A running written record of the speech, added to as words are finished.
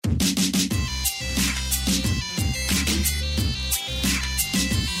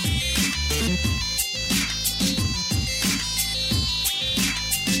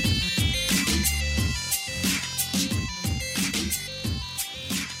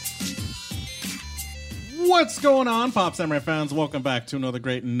What's going on, Pop Samurai fans? Welcome back to another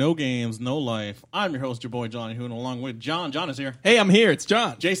great No Games, No Life. I'm your host, your boy, Johnny Hoon, along with John. John is here. Hey, I'm here. It's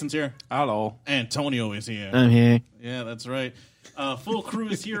John. Jason's here. Hello. Antonio is here. I'm here. Yeah, that's right. Full crew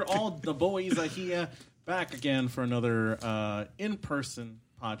is here. All the boys are here. Back again for another in-person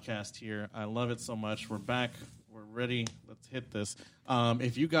podcast here. I love it so much. We're back. We're ready. Let's hit this.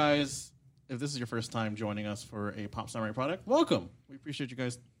 If this is your first time joining us for a Pop Samurai product, welcome. We appreciate you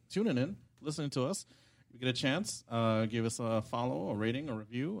guys tuning in, listening to us. If you get a chance, give us a follow, a rating, a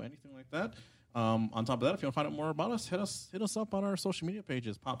review, anything like that. On top of that, if you want to find out more about us, hit us up on our social media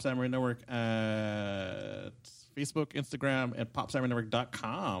pages, Pop Samurai Network at Facebook, Instagram, and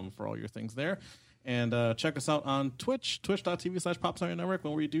popsamurainetwork.com for all your things there. And check us out on Twitch, twitch.tv/Pop Samurai Network,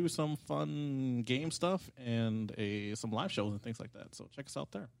 where we do some fun game stuff and some live shows and things like that. So check us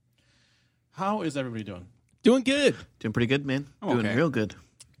out there. How is everybody doing? Doing good. Doing pretty good, man. Doing okay. real good.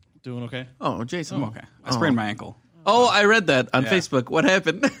 Doing okay? Oh, Jason. I'm okay. I sprained my ankle. Oh, I read that on Yeah. Facebook. What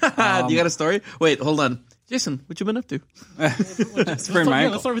happened? You got a story? Wait, hold on. Jason, what you been up to? Sprained my Let's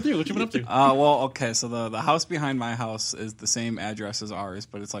ankle. start with you. What you been up to? Well, okay. So the house behind my house is the same address as ours,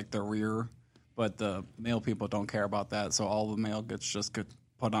 but it's like the rear. But the mail people don't care about that, so all the mail gets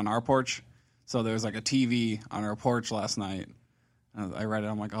put on our porch. So there's like a TV on our porch last night. I read it.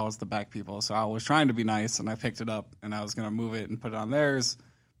 I'm like, oh, it's the back people. So I was trying to be nice, and I picked it up, and I was gonna move it and put it on theirs.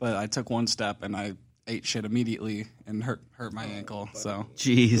 But I took one step and I ate shit immediately and hurt my ankle. So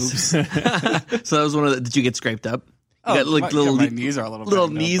Jeez. So that was one of the. Did you get scraped up? You got like my knees are a little little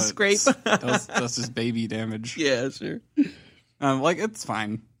banged knee up, but scrape. That's just baby damage. Yeah, sure. Like it's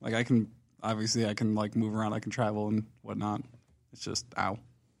fine. Like I can like move around. I can travel and whatnot. It's just ow,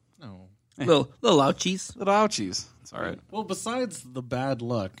 No. Little ouchies. little ouchies. It's all right. Well, besides the bad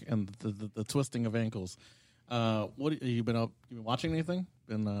luck and the twisting of ankles, what have you been up? You been watching anything?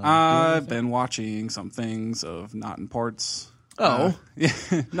 Been doing I've anything? been watching some things of Not in Ports. Oh. Yeah.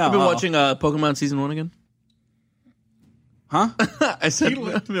 No. I've been watching Pokemon Season 1 again. Huh? I said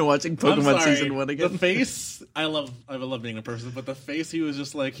I've been watching I'm Pokemon sorry. Season 1 again. The face, I love being a person, but the face, he was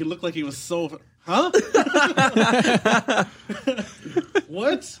just like, he looked like he was so, huh?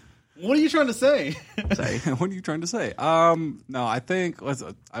 What? What are you trying to say? Sorry. What are you trying to say? No, I think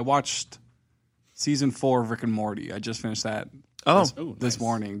I watched season 4 of Rick and Morty. I just finished that Oh. this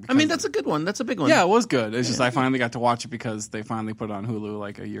morning. I mean, that's a good one. That's a big one. Yeah, it was good. It's just I finally got to watch it because they finally put it on Hulu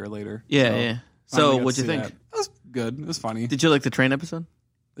like a year later. Yeah, yeah. So, finally got what'd to you see think? that. It was good. It was funny. Did you like the train episode?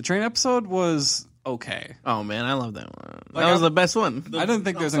 The train episode was okay. Oh, man, I love that one. Like, That was the best one. I didn't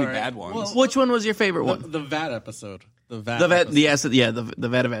think there's any sorry. bad ones. Well, Which one was your favorite one? The VAT episode. The VAT The acid, yeah, the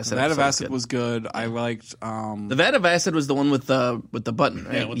vat of acid. That of episode Acid good. was good. I liked. The vat of acid was the one with the button,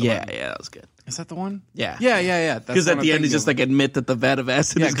 right? Yeah, with the yeah, button. yeah, that was good. Is that the one? Yeah, Yeah. Because at the end, he's just like admit that the vat of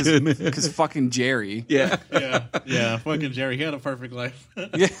acid is good. because fucking Jerry. Yeah. Yeah. Fucking Jerry, he had a perfect life.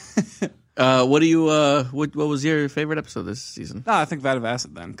 Yeah. What do you? What was your favorite episode this season? No, I think Vat of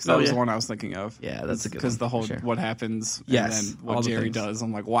Acid then, because that Oh, was yeah. the one I was thinking of. Yeah, that's a good one. Because the whole Sure. what happens Yes, and then what all the Jerry things. does.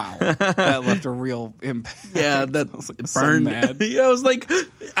 I'm like, wow, that left a real impact. Yeah, that I was like, it so burned. mad. Yeah, I was like,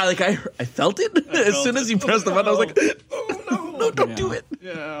 I felt it as soon as you pressed the button. I was like, oh no, don't do it.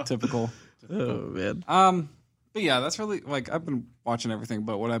 Yeah. Typical. Oh man. But yeah, that's really like I've been watching everything.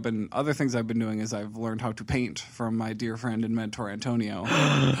 But other things I've been doing is I've learned how to paint from my dear friend and mentor Antonio.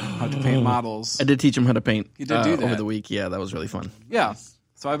 How to paint models. I did teach him how to paint. You did do that. over the week. Yeah, that was really fun. Yeah.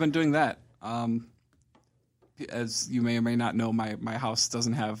 So I've been doing that. As you may or may not know, my house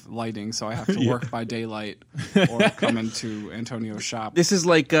doesn't have lighting, so I have to work by daylight or come into Antonio's shop. This is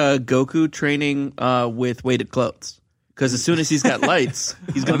like Goku training with weighted clothes. Because as soon as he's got lights,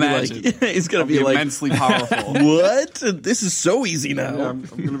 he's gonna Imagine. be like, he's gonna I'll be like, immensely powerful. what? This is so easy now. Yeah, I'm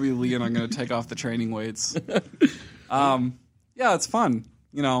gonna be Lee, and I'm gonna take off the training weights. Yeah, it's fun.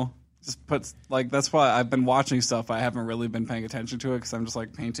 You know, just puts like that's why I've been watching stuff. I haven't really been paying attention to it because I'm just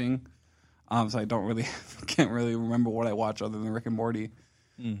like painting. So I can't really remember what I watch other than Rick and Morty.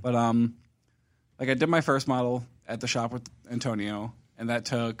 But like I did my first model at the shop with Antonio, and that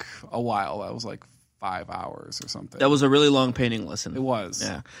took a while. That was like 5 hours or something. That was a really long painting lesson. It was.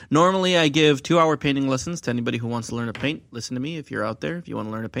 Yeah. Normally, I give 2-hour painting lessons to anybody who wants to learn to paint. Listen to me. If you're out there, if you want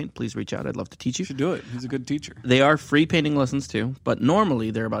to learn to paint, please reach out. I'd love to teach you. You should do it. He's a good teacher. They are free painting lessons too, but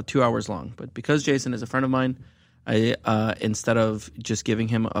normally they're about 2 hours long. But because Jason is a friend of mine, I instead of just giving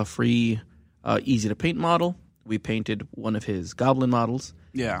him a free, easy to paint model, we painted one of his goblin models.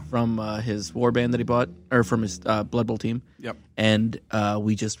 Yeah. From his warband that he bought, or from his Blood Bowl team. Yep. And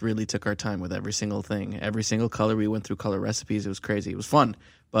we just really took our time with every single thing. Every single color. We went through color recipes. It was crazy. It was fun.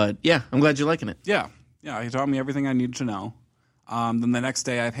 But yeah, I'm glad you're liking it. Yeah. He taught me everything I needed to know. Then the next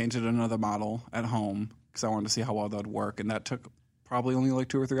day I painted another model at home. because I wanted to see how well that would work, and that took probably only like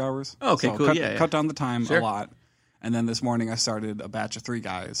 2 or 3 hours. Oh, okay, so cool. Cut down the time Sure. a lot. And then this morning I started a batch of 3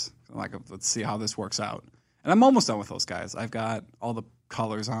 guys. Like, let's see how this works out. And I'm almost done with those guys. I've got all the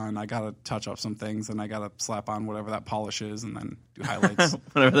colors on. I got to touch up some things, and I got to slap on whatever that polish is, and then do highlights.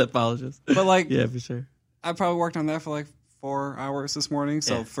 Whatever that polish is. But like, Yeah, for sure. I probably worked on that for like 4 hours this morning.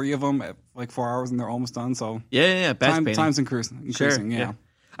 So Yeah. 3 of them at like 4 hours, and they're almost done. So Yeah. Batch painting. time's increasing. Sure, Yeah.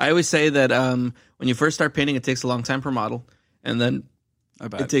 I always say that when you first start painting, it takes a long time per model, and then I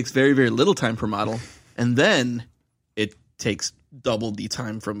bet. it takes very, very little time per model, and then it takes double the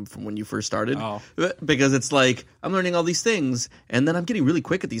time from when you first started. Oh. Because it's like, I'm learning all these things, and then I'm getting really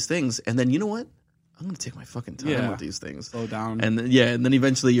quick at these things, and then you know what? I'm going to take my fucking time Yeah. with these things. Slow down. And then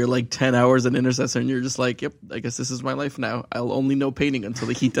eventually you're like 10 hours an intercessor, and you're just like, yep, I guess this is my life now. I'll only know painting until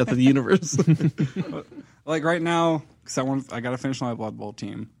the heat death of the universe. Like right now, because I got to finish my Blood Bowl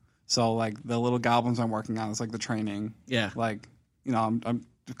team. So like the little goblins I'm working on is like the training. Yeah. Like, you know, I'm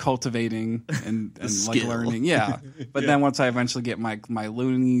cultivating and like skill. learning. Yeah. But then once I eventually get my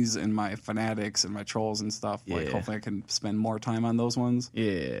loonies and my fanatics and my trolls and stuff, like Yeah. hopefully I can spend more time on those ones.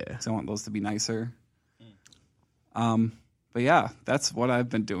 Yeah. Because I want those to be nicer. But yeah, that's what I've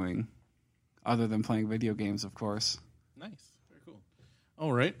been doing, other than playing video games, of course. Nice. Very cool.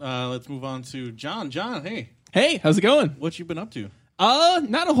 All right. Let's move on to John. John, hey, Hey, how's it going? what you been up to?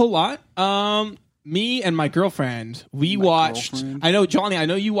 Not a whole lot. Me and my girlfriend, we watched. girlfriend? I know, Johnny. I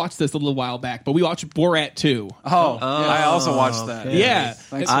know you watched this a little while back, but we watched Borat 2. Oh, yeah, I also watched that. okay. Yeah.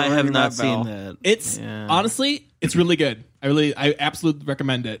 Thanks for I have ringing not that bell. seen that. It's Yeah. honestly, it's really good. I absolutely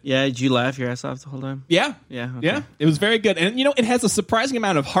recommend it. Yeah, did you laugh your ass off the whole time? Yeah, Yeah, okay. yeah. It was very good, and it has a surprising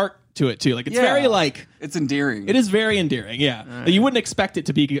amount of heart to it too. Like it's Yeah. very like It's endearing. it is very endearing. Yeah, you wouldn't expect it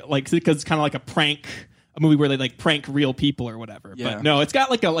to be like because it's kind of like a movie where they like prank real people or whatever. Yeah. But no, it's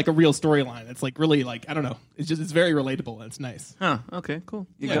got like a real storyline. It's like really like I don't know. It's very relatable and it's nice. Huh, okay, cool.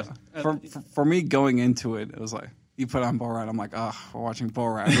 You go- for me going into it, it was like you put on Borat. I'm like, oh, we're watching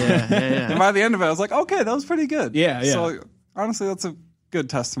Borat. Yeah. And by the end of it, I was like, okay, that was pretty good. Yeah, yeah. So honestly, that's a good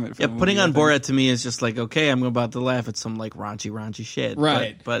testament. For Yeah, the putting movie, on I think. Borat to me is just like, okay, I'm about to laugh at some like raunchy shit.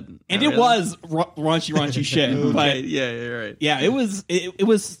 Right. But And not it really. was raunchy shit. Okay, But yeah, you're right. yeah, it was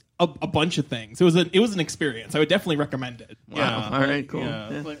a bunch of things. It was an experience. I would definitely recommend it. Wow. All right, cool.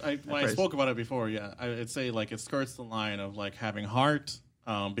 Yeah, Yeah. like when I praise. spoke about it before, yeah, I'd say like it skirts the line of like having heart,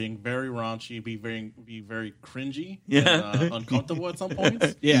 being very raunchy, be very cringy, Yeah. and, uncomfortable at some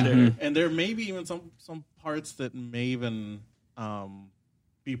points. Yeah. Sure. And there may be even some parts that may even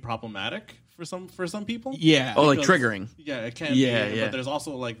be problematic for some people. Yeah. Oh, like Because- triggering. Yeah, it can Yeah, be. yeah. But there's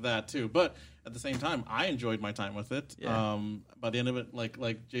also like that too. But at the same time, I enjoyed my time with it. Yeah. By the end of it, like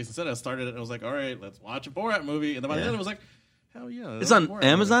Jason said, I started it and I was like, all right, let's watch a Borat movie. And then by the Yeah. end, it was like, hell yeah. It's a on Borat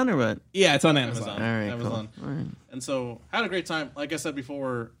Amazon or what? Yeah, it's on Amazon. Amazon. All right, Amazon. cool. All right. And so had a great time. Like I said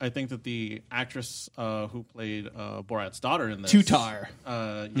before, I think that the actress who played Borat's daughter in this, Tutar.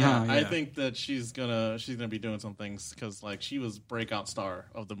 yeah, I yeah. think that she's gonna be doing some things because like she was breakout star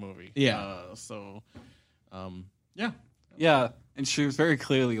of the movie. Yeah. Yeah. Yeah, and she was very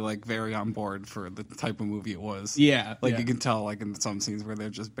clearly like very on board for the type of movie it was. Yeah. Like yeah. you can tell, like in some scenes where they're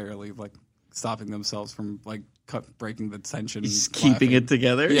just barely like stopping themselves from like breaking the tension, Just and keeping laughing. it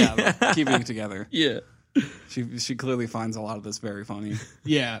together. Yeah, like, keeping it together. Yeah. She clearly finds a lot of this very funny.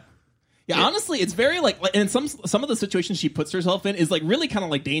 Yeah. Yeah, honestly, it's very like, and some of the situations she puts herself in is like really kind of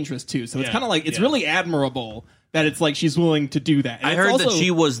like dangerous too. So it's Yeah, kind of like it's yeah. really admirable that it's like she's willing to do that. And I it's heard also,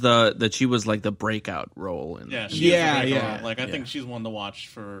 that she was like the breakout role in Yeah, that. she is a Yeah, great yeah. role. Like I Yeah. think she's one to watch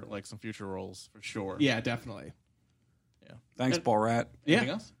for like some future roles for sure. Yeah, definitely. Yeah. Thanks, And- Borat. Anything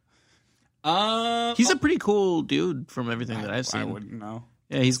Yeah. else? He's a pretty cool dude from everything that I've seen. I wouldn't know.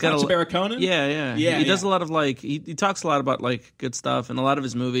 Yeah, he's got Sacha a Baron Cohen? Yeah. Yeah, He does yeah. a lot of like he talks a lot about like good stuff, and a lot of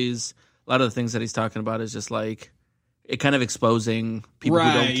his movies, a lot of the things that he's talking about is just like it kind of exposing people who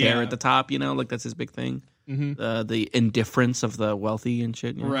Right, don't care yeah. at the top. Like that's his big thing. The indifference of the wealthy and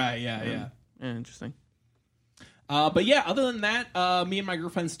shit. Right, yeah. Yeah, interesting. But yeah, other than that, me and my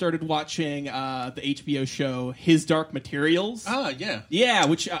girlfriend started watching the HBO show His Dark Materials. Yeah. Yeah,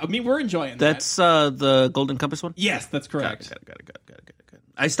 which I mean we're enjoying. That's the Golden Compass one. yes, that's correct. Got it.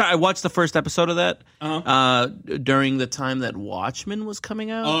 I watched the first episode of that during the time that Watchmen was coming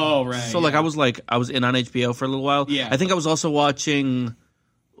out. Oh, right. So like I was in on HBO for a little while. Yeah. I think I was also watching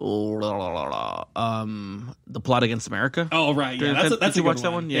The Plot Against America. Oh, right. Yeah, that's Did a you good watch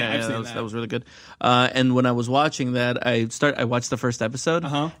that one? Yeah, I've seen that was really good. And when I was watching that, I watched the first episode,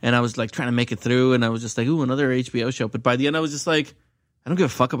 Uh-huh. and I was like trying to make it through, and I was just like, "Ooh, another HBO show." But by the end, I was just like, I don't give a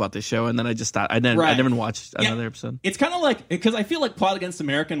fuck about this show, and then I just thought I never watched another episode. It's kind of like, because I feel like Plot Against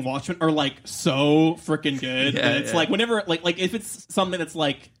America and Watchmen are like so freaking good. Yeah, And it's like whenever like if it's something that's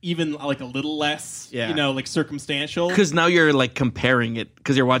like even like a little less, like circumstantial. Because now you're like comparing it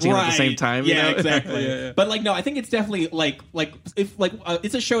because you're watching it at the same time. Yeah, you know? exactly. But like no, I think it's definitely like if like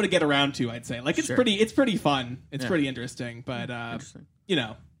it's a show to get around to. I'd say like it's pretty fun. It's pretty interesting. But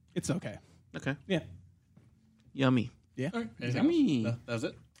it's okay. Okay. Yeah. Yummy. Yeah. All right. Yummy. That was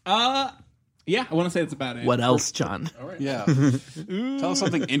it. Yeah, I want to say that's about it. What else, John? All right. Yeah. Tell us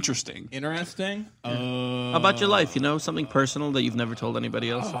something interesting. Interesting. How about your life? Something personal that you've never told anybody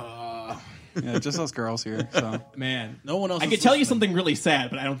else. Yeah, just us girls here. So Man, No one else. I is could tell you listening. something really sad,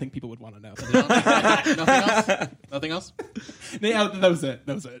 but I don't think people would want to know. Nothing else. Nothing else. Yeah, that was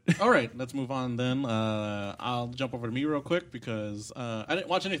it. All right, let's move on then. I'll jump over to me real quick because I didn't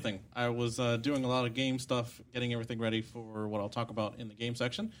watch anything. I was doing a lot of game stuff, getting everything ready for what I'll talk about in the game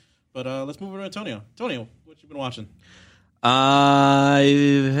section. But let's move over to Antonio. Antonio, what you been watching?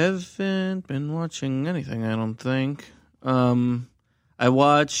 I haven't been watching anything, I don't think. I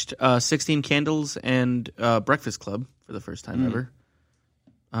watched 16 Candles and Breakfast Club for the first time ever.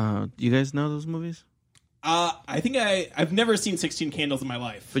 Do you guys know those movies? I think I've never seen 16 Candles in my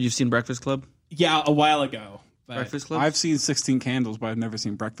life. But you've seen Breakfast Club? Yeah, a while ago. But... Breakfast Club? I've seen 16 Candles, but I've never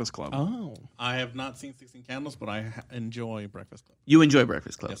seen Breakfast Club. Oh. I have not seen 16 Candles, but I enjoy Breakfast Club. You enjoy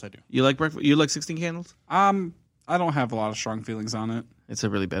Breakfast Club? Yes, I do. You like Breakfast? You like 16 Candles? I don't have a lot of strong feelings on it. It's a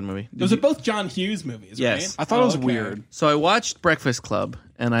really bad movie. Those are both John Hughes movies, Yes. right? I thought it was okay. weird. So I watched Breakfast Club,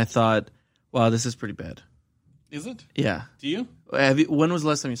 and I thought, wow, this is pretty bad. Is it? Yeah. Do you? When was the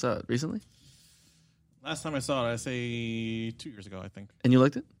last time you saw it? Recently? Last time I saw it, I say 2 years ago, I think. And you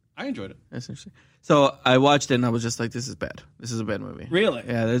liked it? I enjoyed it. That's interesting. So I watched it, and I was just like, this is bad. This is a bad movie. Really?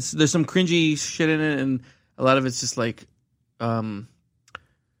 Yeah, there's some cringy shit in it, and a lot of it's just like,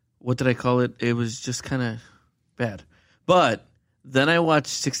 what did I call it? It was just kind of bad. But then I watched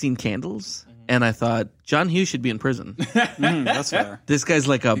 16 Candles, and I thought, John Hughes should be in prison. That's fair. This guy's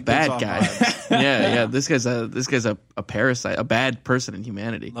like a gives bad off guy. vibes. yeah. This guy's a parasite, a bad person in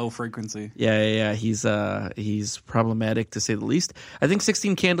humanity. Low frequency. Yeah. He's problematic to say the least. I think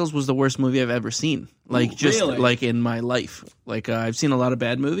 16 Candles was the worst movie I've ever seen. Like really? like in my life. Like I've seen a lot of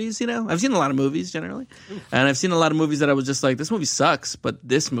bad movies, I've seen a lot of movies generally. And I've seen a lot of movies that I was just like, this movie sucks, but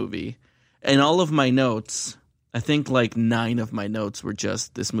this movie, and all of my notes, I think like 9 of my notes were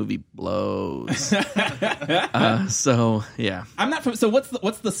just, this movie blows. So yeah. I'm not. So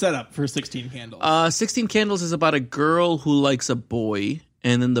what's the setup for 16 Candles? 16 Candles is about a girl who likes a boy,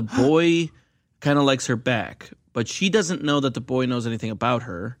 and then the boy kind of likes her back, but she doesn't know that the boy knows anything about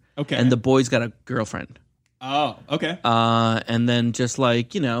her. Okay. And the boy's got a girlfriend. Oh, okay. And then just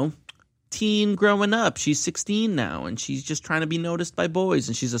like, teen growing up, she's 16 now, and she's just trying to be noticed by boys,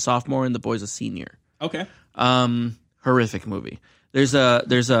 and she's a sophomore, and the boy's a senior. Okay. Horrific movie. There's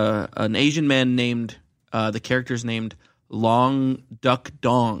an Asian man named the character's named Long Duck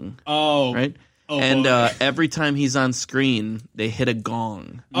Dong. Oh, Right? Oh, and boy. every time he's on screen, they hit a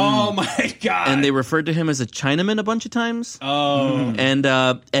gong. Oh my god. And they referred to him as a Chinaman a bunch of times. Oh. And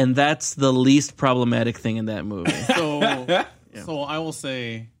that's the least problematic thing in that movie. So I will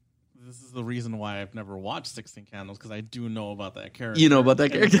say this is the reason why I've never watched 16 Candles, because I do know about that character. You know about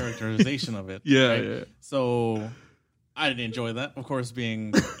that and the character? characterization of it. Yeah, right? yeah. So I didn't enjoy that, of course,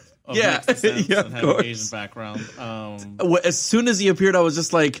 being of Yeah, mixed descent yeah, and of having course. an Asian background. As soon as he appeared, I was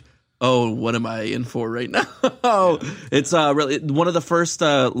just like, oh, what am I in for right now? It's really one of the first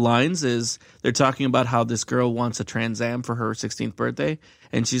lines is they're talking about how this girl wants a Trans Am for her 16th birthday,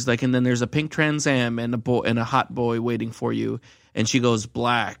 and she's like, and then there's a pink Trans Am and a hot boy waiting for you, and she goes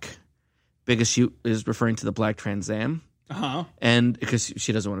black because she is referring to the black Trans Am. Uh-huh. And because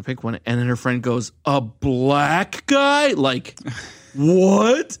she doesn't want to pick one, and then her friend goes, a black guy? Like,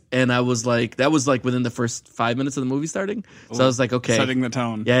 what? And I was like, that was like within the first 5 minutes of the movie starting. So I was like, okay. Setting the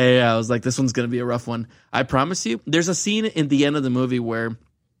tone. Yeah. I was like, this one's going to be a rough one. I promise you. There's a scene in the end of the movie where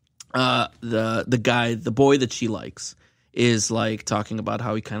the boy that she likes is like talking about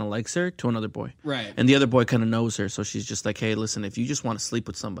how he kind of likes her to another boy. Right. And the other boy kind of knows her, so she's just like, hey, listen, if you just want to sleep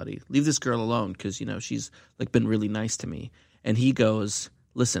with somebody, leave this girl alone because, she's like been really nice to me. And he goes,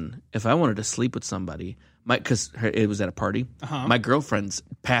 listen, if I wanted to sleep with somebody, because it was at a party, my girlfriend's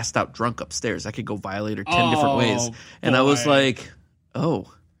passed out drunk upstairs. I could go violate her 10 different ways. And I was boy. like, oh,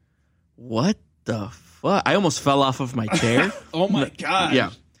 what the fuck? I almost fell off of my chair. Oh my god. Yeah.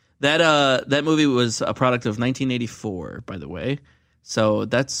 That movie was a product of 1984, by the way. So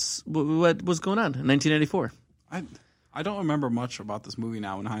that's what was going on in 1984. I don't remember much about this movie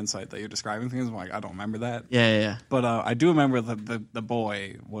now in hindsight that you're describing things. I'm like, I don't remember that. Yeah. But I do remember that the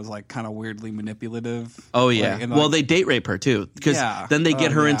boy was like kind of weirdly manipulative. Oh yeah. Like, Well, they date rape her too, because then they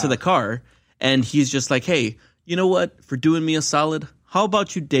get her into the car, and he's just like, "Hey, you know what? For doing me a solid, how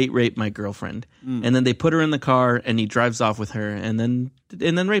about you date rape my girlfriend?" And then they put her in the car, and he drives off with her, and then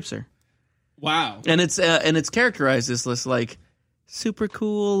rapes her. Wow. And it's characterized as this like super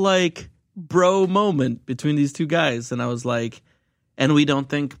cool like bro moment between these two guys, and I was like, and we don't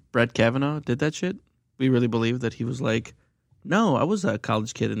think Brett Kavanaugh did that shit. We really believe that he was like, no, I was a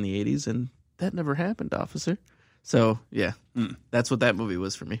college kid in the 80s, and that never happened, officer. So yeah, that's what that movie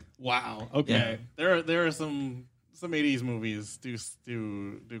was for me. Wow. Okay. There are some 80s movies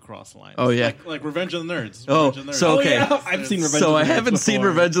do cross lines. Oh yeah, like Revenge of the Nerds. Oh, Revenge of the Nerds. so okay. Yeah. I've seen Revenge. So of the I Nerds haven't seen before.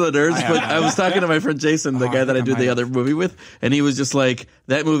 Revenge of the Nerds, but I was talking to my friend Jason, the guy that I do the other movie with, and he was just like,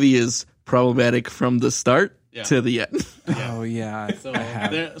 that movie is problematic from the start to the end. Oh yeah.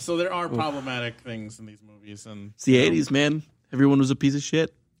 So there are problematic things in these movies, and It's the 80s, man. Everyone was a piece of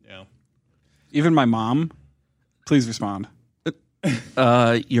shit. yeah. Even my mom. Please respond.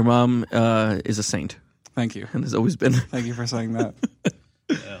 Your mom is a saint Thank you. and has always been. Thank you for saying that.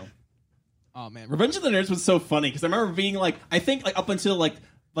 Yeah. Oh man, Revenge of the Nerds was so funny because I remember being like, I think like up until like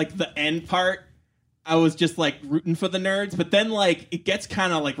the end part, I was just like rooting for the nerds, but then like it gets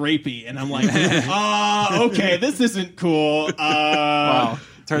kind of like rapey, and I'm like, okay, this isn't cool. Wow.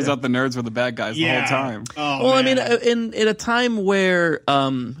 Turns out the nerds were the bad guys the whole time. Oh, Well, man. I mean, in a time where,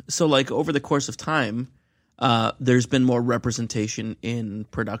 so like over the course of time, there's been more representation in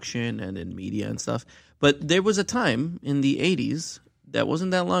production and in media and stuff. But there was a time in the 80s, that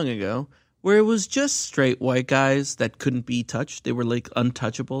wasn't that long ago, where it was just straight white guys that couldn't be touched. They were like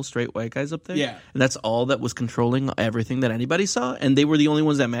untouchable straight white guys up there. Yeah. And that's all that was controlling everything that anybody saw. And they were the only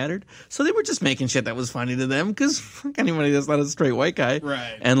ones that mattered. So they were just making shit that was funny to them because anybody that's not a straight white guy.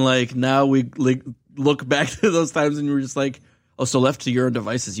 Right. And like now we like, look back to those times and we're just like, oh, so left to your own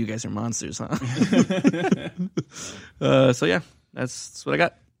devices, you guys are monsters, huh? So yeah, that's what I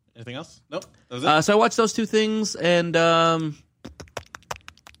got. Anything else? Nope. That was it. So I watched those two things, and I've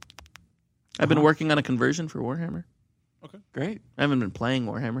been working on a conversion for Warhammer. Great. I haven't been playing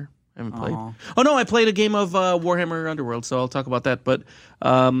Warhammer. I haven't played. Aw. Oh no, I played a game of Warhammer Underworld, so I'll talk about that. But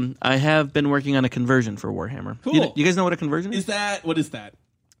I have been working on a conversion for Warhammer. Cool. You guys know what a conversion is? What is that?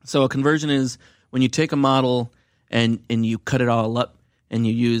 So a conversion is when you take a model and you cut it all up, and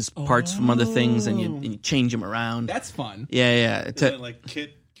you use parts from other things, and you change them around. That's fun. Yeah. Is it like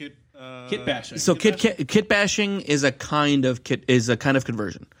kit bashing. So kit bashing is a kind of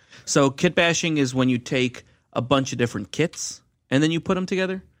conversion. So kit bashing is when you take a bunch of different kits and then you put them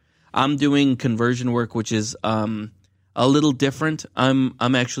together. I'm doing conversion work, which is a little different. I'm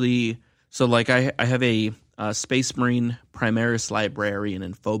actually like I have a Space Marine Primaris librarian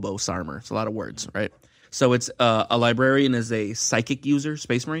in Phobos armor. It's a lot of words, right? So it's a librarian is a psychic user,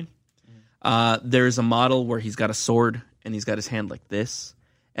 Space Marine. There's a model where he's got a sword and he's got his hand like this.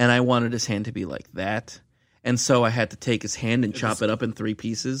 And I wanted his hand to be like that. And so I had to take his hand and chop it up in 3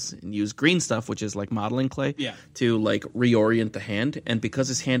 pieces and use green stuff, which is like modeling clay, to like reorient the hand. And because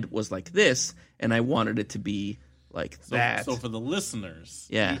his hand was like this, and I wanted it to be like that. So for the listeners,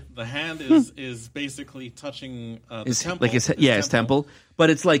 Yeah. the hand is basically touching the temple. Like his temple. But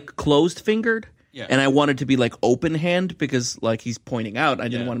it's like closed fingered. Yeah. And I wanted to be like open hand because like he's pointing out. I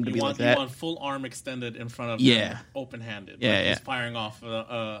didn't want him to be like that. You want full arm extended in front of him, open handed. Yeah, like yeah. He's firing off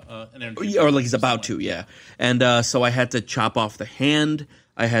an energy. Or like he's about to, yeah. And so I had to chop off the hand.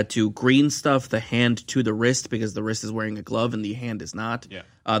 I had to green stuff the hand to the wrist because the wrist is wearing a glove and the hand is not. Yeah.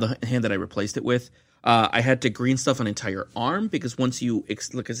 The hand that I replaced it with. I had to green stuff an entire arm because once you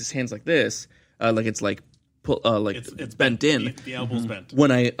look at his hands like this, like it's like it's bent in. The elbow's bent.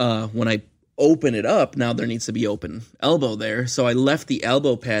 When I open it up, now there needs to be open elbow there. So I left the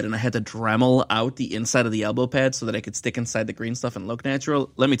elbow pad and I had to Dremel out the inside of the elbow pad so that I could stick inside the green stuff and look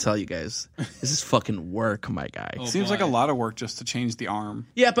natural. Let me tell you guys, this is fucking work, my guy. Seems like a lot of work just to change the arm.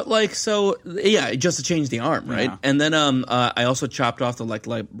 Yeah, but like, so yeah, just to change the arm, right? Yeah. And then I also chopped off the like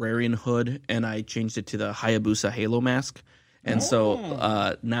librarian hood and I changed it to the Hayabusa Halo mask. And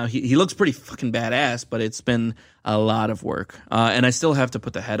so now he looks pretty fucking badass, but it's been a lot of work. And I still have to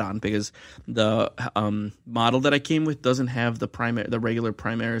put the head on because the model that I came with doesn't have the regular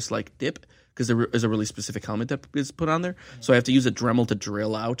Primaris like dip because there is a really specific helmet that is put on there. So I have to use a Dremel to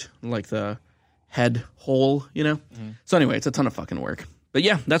drill out like the head hole, you know? So anyway, it's a ton of fucking work. But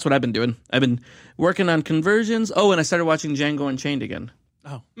yeah, that's what I've been doing. I've been working on conversions. Oh, and I started watching Django Unchained again.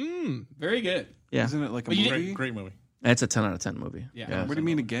 Very good. Yeah. Isn't it like a you movie? Great movie. It's a 10 out of 10 movie. Yeah. What do you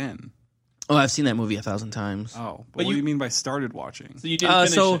mean again? Oh, I've seen that movie 1,000 times. Oh, but what do you mean by started watching? So you didn't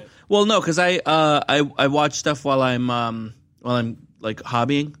finish it. Well, no, because I watch stuff while I'm like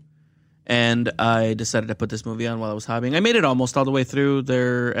hobbying, and I decided to put this movie on while I was hobbying. I made it almost all the way through.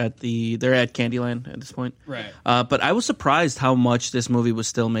 They're at Candyland at this point, Right. But I was surprised how much this movie was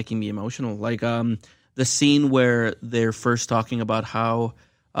still making me emotional. Like the scene where they're first talking about how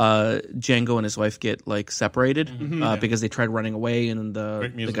Django and his wife get like separated because they tried running away, and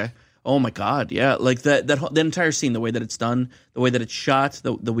the guy. Oh my god, yeah! Like that entire scene, the way that it's done, the way that it's shot,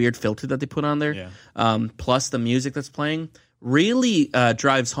 the weird filter that they put on there, plus the music that's playing, really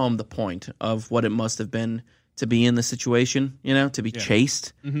drives home the point of what it must have been to be in the situation. You know, to be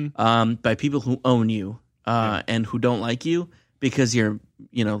chased by people who own you and who don't like you because you're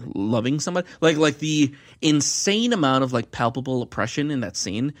loving somebody. Like the insane amount of like palpable oppression in that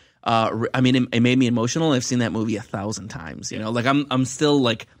scene. I mean, it made me emotional. I've seen that movie 1,000 times. You know, like I'm still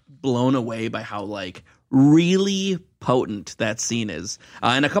like blown away by how like really potent that scene is.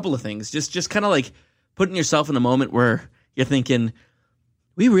 And a couple of things, just kind of like putting yourself in a moment where you're thinking,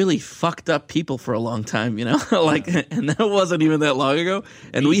 we really fucked up people for a long time, like, and that wasn't even that long ago,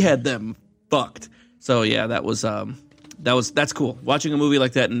 and we had them fucked. So yeah, that's cool. Watching a movie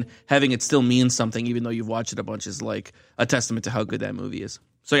like that and having it still mean something, even though you've watched it a bunch, is like a testament to how good that movie is.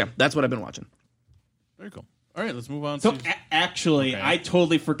 So yeah, that's what I've been watching. Very cool. All right, let's move on. So actually, I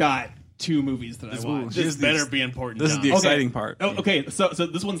totally forgot 2 movies that I watched. This better be important. This is the exciting part. Oh, okay, so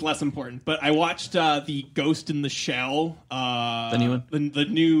this one's less important, but I watched the Ghost in the Shell. The new one? The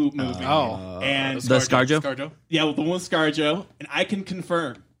new movie. And the ScarJo? ScarJo? Yeah, the one with ScarJo, and I can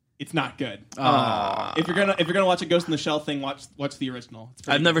confirm it's not good. If you're gonna watch a Ghost in the Shell thing, watch the original. It's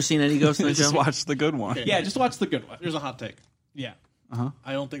I've never seen any Ghost in the Just Shell. watch the good one. Yeah, just watch the good one. Here's a hot take. Yeah.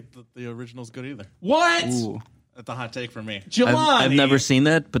 I don't think that the original's good either. What? Ooh. That's a hot take for me. Jelani. I've never seen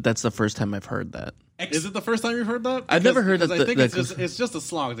that, but that's the first time I've heard that. Is it the first time you've heard that? I've never heard because that I think that it's just a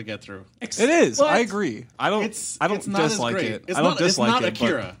slog to get through. It is. What? I agree. I don't It's not as dislike great. it. It's I don't not, dislike it's not it. but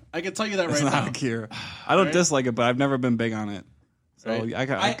Akira. I can tell you that right It's now. not Akira. I don't dislike it, but I've never been big on it. So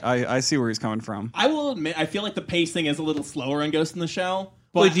Right. I see where he's coming from. I will admit, I feel like the pacing is a little slower in Ghost in the Shell.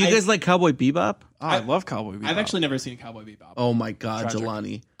 But Wait, do you guys like Cowboy Bebop? Oh, I love Cowboy Bebop. I've actually never seen Cowboy Bebop. Oh my god, Tragic.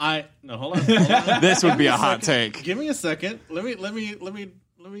 Jelani. No, hold on. This would be a hot take. Give me a second. Let me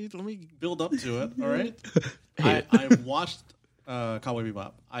build up to it. All right. I've watched Cowboy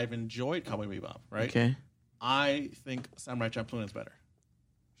Bebop. I've enjoyed Cowboy Bebop. Right. Okay. I think Samurai Champloo is better.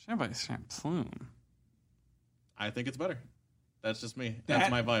 Samurai Champloo. I think it's better. That's just me. That's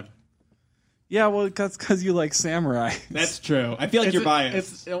my vibe. Yeah, well, that's because you like samurai. That's true. I feel like you're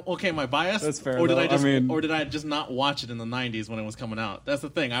biased. Okay, my bias. That's fair, Or did though. I just not watch it in the '90s when it was coming out? That's the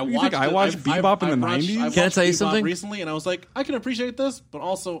thing. I You watched. think I watched Bebop in the 90s? Can I tell you something? Recently, and I was like, I can appreciate this, but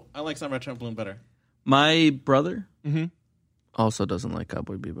also I like Samurai Champloo better. My brother also doesn't like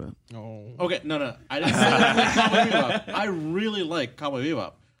Cowboy Bebop. Okay, no. I didn't say I like Cowboy Bebop. I really like Cowboy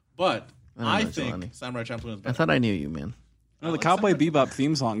Bebop, but I know, think Jelani. Samurai Champloo is I better. thought I knew you, man. The Cowboy Bebop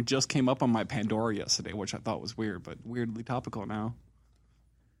theme song just came up on my Pandora yesterday, which I thought was weird, but weirdly topical now.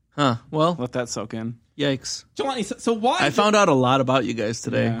 Huh. Well, Let that soak in. yikes. Jelani, so why? I found out a lot about you guys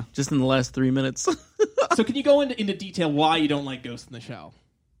today, Yeah. just in the last 3 minutes. So can you go into detail why you don't like Ghost in the Shell?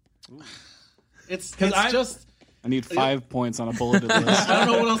 It's I- just. I need 5 points on a bulleted list. I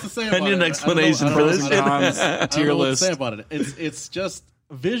don't know what else to say about it. need an explanation for this shit. I don't Tier know what to list. say about it. It's just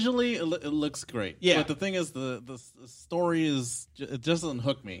visually it looks great. Yeah. But the thing is the story is it just doesn't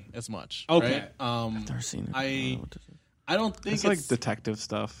hook me as much. Okay. Right? Never seen it. I don't think It's like detective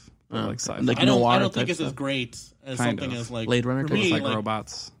stuff, but like sci-fi. like I don't noir think type it's as stuff. great as Kind something of. as like Blade Runner for type me, like like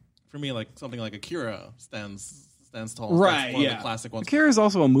robots. for me like something like Akira stands tall. Right, That's one of yeah. the classic ones. Akira is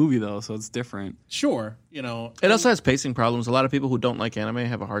also a movie though, so it's different. Sure, It also has pacing problems. A lot of people who don't like anime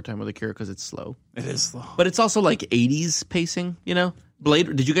have a hard time with Akira because it's slow. It is slow. But it's also like 80s pacing,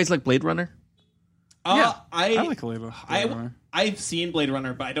 Blade. Did you guys like Blade Runner? Yeah, I like Blade Runner. I've seen Blade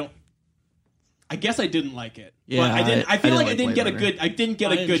Runner, but I guess I didn't like it. Yeah, But I didn't. I I feel didn't like I like didn't Blade get a Runner. good. I didn't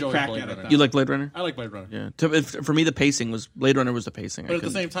get I a good enjoyed crack Blade at it. Runner. Though. You like Blade Runner? I like Blade Runner. Yeah. For me, the pacing was Blade Runner was the pacing. But at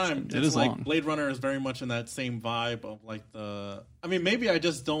the same time, It it's is like long. Blade Runner is very much in that same vibe of like the. I mean, maybe I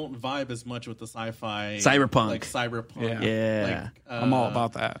just don't vibe as much with the sci-fi, Cyberpunk. like cyberpunk. Yeah. Yeah. Like, I'm all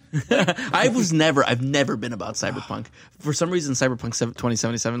about that. I've never been about Cyberpunk. For some reason, Cyberpunk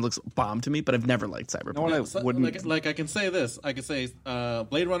 2077 looks bomb to me, but I've never liked Cyberpunk. know what I So, wouldn't. like I can say this. I can say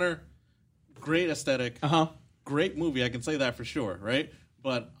Blade Runner, great aesthetic, great movie. I can say that for sure, right?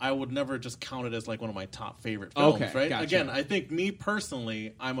 But I would never just count it as like one of my top favorite films, Okay, right? gotcha. Again, I think me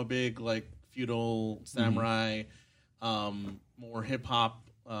personally, I'm a big like feudal samurai, more hip hop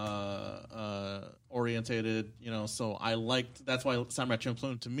orientated, so I liked. That's why Samurai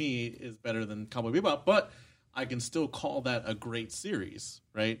Champloo to me is better than Cowboy Bebop, but I can still call that a great series,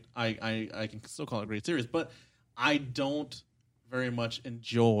 right? I can still call it a great series, but I don't very much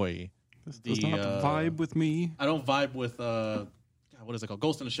enjoy This does not vibe with me. I don't vibe with what is it called?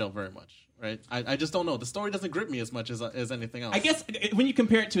 Ghost in the Shell very much, right? I just don't know. The story doesn't grip me as much as anything else. I guess when you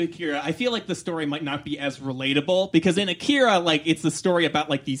compare it to Akira, I feel like the story might not be as relatable because in Akira, like it's the story about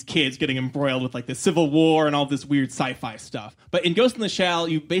like these kids getting embroiled with like the Civil War and all this weird sci-fi stuff. But in Ghost in the Shell,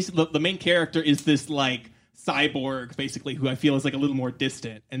 you basically the main character is this like cyborg, basically, who I feel is like a little more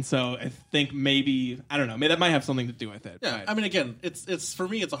distant, and so I think maybe I don't know, maybe that might have something to do with it. Yeah, but. I mean, again, it's for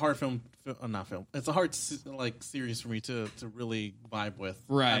me, it's a hard film, not film. It's a hard series for me to really vibe with.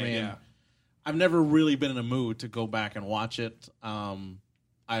 Right, I mean, yeah. I've never really been in a mood to go back and watch it. I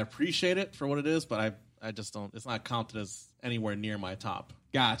appreciate it for what it is, but I just don't. It's not counted as anywhere near my top.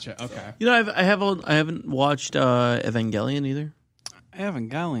 Gotcha. Okay. I haven't watched Evangelion either.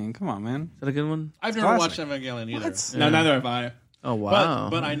 Evangelion, come on, man. Is that a good one? I've never watched Classic. Evangelion either. What? No, neither have I. Oh wow!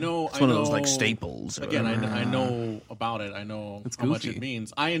 But I know it's one of those like staples. or Again, whatever. I know about it. I know It's how much goofy. it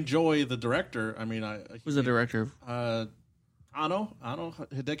means. I enjoy the director. I mean, Who's the director?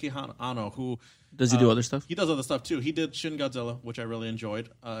 Hideki Anno, who Does he do other stuff? he does other stuff too. He did Shin Godzilla, which I really enjoyed.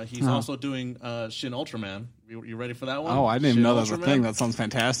 He's also doing Shin Ultraman. You ready for that one? Oh, I didn't even Shin know that was a Ultraman? thing. That sounds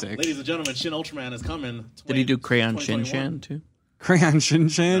fantastic. Ladies and gentlemen, Shin Ultraman is coming. Did he do Crayon 2021? Shin-Chan too? Crayon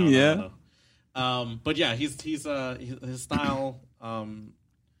Shin-Chan, yeah. No. But yeah, he's his style, and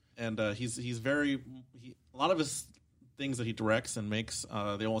he's very a lot of his things that he directs and makes.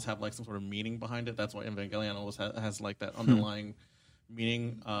 They always have like some sort of meaning behind it. That's why Evangelion always has like that underlying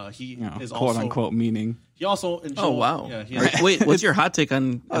meaning. He is quote also unquote meaning. he also enjoys. Oh wow! Yeah, he Wait, what's your hot take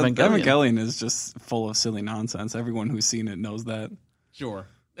on Evangelion? Evangelion is just full of silly nonsense. Everyone who's seen it knows that. Sure.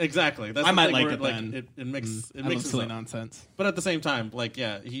 Exactly. That's I the might thing like where, it then. It makes I love makes silly sense. nonsense. But at the same time, like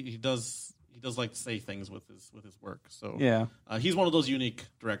he does like to say things with his work. So Yeah. he's one of those unique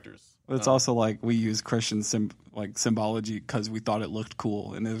directors. But it's also like we use Christian symbology because we thought it looked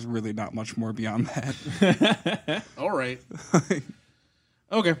cool, and there's really not much more beyond that. All right.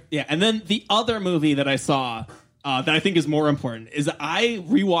 Okay. Yeah, and then the other movie that I saw that I think is more important is I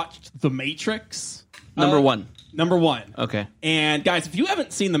rewatched The Matrix. Number one. Number one. Okay. And guys, if you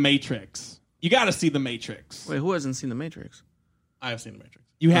haven't seen The Matrix, you got to see The Matrix. Wait, who hasn't seen The Matrix? I have seen The Matrix.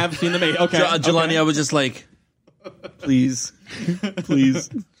 You have seen The Matrix. Okay. Jelani, okay. I was just like, please, please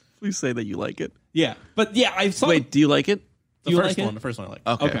say that you like it. Yeah. But yeah, I saw Wait, do you like it? The You first like it? one. The first one I like.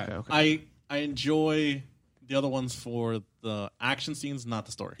 Okay. Okay. Okay. I enjoy the other ones for the action scenes, not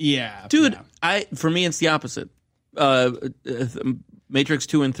the story. Yeah. Dude, yeah. for me, it's the opposite. Matrix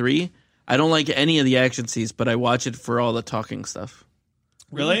 2 and 3, I don't like any of the action scenes, but I watch it for all the talking stuff.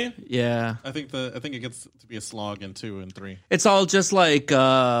 Really? Yeah. I think it gets to be a slog in 2 and 3. It's all just like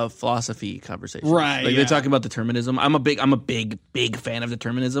philosophy conversations. Right, Like yeah. they're talking about determinism. I'm a big fan of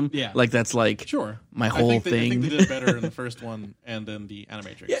determinism. Yeah. Like that's like Sure. my I whole think they thing. did better in the first one and then the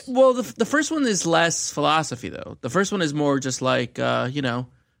Animatrix. Yeah, well, the first one is less philosophy, though. The first one is more just like,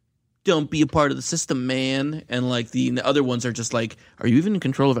 don't be a part of the system, man. And like the other ones are just like, are you even in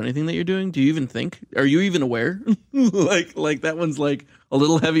control of anything that you're doing? Do you even think? Are you even aware? like that one's like a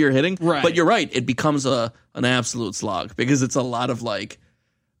little heavier hitting. Right. But you're right. It becomes an absolute slog because it's a lot of like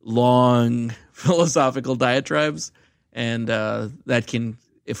long philosophical diatribes. And that can,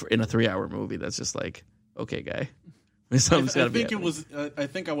 if in a 3-hour movie, that's just like, okay, guy. I Something's gotta be think it happening. was. I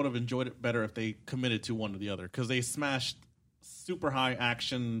think I would have enjoyed it better if they committed to one or the other because they smashed super high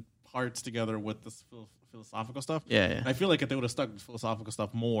action parts together with this philosophical stuff. Yeah, yeah. I feel like if they would have stuck with philosophical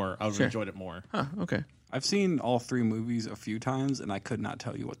stuff more, I would have Sure. enjoyed it more. Huh, okay. I've seen all 3 movies a few times, and I could not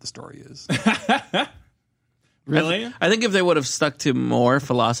tell you what the story is. Really? I think if they would have stuck to more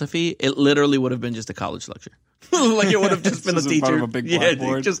philosophy, it literally would have been just a college lecture. Like it would have just been a Just in front teacher, of a big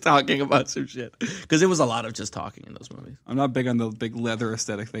blackboard. just talking about some shit. Because it was a lot of just talking in those movies. I'm not big on the big leather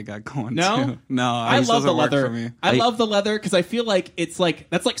aesthetic they got going. No? too. No. I it just love the doesn't work leather. for me. I love the leather because I feel like it's like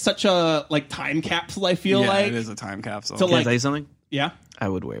that's like such a like time capsule. I feel Yeah, like it is a time capsule. So, Can I like- tell you something? yeah. I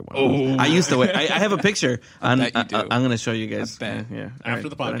would wear one. of those. I used to wear. I have a picture. bet you do. I'm going to show you guys. I bet. Yeah. After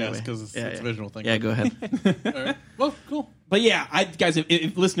the But podcast, anyway. 'cause it's Yeah. a visual thing. Yeah, go ahead. All right. Well, cool. But yeah, guys,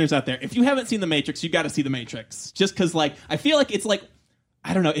 if listeners out there, if you haven't seen The Matrix, you got to see The Matrix. Just because, like, I feel like it's like,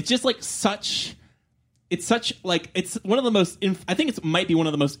 I don't know, it's just like such. It's such like it's one of the most. I think it might be one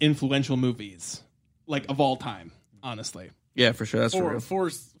of the most influential movies, like of all time. Honestly, Yeah, for sure. That's for For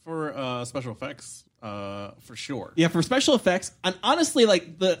real. for special effects, for sure. yeah. For special effects, and honestly,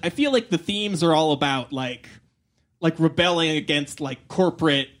 like I feel like the themes are all about like like rebelling against like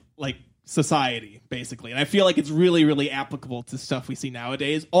corporate like society, basically. And I feel like it's really, really applicable to stuff we see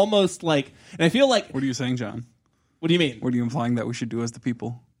nowadays. Almost like, and I feel like, What are you saying, John? what do you mean? What are you implying that we should do as the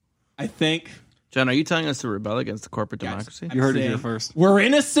people? I think John, are you telling us to rebel against the corporate democracy? You heard it here saying, first. we're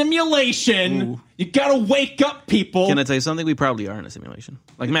in a simulation. Ooh. You gotta wake up, people. Can I tell you something? We probably are in a simulation.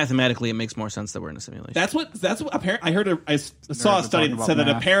 Like mathematically, it makes more sense that we're in a simulation. That's what apparently I heard. I saw a Nerds are study talking that said about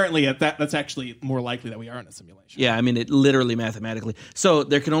that math. apparently that's actually more likely that we are in a simulation. Yeah, I mean, it literally mathematically. So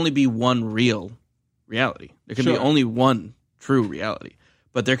there can only be one real reality. There can be Sure. only one true reality.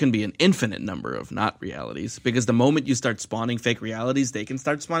 But there can be an infinite number of not realities because the moment you start spawning fake realities, they can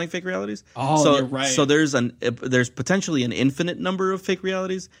start spawning fake realities. Oh, so, you're right. So there's potentially an infinite number of fake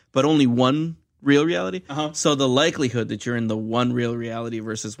realities, but only one real reality. Uh-huh. So the likelihood that you're in the one real reality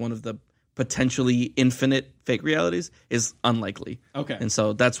versus one of the potentially infinite fake realities is unlikely. Okay. And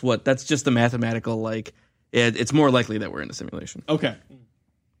so that's just the mathematical, like, it's more likely that we're in a simulation. Okay.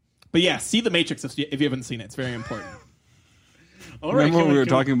 But yeah, see The Matrix if you haven't seen it. It's very important. All right, Remember can when we were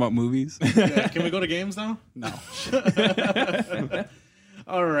can talking about movies? Can we go to games now? No.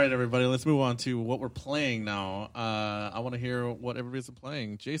 All right, everybody, let's move on to what we're playing now. I want to hear what everybody's been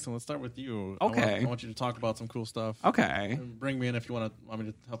playing. Jason, let's start with you. Okay. I want you to talk about some cool stuff. Okay. Bring me in if you want me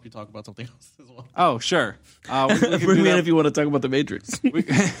to help you talk about something else as well. Oh, sure. We can Bring do me in that- if you want to talk about the Matrix. we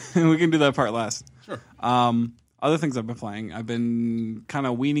can do that part last. Sure. Other things I've been playing, I've been kind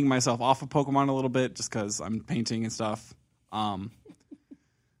of weaning myself off of Pokemon a little bit just because I'm painting and stuff. But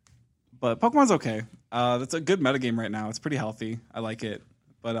Pokemon's okay. It's a good metagame right now. It's pretty healthy. I like it.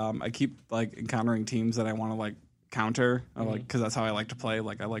 But I keep like encountering teams that I want to like counter, because that's how I like to play.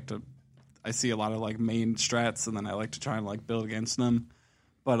 Like I see a lot of like main strats, and then I like to try and like build against them.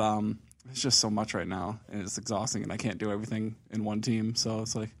 But it's just so much right now, and it's exhausting, and I can't do everything in one team. So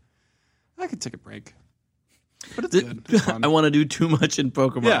it's like I could take a break. But it's good. It's fun. I want to do too much in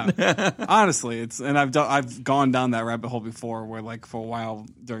Pokemon. Yeah, honestly, I've gone down that rabbit hole before, where like for a while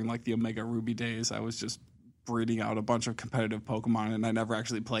during like the Omega Ruby days, I was just breeding out a bunch of competitive Pokemon, and I never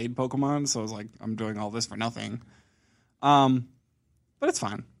actually played Pokemon, so I was like, I'm doing all this for nothing. But it's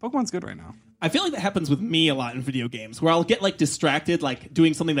fine. Pokemon's good right now. I feel like that happens with me a lot in video games, where I'll get like distracted, like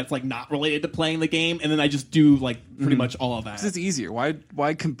doing something that's like not related to playing the game, and then I just do like pretty much all of that. 'Cause it's easier.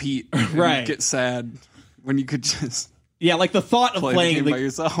 Why compete? And Right. Get sad when you could just Yeah, like the thought of play playing the game by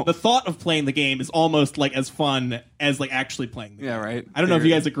yourself. the thought of playing the game is almost like as fun as like actually playing the game. Yeah, right. I don't know if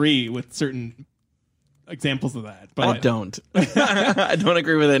you guys agree with certain examples of that, but I don't. I don't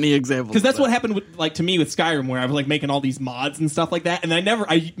agree with any examples. because that's of what that. happened with like to me with Skyrim, where I was like making all these mods and stuff like that, and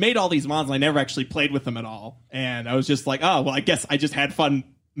I made all these mods and I never actually played with them at all, and I was just like, oh well, I guess I just had fun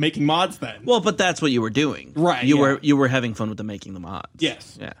making mods then. Well, but that's what you were doing, Right, You yeah. were having fun with the making the mods.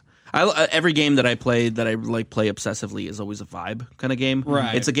 Yes. Yeah. Every game that I play that I like play obsessively is always a vibe kind of game.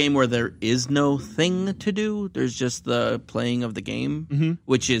 Right. It's a game where there is no thing to do. There's just the playing of the game,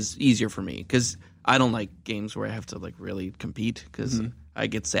 which is easier for me because I don't like games where I have to like really compete because I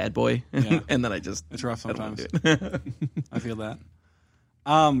get sad boy Yeah. and then I just It's rough I don't wanna sometimes. do it. I feel that.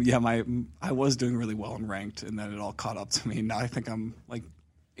 Yeah, I was doing really well in ranked, and then it all caught up to me. Now I think I'm like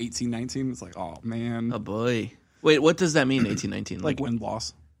 18, 19. It's like, oh man, Oh boy. Wait, what does that mean? 18-19? like Like win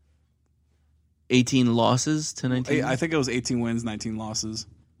loss. 18 losses to 19? I think it was 18 wins, 19 losses.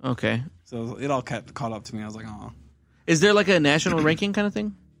 Okay. So it all caught up to me. I was like, oh Is there like a national ranking kind of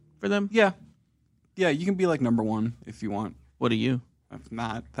thing for them? yeah, you can be like number one if you want. What are you? If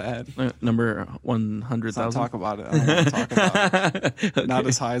not bad. Number Let's not 100,000? talk about it. I don't want to talk about it. Not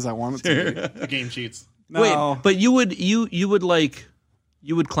as high as I want it to be. The game cheats. No, Wait, but you would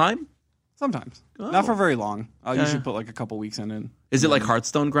climb? sometimes Oh. not for very long. I'll Yeah. usually put like a couple weeks in it. Is it like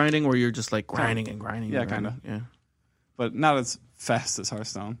Hearthstone grinding where you're just like grinding and grinding? Yeah, and grinding? kinda. But not as fast as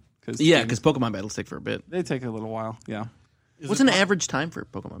Hearthstone. Yeah, because Pokemon battles take for a bit. they take a little while. Yeah. What's an average time for a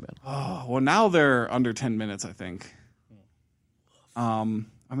Pokemon battle? Oh, well, now they're under 10 minutes, I think. Or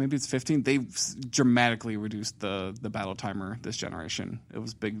maybe it's 15. They've dramatically reduced the battle timer this generation. It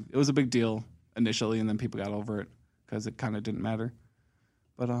was big. It was a big deal initially, and then people got over it because it kind of didn't matter.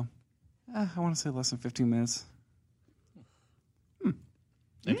 But I want to say less than 15 minutes.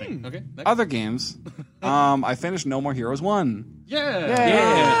 Same thing. Okay. Next. Other games, I finished No More Heroes 1.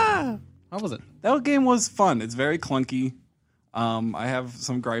 Yeah. How was it? That game was fun. It's very clunky. I have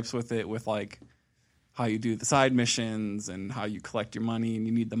some gripes with it, with like how you do the side missions and how you collect your money, and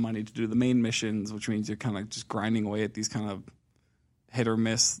you need the money to do the main missions, which means you're kind of just grinding away at these kind of hit or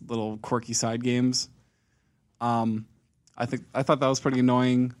miss little quirky side games. I thought that was pretty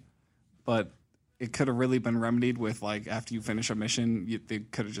annoying, but it could have really been remedied with like after you finish a mission, they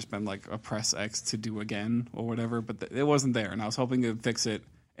could have just been like a press X to do again or whatever. But it wasn't there, and I was hoping they'd fix it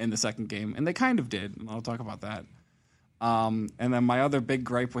in the second game, and they kind of did. And I'll talk about that. And then my other big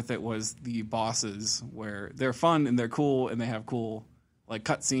gripe with it was the bosses, where they're fun and they're cool and they have cool like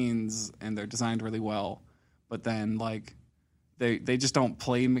cutscenes and they're designed really well, but then like they just don't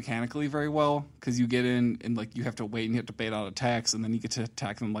play mechanically very well because you get in and like you have to wait and you have to bait out attacks and then you get to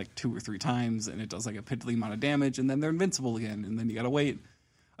attack them like 2 or 3 times and it does like a piddly amount of damage and then they're invincible again and then you gotta wait.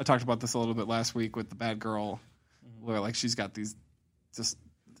 I talked about this a little bit last week with the bad girl, where like she's got these just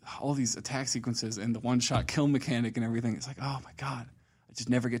all these attack sequences and the one-shot kill mechanic and everything. It's like, oh my god, I just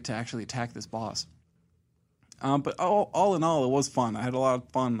never get to actually attack this boss. But all in all, it was fun. I had a lot of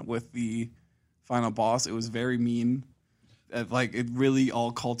fun with the final boss. It was very mean. Like, it really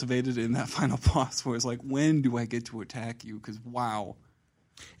all cultivated in that final boss where it's like, when do I get to attack you? Because, wow.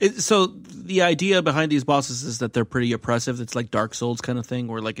 So the idea behind these bosses is that they're pretty oppressive. It's like Dark Souls kind of thing,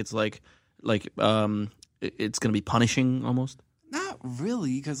 where like it's like it's going to be punishing almost. Not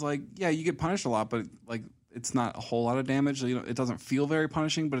really, because like you get punished a lot, but like it's not a whole lot of damage. You know, it doesn't feel very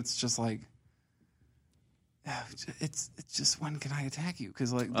punishing, but it's just like it's just when can I attack you?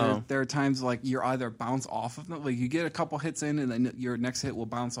 Because like there are times like you're either bounce off of them, like you get a couple hits in, and then your next hit will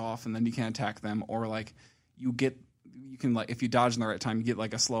bounce off, and then you can't attack them, or like you can like if you dodge in the right time, you get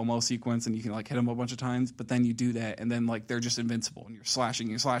like a slow-mo sequence, and you can like hit them a bunch of times, but then you do that, and then like they're just invincible, and you're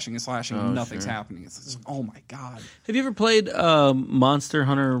slashing, and nothing's happening. It's just, oh my god. Have you ever played Monster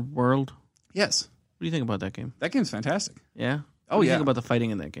Hunter World? Yes. What do you think about that game? That game's fantastic. Yeah. Oh, what do you yeah. think about the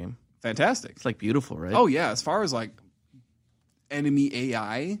fighting in that game? Fantastic. It's like beautiful, right? Oh yeah, as far as like enemy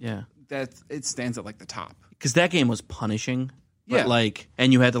AI, yeah, that it stands at like the top. Because that game was punishing. Yeah. But like,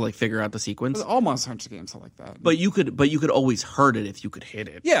 and you had to like figure out the sequence. All Monster Hunter games are like that. But you could always hurt it if you could hit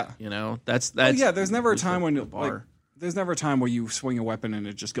it. Yeah. You know, that's. Oh yeah, there's never a time when bar. there's never a time where you swing a weapon and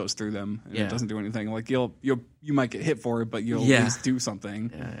it just goes through them and it doesn't do anything. Like you might get hit for it, but you'll at least do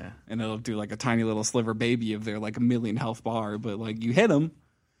something. Yeah. And it'll do like a tiny little sliver baby of their like 1,000,000 health bar, but like you hit them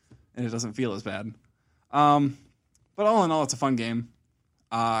and it doesn't feel as bad. But all in all, it's a fun game.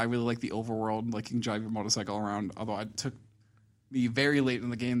 I really like the overworld. Like you can drive your motorcycle around. Although it took me very late in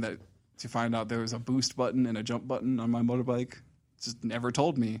the game to find out there was a boost button and a jump button on my motorbike. Just never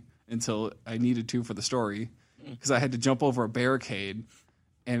told me until I needed to for the story, because I had to jump over a barricade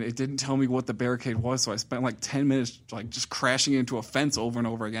and it didn't tell me what the barricade was. So I spent like 10 minutes like just crashing into a fence over and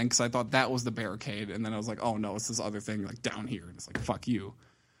over again because I thought that was the barricade. And then I was like, oh no, it's this other thing like down here. And it's like, fuck you.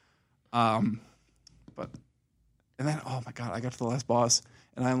 And then, oh my god, I got to the last boss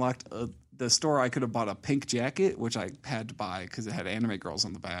and I unlocked the store. I could have bought a pink jacket, which I had to buy because it had anime girls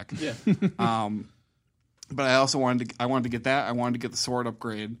on the back. Yeah. But I also wanted to get that. I wanted to get the sword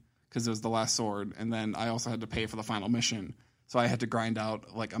upgrade because it was the last sword, and then I also had to pay for the final mission. So I had to grind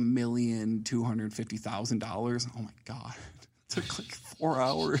out like $1,250,000. Oh my god, it took like 4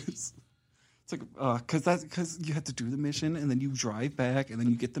 hours. It's like because you have to do the mission and then you drive back and then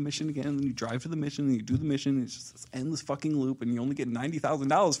you get the mission again and then you drive to the mission and you do the mission. And it's just this endless fucking loop and you only get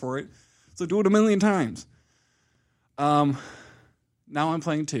 $90,000 for it. So do it 1,000,000 times. Now I'm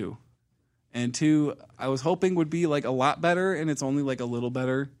playing 2. And 2, I was hoping would be like a lot better, and it's only like a little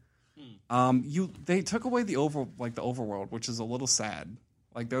better. They took away the overworld, which is a little sad.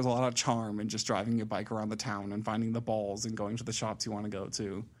 Like there's a lot of charm in just driving your bike around the town and finding the balls and going to the shops you want to go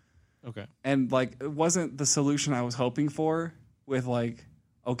to. Okay. And like it wasn't the solution I was hoping for. With like,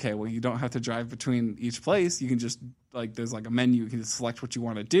 okay, well you don't have to drive between each place. You can just like there's like a menu. You can just select what you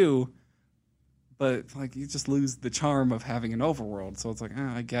want to do. But like you just lose the charm of having an overworld. So it's like,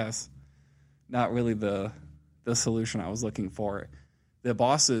 I guess not really the solution I was looking for. The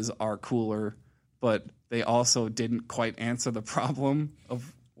bosses are cooler, but they also didn't quite answer the problem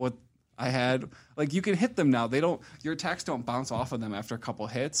of what I had. Like you can hit them now. Your attacks don't bounce off of them after a couple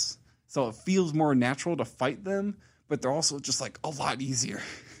hits. So it feels more natural to fight them, but they're also just like a lot easier.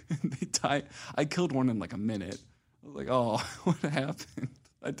 They die. I killed one in like a minute. I was like, oh, what happened?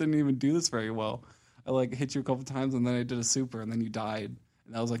 I didn't even do this very well. I like hit you a couple times and then I did a super and then you died.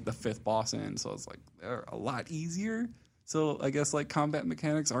 And that was like the 5th boss in. So it's like they're a lot easier. So I guess like combat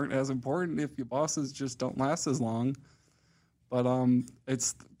mechanics aren't as important if your bosses just don't last as long. But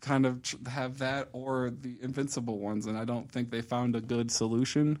it's kind of have that or the invincible ones, and I don't think they found a good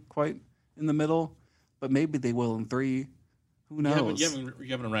solution quite in the middle. But maybe they will in 3. Who knows? You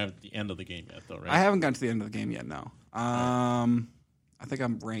haven't arrived at the end of the game yet, though, right? I haven't gotten to the end of the game yet. No. I think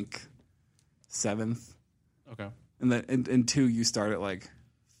I'm rank 7th. Okay. And then in 2 you start at like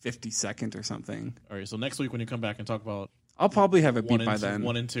 52nd or something. All right. So next week when you come back and talk about I'll probably have it beat by then.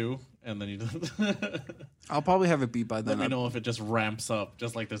 1 and 2, and then you I'll probably have it beat by let then. me know if it just ramps up,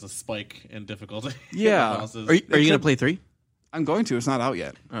 just like there's a spike in difficulty. Yeah. Bosses. Are you going to play 3? I'm going to. It's not out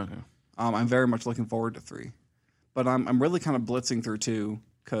yet. Okay. I'm very much looking forward to 3. But I'm really kind of blitzing through 2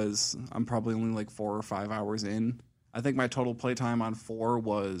 because I'm probably only like 4 or 5 hours in. I think my total playtime on 4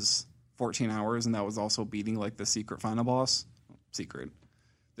 was 14 hours, and that was also beating like the secret final boss.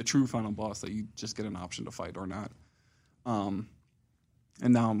 The true final boss that you just get an option to fight or not. And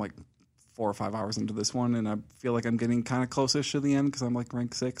now I'm like 4 or 5 hours into this one, and I feel like I'm getting kind of close-ish to the end because I'm like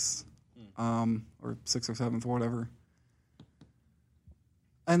rank 6, or 6th or 7th or whatever.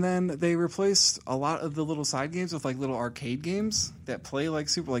 And then they replaced a lot of the little side games with like little arcade games that play like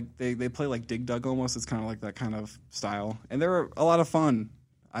super, like they play like Dig Dug almost. It's kind of like that kind of style, and they're a lot of fun.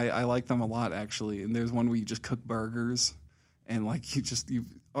 I like them a lot actually. And there's one where you just cook burgers, and like it's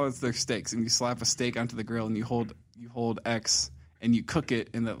their steaks, and you slap a steak onto the grill, and you hold X, and you cook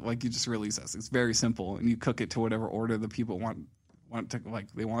it, and like you just release this. It's very simple, and you cook it to whatever order the people want to,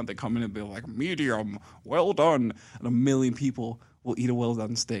 like they want. They come in and be like medium, well done, and a million people will eat a well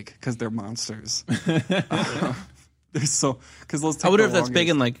done steak because they're monsters. They're so because those. I wonder if that's big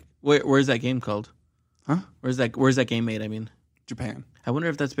in like where's that game called? Huh? Where's that game made? I mean, Japan. I wonder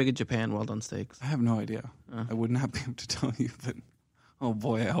if that's big in Japan. Well done steaks. I have no idea. I would not be able to tell you, but oh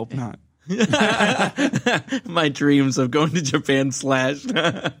boy, I hope not. My dreams of going to Japan slashed.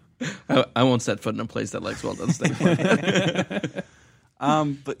 I won't set foot in a place that likes well done steak.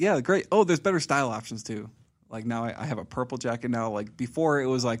 But yeah, great. Oh, there's better style options too. Like now I have a purple jacket now. Like before it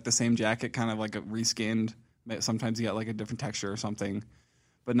was like the same jacket, kind of like a reskinned. Sometimes you get like a different texture or something.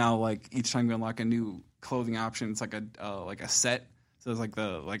 But now like each time you unlock a new clothing option, it's like a set. So it's like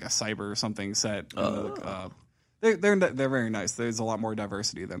a cyber or something set. They're very nice. There's a lot more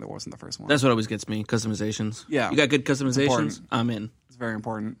diversity than there was in the first one. That's what always gets me. Customizations. Yeah. You got good customizations? important. I'm in. It's very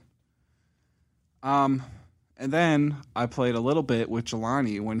important. And then I played a little bit with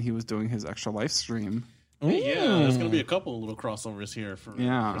Jelani when he was doing his extra life stream. Hey, yeah, there's going to be a couple of little crossovers here for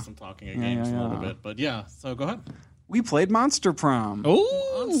some talking of games a little bit. But yeah, so go ahead. We played Monster Prom.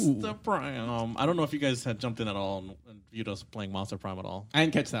 Monster Prime. I don't know if you guys had jumped in at all and viewed us playing Monster Prime at all. I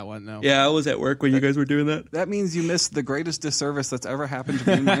didn't catch that one, no. Yeah, I was at work when you guys were doing that. That means you missed the greatest disservice that's ever happened to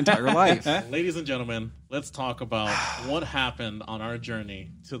me in my entire life. Ladies and gentlemen, let's talk about what happened on our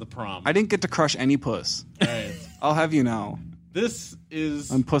journey to the prom. I didn't get to crush any puss. All right. I'll have you know. This is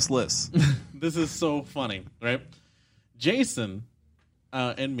I'm pussless. this is so funny, right? Jason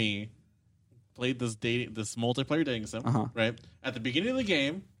and me played this multiplayer dating sim, right? At the beginning of the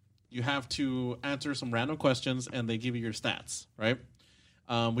game, you have to answer some random questions, and they give you your stats, right?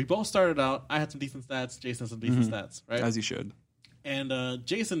 We both started out. I had some decent stats. Jason had some decent stats, right? As you should. And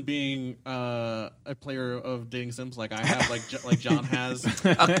Jason, being a player of dating sims like I have, like John has,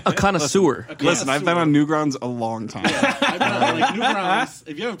 A connoisseur. Listen, I've been on Newgrounds a long time. I've been on, like, Newgrounds.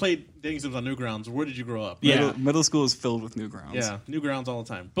 If you haven't played dating sims on Newgrounds, where did you grow up? Yeah. Middle school is filled with Newgrounds. Yeah, Newgrounds all the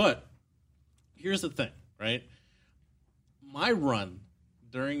time. But here's the thing, right? My run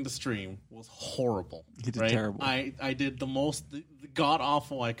during the stream was horrible. You did right? terrible. I did the most god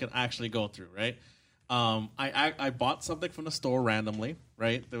awful I could actually go through, right? I bought something from the store randomly,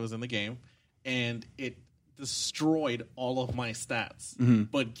 right? That was in the game, and it destroyed all of my stats,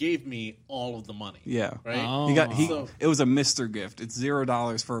 but gave me all of the money. Yeah. Right? Oh. It was a Mr. gift. It's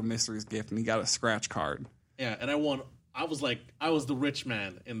 $0 for a mystery's gift, and he got a scratch card. Yeah, and I won. I was the rich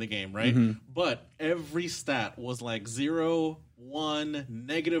man in the game, right? But every stat was like 0, 1,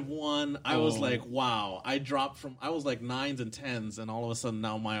 -1. I was like, wow. I was like 9s and 10s, and all of a sudden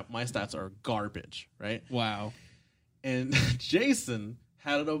now my stats are garbage, right? Wow. And Jason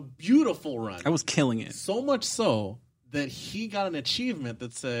had a beautiful run. I was killing it. So much so that he got an achievement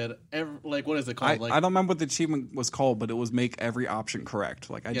that said, what is it called? I don't remember what the achievement was called, but it was make every option correct.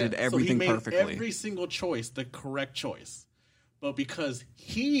 Like I did everything so he made perfectly. Every single choice the correct choice. But because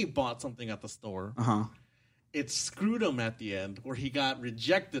he bought something at the store, it screwed him at the end, where he got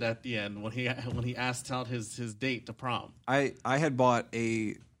rejected at the end when he asked out his date to prom. I had bought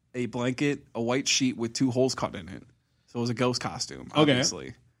a blanket, a white sheet with 2 holes cut in it. So it was a ghost costume,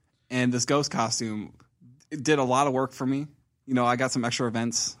 obviously. And this ghost costume, it did a lot of work for me. You know, I got some extra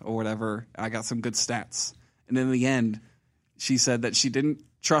events or whatever. I got some good stats. And in the end, she said that she didn't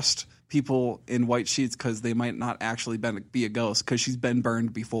trust people in white sheets because they might not actually be a ghost because she's been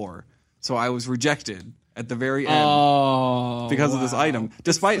burned before. So I was rejected at the very end because of this item.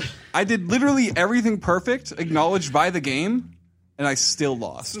 Despite I did literally everything perfect, acknowledged by the game, and I still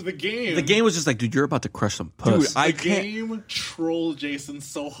lost. So the game was just like, dude, you're about to crush some puss. Dude, the game trolled Jason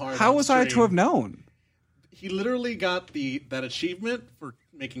so hard. How on was I to stream. have known? He literally got that achievement for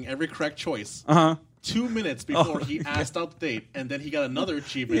making every correct choice. Uh-huh. 2 minutes before he asked out the date, and then he got another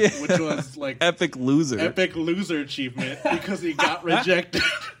achievement, which was like Epic loser. epic loser achievement because he got rejected.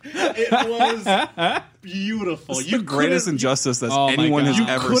 It was beautiful. It's the greatest couldn't- injustice that Oh my anyone God. has you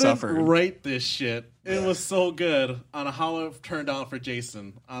ever couldn't suffered. write this shit. It was so good on how it turned out for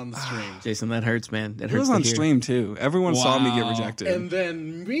Jason on the stream. Jason, that hurts, man. That It hurts was to on hear. stream too. Everyone saw me get Wow. rejected. And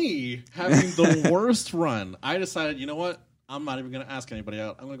then me having the worst run, I decided, you know what? I'm not even going to ask anybody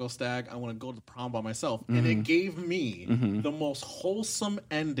out. I'm going to go stag. I want to go to the prom by myself. And it gave me the most wholesome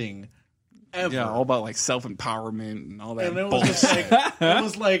ending ever. yeah, all about like self-empowerment and all that And it was bullshit.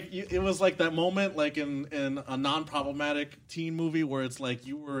 just like it was like that moment like in a non-problematic teen movie where it's like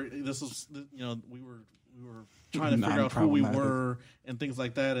we were trying to figure out who we Non-problematic. were and things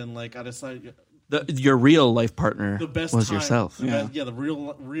like that, and like I decided Your real life partner the best was time, yourself.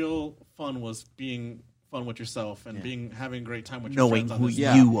 the real fun was being fun with yourself and having a great time with your Knowing friends on who this.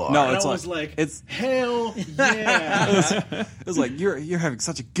 you are. No, And it's I like, was like, it's hell yeah. it was like you're having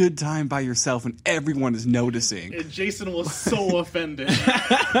such a good time by yourself and everyone is noticing. And Jason was so offended.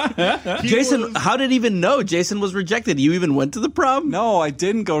 He Jason, was- how did he even know Jason was rejected? You even went to the prom? No, I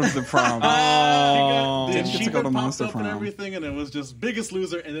didn't go to the prom. the Didn't get to achievement go to popped Monster up and Prom. everything, and it was just biggest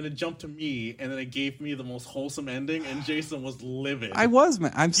loser, and then it jumped to me, and then it gave me the most wholesome ending, and Jason was livid. I was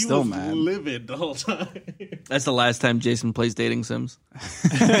mad. I'm he still was mad. livid the whole time. That's the last time Jason plays dating sims.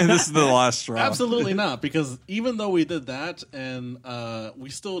 This is the last straw. Absolutely not, because even though we did that, and we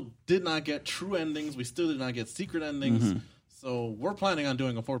still did not get true endings, we still did not get secret endings. So we're planning on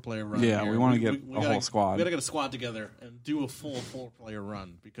doing a 4-player run. Yeah, here. we wanna get a gotta- whole squad. We gotta get a squad together and do a full 4-player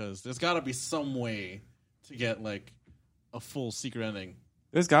run because there's got to be some way to get like a full secret ending.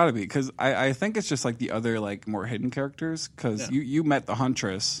 There's got to be because I think it's just like the other like more hidden characters because Yeah. you met the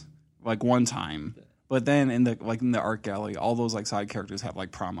Huntress like one time, but then in the art gallery, all those like side characters have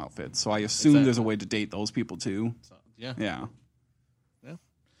like prom outfits. So I assume Exactly. there's a way to date those people too. So yeah, Yeah,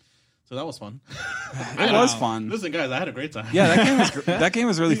 so that was fun. it was fun. Listen, guys, I had a great time. Yeah, that game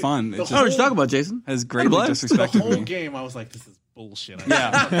was really fun. It The just Oh, what you talking about, Jason? has greatly blast. the disrespected whole me. game, I was like, "This is bullshit."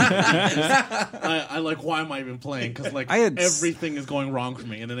 Yeah, I like, why am I even playing? Because like I had everything is going wrong for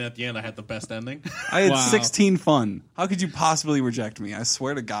me, and then at the end, I had the best ending. I had Wow. 16 fun. How could you possibly reject me? I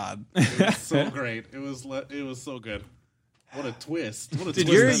swear to God. It was so great. It was so good. What a twist! What a Dude,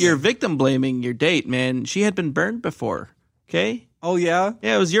 twist! you're victim blaming your date, man. She had been burned before. Okay? Oh yeah.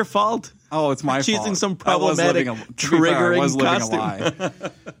 Yeah, it was your fault. Oh, it's my She's fault. using some I was living problematic, to be fair, I was triggering living costume. a lie.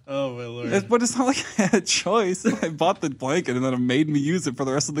 Oh my lord! But it's not like I had a choice. I bought the blanket and then it made me use it for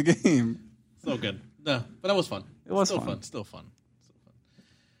the rest of the game. So good. No, but that was fun. It was still fun. Still fun.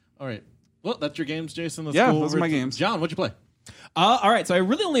 All right. Well, that's your games, Jason. Let's Yeah, go those over are my to- games. John, what'd you play? All right, so I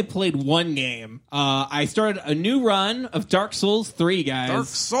really only played one game. I started a new run of Dark Souls 3, guys. Dark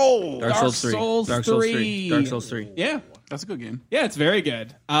Soul. Dark Souls 3. Souls Dark Souls 3. 3. Dark Souls 3. Yeah. That's a good game. Yeah, it's very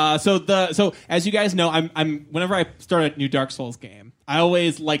good. So as you guys know, I'm whenever I start a new Dark Souls game, I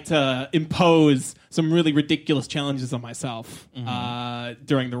always like to impose some really ridiculous challenges on myself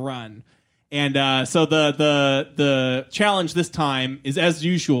during the run. And so the challenge this time is, as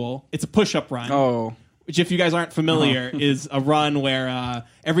usual, it's a push-up run. Oh. Which, if you guys aren't familiar, is a run where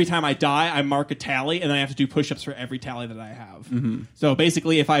every time I die, I mark a tally, and then I have to do push-ups for every tally that I have. So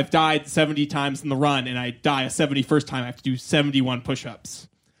basically, if I've died 70 times in the run and I die a 71st time, I have to do 71 push-ups.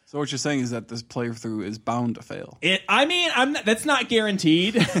 So what you're saying is that this playthrough is bound to fail. That's not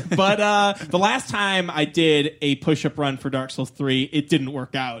guaranteed, but the last time I did a push-up run for Dark Souls 3, it didn't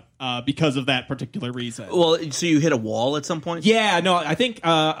work out because of that particular reason. Well, so you hit a wall at some point? Yeah, no, I think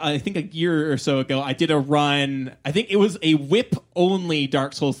a year or so ago I did a run. I think it was a whip only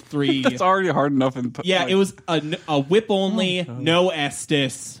Dark Souls 3. It's already hard enough. Yeah, it was a whip only, no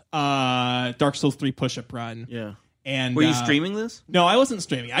Estus Dark Souls 3 push-up run. Yeah. And Were you streaming this? No, I wasn't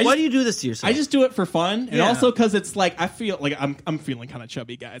streaming. Why do you do this to yourself? I just do it for fun, and Yeah. also because it's like I feel like I'm feeling kind of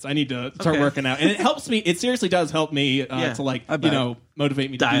chubby, guys. I need to start Okay. working out, and it helps me. It seriously does help me Yeah, to like I bet.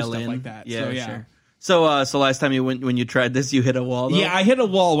 motivate me to do dial stuff in like that. Yeah, so, yeah. sure. So last time you went when you tried this, you hit a wall. Though? Yeah, I hit a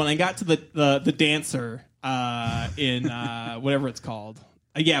wall when I got to the dancer in whatever it's called.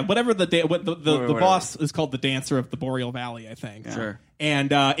 Whatever the Whatever. boss is called, the Dancer of the Boreal Valley, I think. Sure.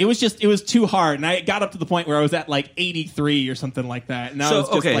 And it was too hard, and I got up to the point where I was at like 83 or something like that, and I So, was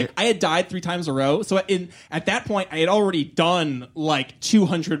just okay. like, I had died 3 times in a row. So at that point, I had already done like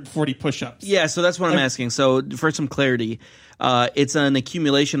 240 push-ups. Yeah, so that's what I'm asking. So for some clarity, it's an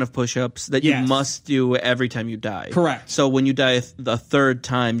accumulation of push-ups that you Yes. must do every time you die. Correct. So when you die the third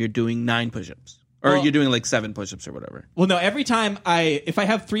time, you're doing 9 push-ups. Or Well- you're doing like 7 push-ups or whatever. Well, no, every time if I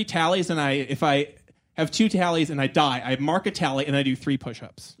have 3 tallies and if I have 2 tallies and I die, I mark a tally and I do 3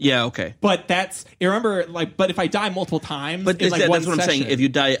 push-ups. Yeah, okay. But that's remember like. But if I die multiple times, But in like that's one what I'm saying. session- If you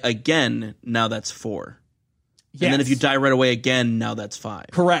die again, now that's 4. yes. And then if you die right away again, now that's 5.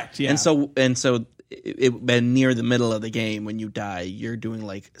 correct, yeah. And so near the middle of the game when you die, you're doing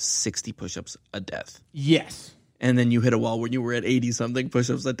like 60 push-ups a death. yes, And then you hit a wall when you were at 80 something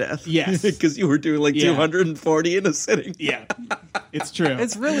push-ups a death. Yes. Because you were doing like Yeah. 240 in a sitting. yeah, it's true.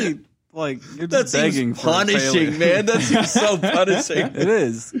 It's really like you're That just begging seems for punishing, failure. man. That seems so punishing. It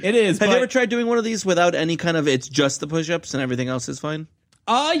is. It is. Have but, you ever tried doing one of these without any kind of, it's just the push-ups and everything else is fine?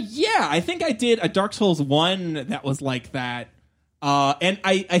 Yeah, I think I did a Dark Souls 1 that was like that. And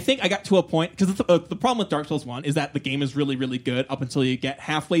I think I got to a point, because the problem with Dark Souls 1 is that the game is really, really good up until you get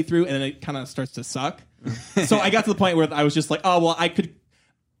halfway through, and then it kind of starts to suck. So I got to the point where I was just like, oh, well, I could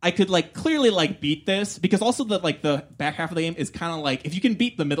like clearly like beat this, because also the back half of the game is kind of like, if you can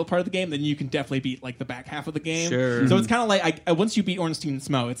beat the middle part of the game, then you can definitely beat like the back half of the game. Sure. So it's kind of like once you beat Ornstein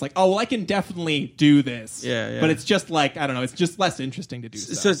Smough, it's like, oh well, I can definitely do this. Yeah. But it's just like, I don't know, it's just less interesting to do.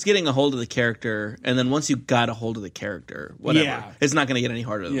 So it's getting a hold of the character, and then once you got a hold of the character, whatever, Yeah. it's not going to get any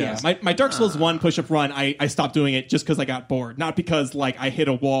harder than Yeah. this. My Dark Souls 1 push-up run, I stopped doing it just because I got bored, not because like I hit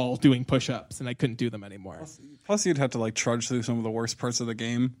a wall doing push-ups and I couldn't do them anymore. Plus, you'd have to like trudge through some of the worst parts of the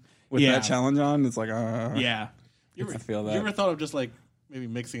game with Yeah. that challenge on. It's like, Yeah. I feel that. You ever thought of just like maybe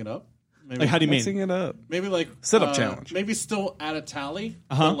mixing it up? Maybe, Like, how do you mean? Mixing it up. maybe like Sit-up challenge. Maybe still at a tally,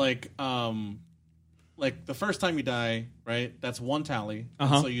 Uh-huh. but like the first time you die, right? That's 1 tally,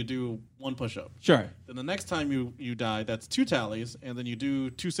 Uh-huh. so you do 1 push-up. Sure. Then the next time you die, that's 2 tallies, and then you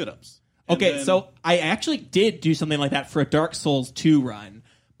do 2 sit-ups. And Okay, then- so I actually did do something like that for a Dark Souls 2 run.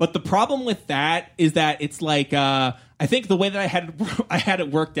 But the problem with that is that it's like I think the way that I had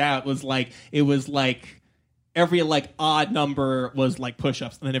it worked out was like it was like every like odd number was like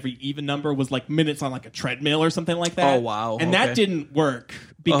push-ups, and then every even number was like minutes on like a treadmill or something like that. Oh, wow. And that Okay. didn't work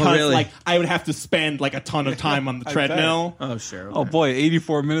because really? like I would have to spend like a ton of time on the I treadmill. Oh, sure. Okay. Oh boy,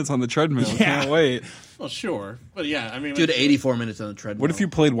 84 minutes on the treadmill. Yeah. Can't wait. well, sure, but yeah, I mean, Dude, 84 minutes on the treadmill. What if you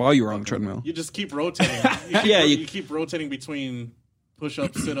played while you were on the treadmill? you just keep rotating. You keep rotating between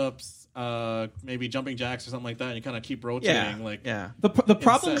push-ups, sit-ups, maybe jumping jacks or something like that. And you kind of keep rotating, Yeah. like yeah. The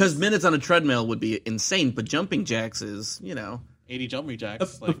problem Because minutes on a treadmill would be insane, but jumping jacks is, 80 jumping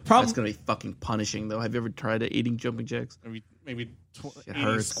jacks, the like problem that's going to be fucking punishing, though. Have you ever tried eating jumping jacks? maybe It 80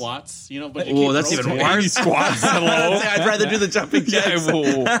 hurts. squats. But you Oh, keep that's even rotating. worse. Squats. Hello. I'd rather do the jumping jacks. I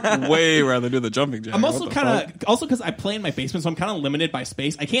will way rather do the jumping jack. I'm also What the kind fuck? of because I play in my basement, so I'm kind of limited by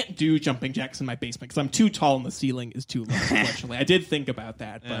space. I can't do jumping jacks in my basement because I'm too tall and the ceiling is too low. Unfortunately, I did think about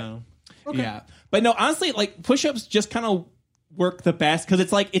that, but yeah. But no, honestly, like push-ups just kind of work the best because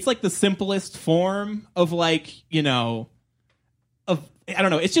it's like the simplest form of of I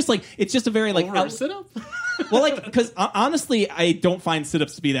don't know. It's just a very like Over a sit-up? well, like because honestly, I don't find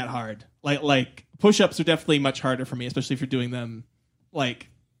sit-ups to be that hard. Like push-ups are definitely much harder for me, especially if you're doing them like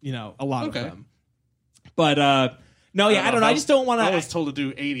a lot Okay. of them. But no, yeah, I don't know. I just don't want to. I was told to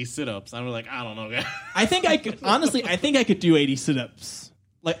do 80 sit-ups. I was like, I don't know, guys. I think I could honestly. I think I could do 80 sit-ups.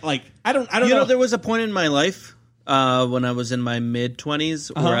 Like I don't You know. know, there was a point in my life when I was in my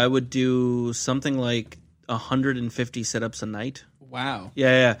mid-20s where I would do something like 150 sit-ups a night. Wow.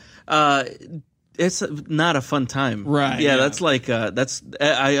 Yeah. It's not a fun time. Right, Yeah, yeah. that's like,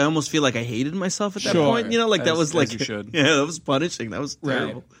 I almost feel like I hated myself at that Sure. point. Like that As- was like, as you should. yeah, that was punishing. That was Right.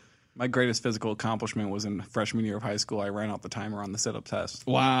 terrible. My greatest physical accomplishment was in freshman year of high school. I ran out the timer on the sit-up test.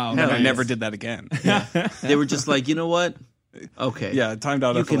 Wow. And I Nice. never did that again. They were just like, you know what? Okay. Yeah, it timed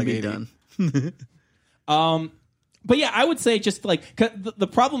out You after can like be 80. done. But yeah, I would say just like 'cause the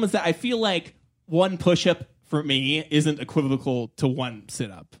problem is that I feel like one push-up for me isn't equivocal to one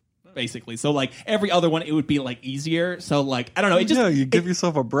sit-up. Basically, so like every other one, it would be like easier. So like I don't know. It just Yeah, you give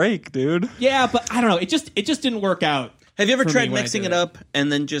yourself a break, dude. yeah, but I don't know. It just didn't work out. Have you ever For me tried when I mixing did it it. up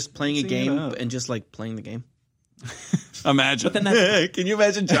and then just playing a Mixing it game up. and just like playing the game? Imagine. Then that's Can you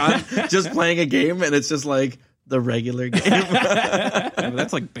imagine John just playing a game and it's just like the regular game?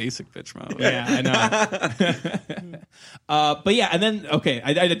 That's like basic bitch mode. yeah, I know. But yeah, and then okay,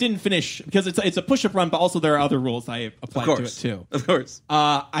 I didn't finish because it's a push-up run, but also there are other rules I applied to it too. Of course.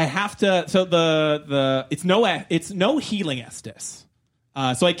 I have to. So the it's no healing Estus.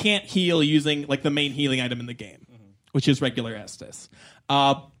 So I can't heal using like the main healing item in the game, which is regular Estus.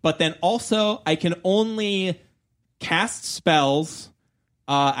 But then also I can only cast spells.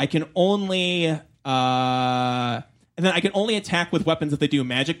 I can only and then I can only attack with weapons if they do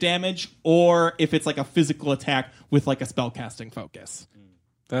magic damage, or if it's like a physical attack with like a spellcasting focus.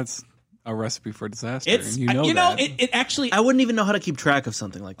 That's a recipe for disaster. It's and you know that. it actually. I wouldn't even know how to keep track of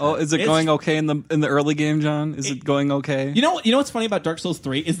something like that. Oh, is it going okay in the early game, John? Is it going okay? You know what's funny about Dark Souls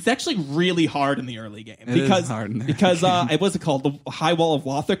 3 is it's actually really hard in the early game is hard in the because what's it called? The High Wall of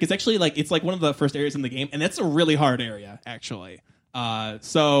Lothric is actually it's like one of the first areas in the game, and that's a really hard area actually.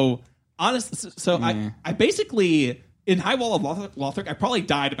 So honestly, I basically in High Wall of Lothric I probably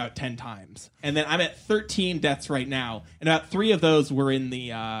died about 10 times, and then I'm at 13 deaths right now, and about 3 of those were in the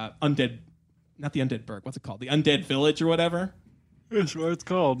undead. Not the Undead Burg. What's it called? The Undead Village or whatever. That's what it's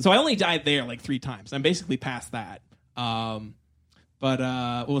called. So I only died there like 3 times. I'm basically past that. But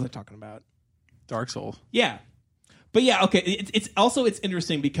what was I talking about? Dark Souls. Yeah. But yeah, okay. It's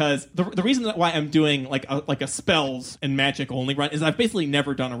interesting because the reason why I'm doing like a spells and magic only run is I've basically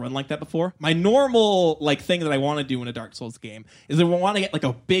never done a run like that before. My normal like thing that I want to do in a Dark Souls game is I want to get like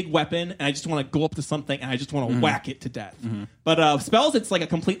a big weapon and I just want to go up to something and I just want to whack it to death. But spells, it's like a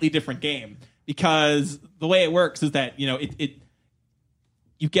completely different game because the way it works is that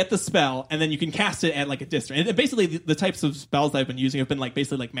you get the spell and then you can cast it at like a distance. And basically the types of spells that I've been using have been like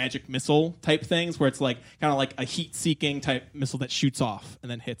basically like magic missile type things where it's like kind of like a heat seeking type missile that shoots off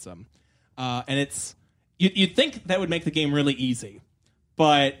and then hits them. And it's you'd think that would make the game really easy,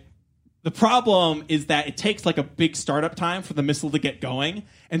 but the problem is that it takes like a big startup time for the missile to get going.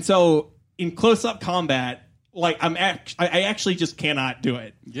 And so in close up combat, like I actually just cannot do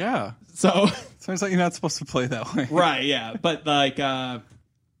it. Yeah. So Sounds like you're not supposed to play that way. right. Yeah. But like,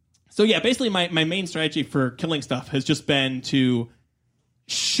 so yeah, basically my main strategy for killing stuff has just been to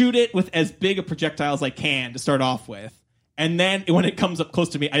shoot it with as big a projectile as I can to start off with. And then when it comes up close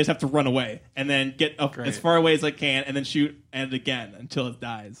to me, I just have to run away and then get up as far away as I can and then shoot at it again until it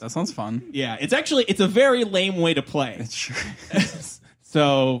dies. That sounds fun. Yeah, it's a very lame way to play. It sure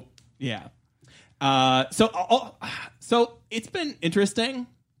So, yeah. So it's been interesting,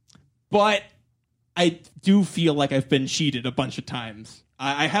 but I do feel like I've been cheated a bunch of times.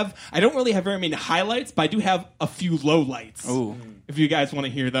 I don't really have very many highlights, but I do have a few lowlights. Oh, if you guys want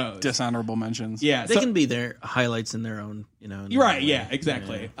to hear those. dishonorable mentions. Yeah, They can be their highlights in their own, You're right, yeah,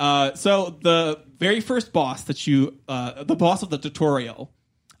 exactly. So the very first boss that the boss of the tutorial,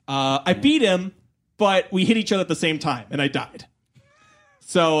 I beat him, but we hit each other at the same time, and I died.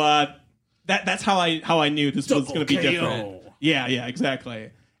 So that's how I knew this was going to be different. Yeah,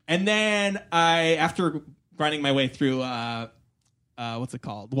 exactly. And then after grinding my way through, what's it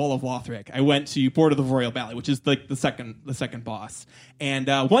called? Wall of Lothric, I went to Border of the Royal Valley, which is like the second boss, and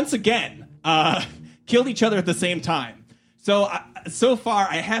once again killed each other at the same time. So far,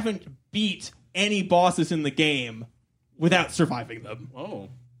 I haven't beat any bosses in the game without surviving them. Oh.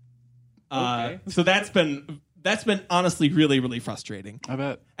 Okay. So that's been honestly really, really frustrating. I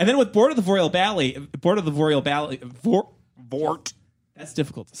bet. And then with Border of the Royal Valley, Vort. That's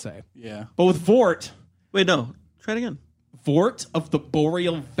difficult to say. Yeah. But with Vort, Wait, no. Try it again. Vort of the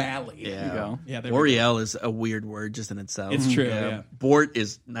Boreal Valley. Yeah. There you go. Yeah, there Boreal is a weird word just in itself. It's true, yeah. Bort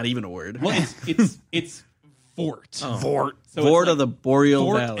is not even a word. Well, it's Vort. Vort. So Vort it's of the Boreal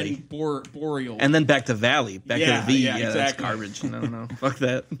Vort Valley. and Boreal. And then back to Valley. Back Yeah, to the V. yeah, That's exactly. garbage. No. Fuck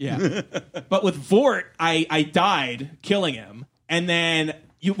that. Yeah. But with Vort, I died killing him. And then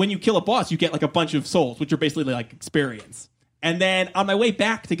when you kill a boss, you get like a bunch of souls, which are basically like experience. And then on my way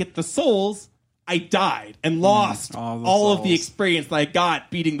back to get the souls, I died and lost all of the experience that I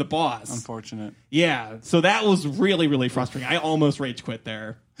got beating the boss. Unfortunate. Yeah. So that was really, really frustrating. I almost rage quit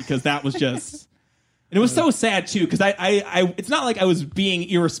there because that was just... And it was so sad, too, because I it's not like I was being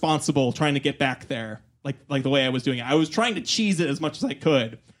irresponsible trying to get back there, like the way I was doing it. I was trying to cheese it as much as I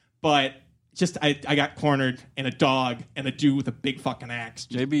could, but just I got cornered, and a dog and a dude with a big fucking axe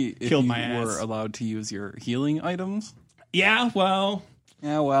just JB, if killed you my ass. were allowed to use your healing items. Yeah, well,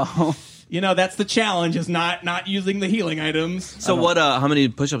 that's the challenge, is not using the healing items. So what? How many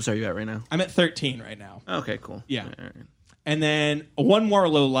push-ups are you at right now? I'm at 13 right now. Okay, cool. Yeah. All right. And then one more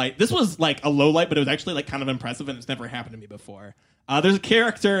low light. This was like a low light, but it was actually like kind of impressive, and it's never happened to me before. There's a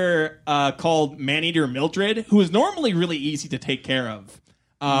character called Maneater Mildred, who is normally really easy to take care of.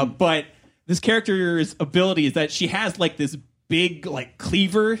 But this character's ability is that she has like this big like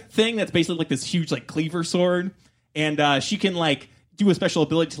cleaver thing that's basically like this huge like cleaver sword, and she can like do a special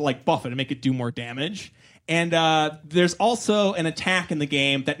ability to like buff it and make it do more damage. And there's also an attack in the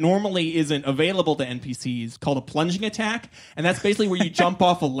game that normally isn't available to NPCs called a plunging attack, and that's basically where you jump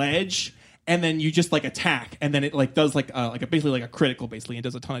off a ledge and then you just like attack, and then it like does basically like a critical basically, and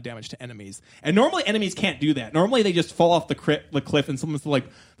does a ton of damage to enemies. And normally enemies can't do that. Normally they just fall off the cliff, and someone's they'll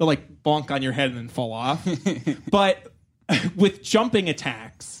bonk on your head and then fall off. But with jumping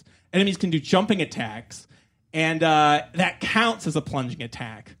attacks, enemies can do jumping attacks, and that counts as a plunging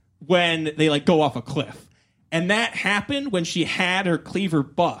attack. when they like go off a cliff. And that happened when she had her cleaver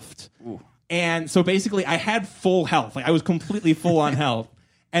buffed. Ooh. And so basically I had full health. Like I was completely full on health.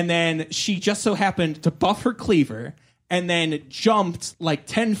 And then she just so happened to buff her cleaver and then jumped like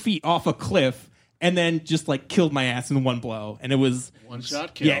 10 feet off a cliff and then just like killed my ass in one blow. And it was one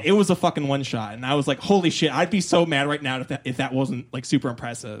shot kill. Yeah, it was a fucking one shot. And I was like, holy shit, I'd be so mad right now if that wasn't like super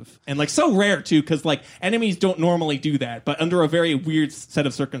impressive. And like so rare too, because like enemies don't normally do that, but under a very weird set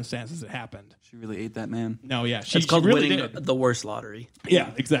of circumstances it happened. She really ate that man. No, yeah. It's called really winning did. the worst lottery.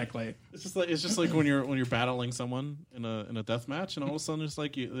 Yeah, exactly. It's just like when you're battling someone in a death match, and all of a sudden it's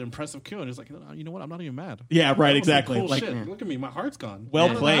like the impressive kill, and it's like, you know what? I'm not even mad. Yeah, right. That was Exactly. Cool Like, shit. Look at me, my heart's gone. Well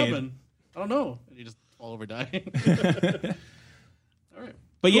What played. happened? I don't know. And you just fall over dying. All right.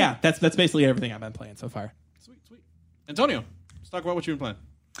 But yeah, that's basically everything I've been playing so far. Sweet. Antonio, let's talk about what you've been playing.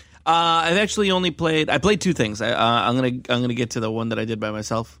 I've actually only played. I played two things. I'm gonna get to the one that I did by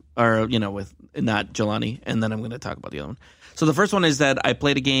myself, or with not Jelani, and then I'm gonna talk about the other one. So the first one is that I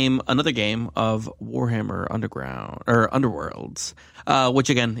played another game of Warhammer Underworlds, which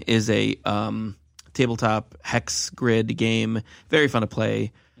again is a tabletop hex grid game. Very fun to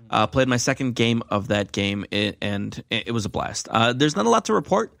play. Played my second game of that game, and it was a blast. There's not a lot to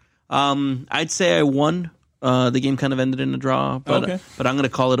report. I'd say I won. The game kind of ended in a draw, but Okay. but I'm going to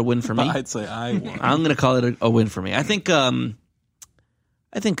call it a win for me. I'd say I won. I'm going to call it a win for me. I think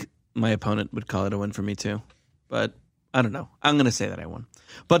my opponent would call it a win for me too, but I don't know. I'm going to say that I won.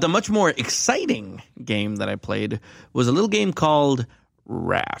 But the much more exciting game that I played was a little game called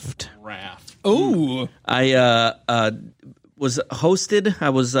Raft. Ooh. I was hosted. I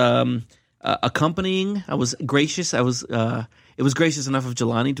was accompanying. I was gracious. It was gracious enough of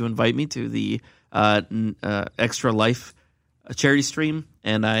Jelani to invite me to the Extra Life charity stream,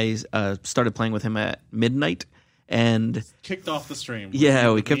 and I started playing with him at midnight. And Kicked off the stream.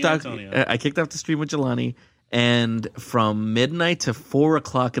 yeah, I kicked off the stream with Jelani, and from midnight to 4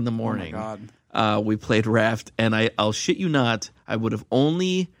 o'clock in the morning, we played Raft. And I'll shit you not, I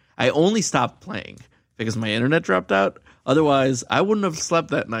only stopped playing because my internet dropped out. Otherwise, I wouldn't have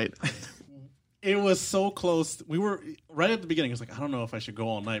slept that night. It was so close. We were right at the beginning. It was like, I don't know if I should go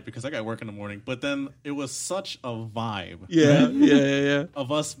all night because I got work in the morning. But then it was such a vibe. Yeah.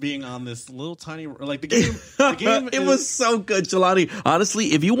 Of us being on this little tiny like the game. The game It was so good, Jelani.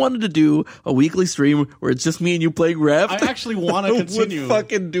 Honestly, if you wanted to do a weekly stream where it's just me and you playing Raft, I actually want to continue. would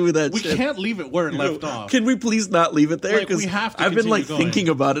fucking do that. We shit. can't leave it where it left off. Can we please not leave it there? Like, we have to I've been like continue going. thinking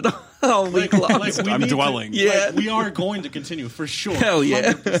about it all week long. we I'm need dwelling. Yeah. Like, we are going to continue for sure. Hell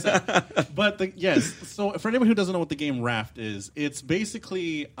yeah. 100%. But yes, so for anyone who doesn't know what the game Raft is, it's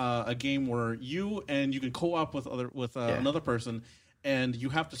basically a game where you can co-op with another person, and you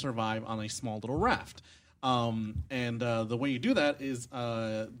have to survive on a small little raft. The way you do that is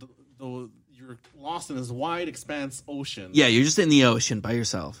you're lost in this wide expanse ocean. Yeah, you're just in the ocean by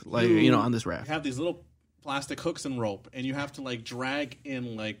yourself, like on this raft. You have these little plastic hooks and rope, and you have to like drag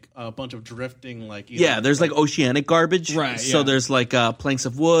in like a bunch of drifting There's like oceanic garbage, Right, So yeah. there's like planks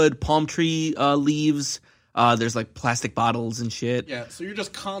of wood, palm tree leaves. There's like plastic bottles and shit. Yeah, so you're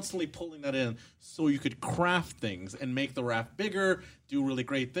just constantly pulling that in so you could craft things and make the raft bigger, do really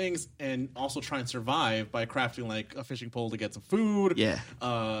great things, and also try and survive by crafting like a fishing pole to get some food. Yeah.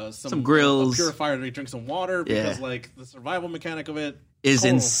 Some grills. A purifier to drink some water because like the survival mechanic of it Is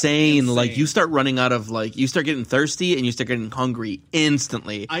insane. Like you start running out of you start getting thirsty and you start getting hungry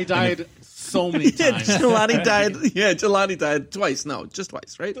instantly. I died so many times. Jelani died. Yeah, Jelani died twice. No, just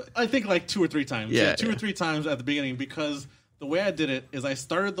twice, right? I think like 2 or 3 times. Yeah, two or three times at the beginning because the way I did it is I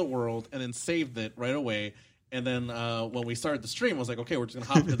started the world and then saved it right away. And then when we started the stream, I was like, okay, we're just going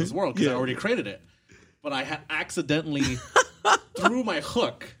to hop into this world because I already created it. But I had accidentally threw my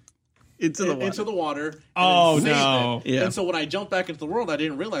hook Into the water. into the water. And Oh, then saved no. it. Yeah. And so when I jumped back into the world, I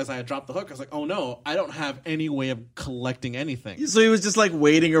didn't realize I had dropped the hook. I was like, oh no, I don't have any way of collecting anything. So he was just like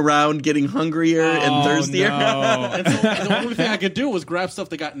waiting around, getting hungrier and thirstier. No. And so the only thing I could do was grab stuff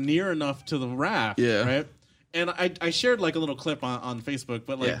that got near enough to the raft. Yeah. Right. And I shared like a little clip on Facebook,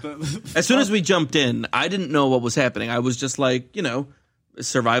 but like As soon as we jumped in, I didn't know what was happening. I was just like,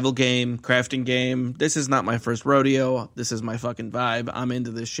 survival game, crafting game. This is not my first rodeo. This is my fucking vibe. I'm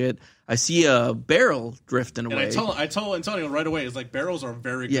into this shit. I see a barrel drifting away. and I told Antonio right away, it's like barrels are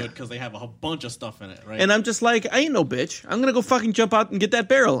very Yeah. good because they have a bunch of stuff in it, right? And I'm just like, I ain't no bitch. I'm gonna go fucking jump out and get that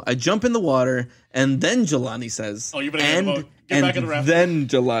barrel. I jump in the water, and then Jelani says, Oh, you better get in the boat. Get back in the raft. Then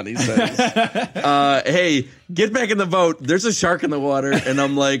Jelani says, hey, get back in the boat. There's a shark in the water. And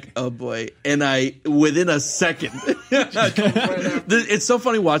I'm like, oh boy. And within a second, it's so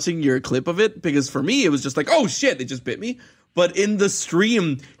funny watching your clip of it because for me, it was just like, oh shit, it just bit me. But in the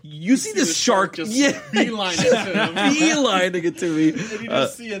stream, you see this shark just beelining it to me. And you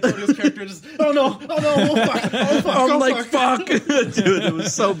just see Antonio's character just, oh no, fuck. I'm like, fuck. Dude, it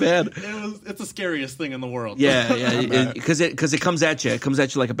was so bad. It's the scariest thing in the world. Yeah, because it comes at you. It comes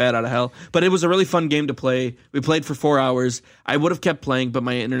at you like a bat out of hell. But it was a really fun game to play. We played for 4 hours. I would have kept playing, but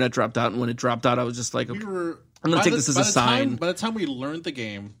my internet dropped out. And when it dropped out, I was just like, okay, I'm going to take this as a sign. By the time we learned the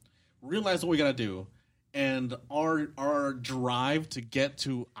game, realized what we got to do, and our drive to get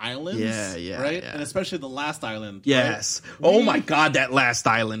to islands, right? And especially the last island. Yes. Right? Oh my god, that last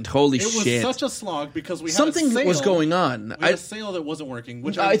island! Holy shit! It was such a slog because we had something a sail, was going on. We had a sail that wasn't working,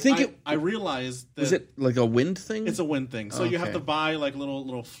 which I realized that was it like a wind thing. It's a wind thing. So you have to buy like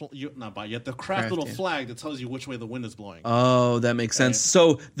you have to craft a little flag that tells you which way the wind is blowing. Oh, that makes sense.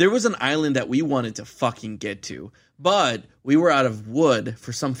 So there was an island that we wanted to fucking get to, but we were out of wood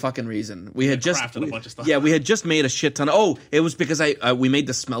for some fucking reason. We had just crafted a bunch of stuff. Yeah, we had just made a shit ton. It was because we made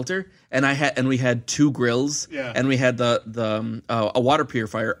the smelter and we had 2 grills. Yeah. And we had a water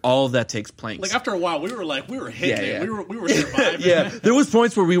purifier. All of that takes planks. Like after a while, we were hitting it. We were surviving. Yeah, there was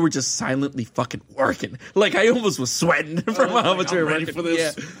points where we were just silently fucking working. Like I almost was sweating from how much we were ready working. for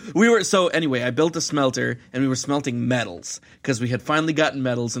this. Yeah. We were anyway. I built a smelter and we were smelting metals because we had finally gotten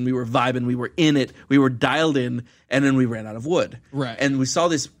metals and we were vibing. We were in it. We were dialed in, and then we ran out of wood. Right. And we saw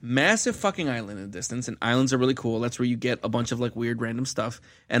this massive fucking island in the distance, and islands are really cool. That's where you get a bunch of like weird random stuff.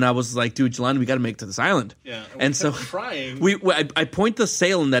 And I was like, dude, Jelani, we got to make it to this island. Yeah. And so trying. I point the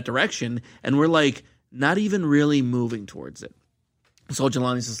sail in that direction, and we're like not even really moving towards it. So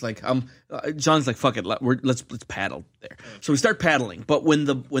Jelani's just like, John's like, fuck it, let's paddle there. So we start paddling, but when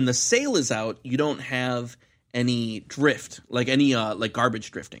the sail is out, you don't have any drift, like any like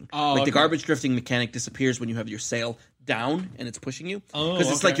garbage drifting. The garbage drifting mechanic disappears when you have your sail down and it's pushing you, because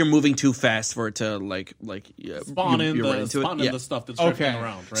it's like you're moving too fast for it to spawn in the stuff that's drifting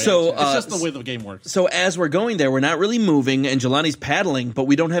around. Right? So it's just the way the game works. So as we're going there, we're not really moving, and Jelani's paddling, but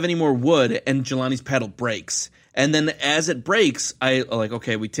we don't have any more wood, and Jelani's paddle breaks. And then as it breaks,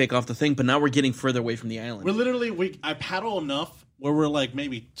 we take off the thing, but now we're getting further away from the island. We're literally I paddle enough where we're like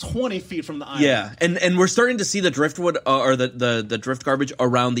maybe 20 feet from the island. Yeah, and we're starting to see the driftwood or the drift garbage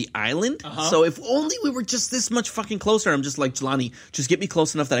around the island. So if only we were just this much fucking closer. I'm just like, Jelani, just get me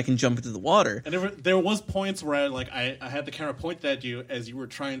close enough that I can jump into the water. And there was points where I had the camera pointed at you as you were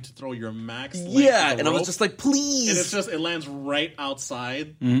trying to throw your max length yeah, of the and rope, I was just like, please. And it lands right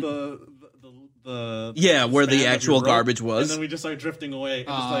outside where the actual garbage was, and then we just started drifting away.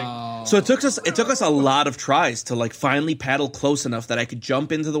 So it took us a lot of tries to like finally paddle close enough that I could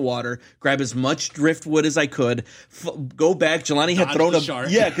jump into the water, grab as much driftwood as I could, go back. Jelani had thrown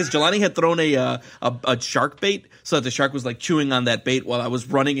because Jelani had thrown a shark bait, so that the shark was like chewing on that bait while I was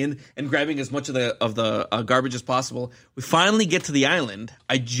running in and grabbing as much of the garbage as possible. We finally get to the island.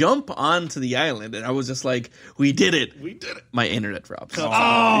 I jump onto the island, and I was just like, "We did it! We did it!" My internet drops.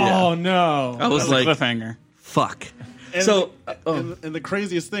 Oh no! I was like, cliffhanger. Fuck. And the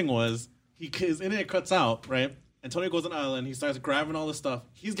craziest thing was his internet cuts out, right? Antonio goes on the island. He starts grabbing all this stuff.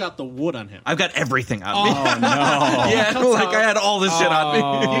 He's got the wood on him. I've got everything on me. Oh no! I had all this shit on me.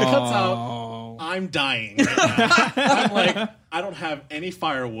 He cuts out. I'm dying. Right now. I'm like, I don't have any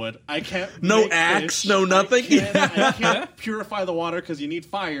firewood. I can't. No make axe. fish. No nothing. I can't purify the water because you need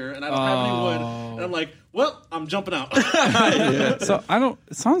fire, and I don't have any wood. And I'm like, well, I'm jumping out. So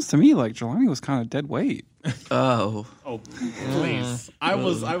it sounds to me like Jelani was kind of dead weight. Oh, please! I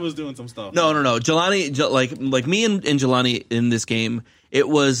was doing some stuff. No. Jelani, like me and Jelani in this game, it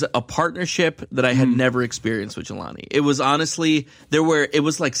was a partnership that I had never experienced with Jelani. It was honestly it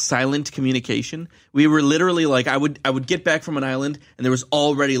was like silent communication. We were literally like, I would get back from an island and there was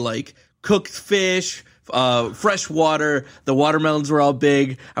already like cooked fish, fresh water. The watermelons were all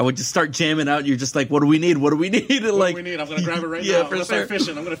big. I would just start jamming out. You're just like, what do we need? What do we need? And what do we need? I'm gonna grab it right now. I'm gonna start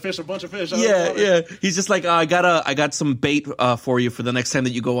fishing. I'm gonna fish a bunch of fish. Yeah. He's just like, I got some bait for you for the next time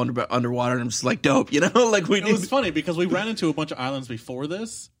that you go underwater. And I'm just like, dope. It was funny because we ran into a bunch of islands before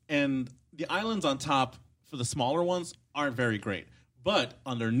this, and the islands on top for the smaller ones aren't very great. But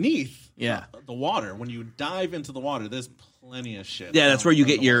underneath the water, when you dive into the water, there's plenty of shit. Yeah, that's where you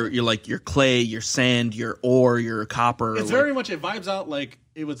get your clay, your sand, your ore, your copper. It's very much, it vibes out like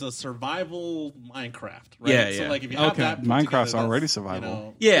it was a survival Minecraft, right? Yeah. So like if you have that Minecraft's already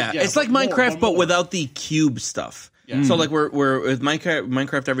survival. It's like Minecraft but without the cube stuff. Yeah. So like we're with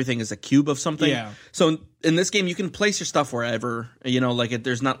Minecraft everything is a cube of something. Yeah. So in this game, you can place your stuff wherever.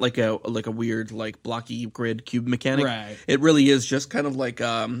 There's not like a weird like blocky grid cube mechanic. Right. It really is just kind of like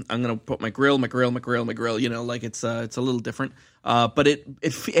I'm gonna put my grill. It's a little different. But it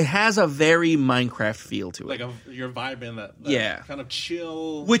has a very Minecraft feel to it. Like your vibe in that kind of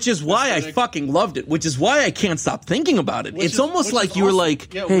chill. Which is why aesthetic. I fucking loved it. Which is why I can't stop thinking about it. It's almost like you were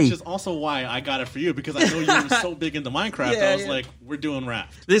like, yeah, hey. Which is also why I got it for you, because I know you were so big into Minecraft. I was like, we're doing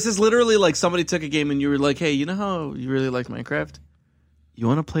Raft. This is literally like somebody took a game and you were like, hey, you know how you really like Minecraft? You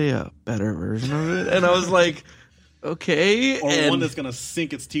want to play a better version of it? And I was like, okay. Or and, one that's going to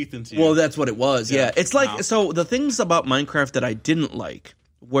sink its teeth into you. Well, that's what it was, yeah. It's like, so the things about Minecraft that I didn't like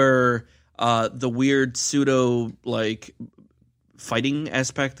were the weird pseudo, like, fighting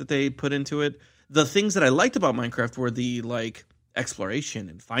aspect that they put into it. The things that I liked about Minecraft were the, like, exploration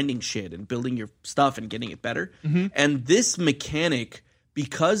and finding shit and building your stuff and getting it better. Mm-hmm. And this mechanic,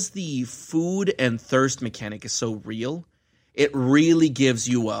 because the food and thirst mechanic is so real, it really gives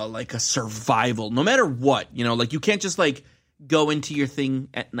you a survival, no matter what. Like you can't just like go into your thing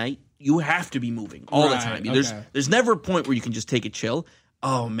at night. You have to be moving all the time. There's never a point where you can just take it chill.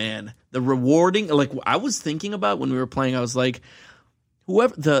 Oh man, the rewarding. Like I was thinking about when we were playing, I was like,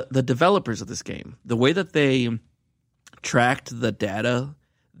 whoever the developers of this game, the way that they tracked the data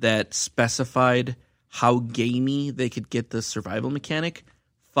that specified how gamey they could get the survival mechanic,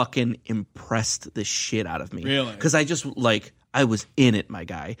 fucking impressed the shit out of me. Really? Because I just, like, I was in it, my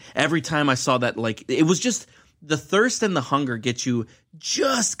guy. Every time I saw that, like, it was just, the thirst and the hunger get you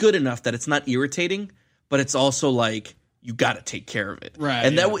just good enough that it's not irritating, but it's also, like, you gotta take care of it. Right.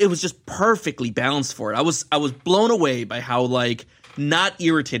 And it was just perfectly balanced for it. I was blown away by how, like, not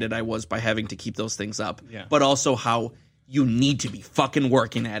irritated I was by having to keep those things up, but also how you need to be fucking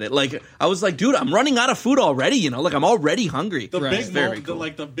working at it. Like, I was like, dude, I'm running out of food already, like, I'm already hungry.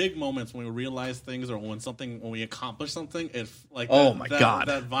 The big moments when we realize things, or when we accomplish something, that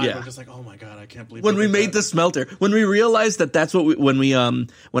vibe of just like, oh my god, I can't believe when we made the smelter, when we realized that's what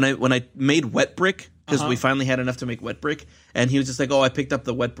when I made wet brick, because we finally had enough to make wet brick, and he was just like, oh, I picked up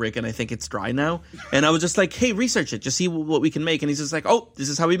the wet brick and I think it's dry now. And I was just like, hey, research it, just see what we can make. And he's just like, oh, this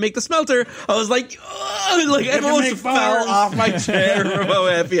is how we make the smelter. I was like, oh, like I almost fell off my chair from how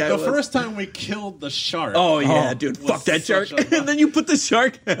happy I was. The first time we killed the shark. Oh yeah, dude, fuck that shark. And then you put the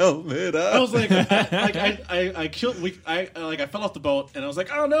shark helmet up. I was like, I fell off the boat and I was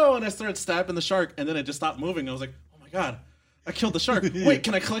like, oh no, and I started stabbing the shark, and then it just stopped moving. I was like, oh my god, I killed the shark. Wait,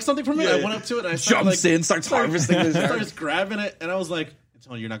 can I collect something from it? I went up to it and I started, starts harvesting the shark. Starts grabbing it, and I was like,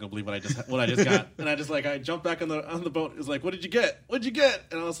 Antonio, you're not gonna believe what I just got. And I jumped back on the boat. It was like, what did you get? What'd you get?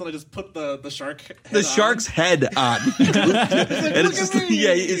 And all of a sudden I just put the shark head shark's head on. It's like, and look at me.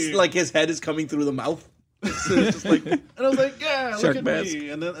 Yeah, it's like his head is coming through the mouth. So it's just like, and I was like, yeah, shark look at mask. me.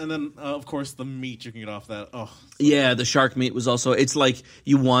 And then of course the meat you can get off that. Oh, yeah, the shark meat was also. It's like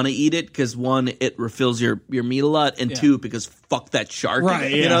you want to eat it because one, it refills your meat a lot, and two, because fuck that shark,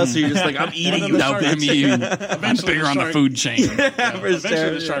 right? You know, so you're just like, I'm eating you now, bitch. I'm bigger on the food chain. Eventually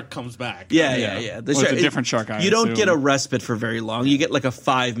the shark comes back. Yeah. The shark, it's a different shark. You don't get a respite for very long. You get like a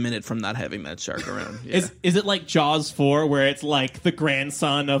 5-minute from not having that shark around. Yeah. Is it like Jaws 4, where it's like the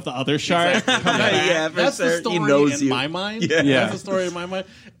grandson of the other shark? Exactly. Yeah, for that's sure. the story He knows in you. my mind. Yeah. That's the story in my mind.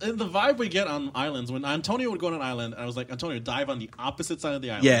 And the vibe we get on islands, when Antonio would go on an island, I was like, Antonio, dive on the opposite side of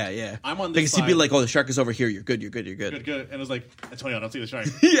the island. Yeah. I'm on this because side. he'd be like, oh, the shark is over here. You're good. Good. And I was like, Antonio, I don't see the shark.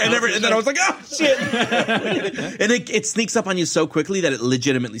 And then I was like, oh shit! And it sneaks up on you so quickly that it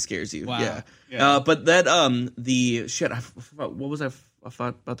legitimately scares you. Wow. Yeah. But that the shit. What was I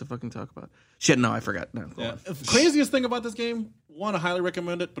about to fucking talk about? Shit. No, I forgot. No. Yeah. Craziest thing about this game, one, I highly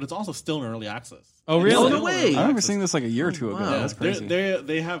recommend it, but it's also still in early access. Oh, really? No way. I remember seeing this like a year or two ago. Wow. That's crazy.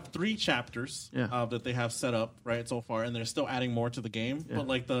 They have 3 chapters Yeah. that they have set up right so far, and they're still adding more to the game. But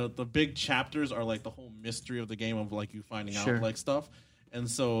like the big chapters are like the whole mystery of the game, of like you finding out like stuff. And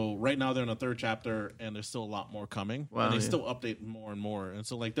so right now they're in the 3rd chapter, and there's still a lot more coming. Wow, and they still update more and more. And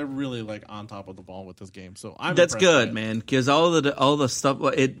so like they're really like on top of the ball with this game. So I'm That's impressed by good, it. man. Because all the stuff,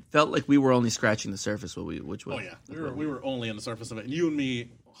 it felt like we were only scratching the surface. Which was Oh yeah, we were only on the surface of it. And you and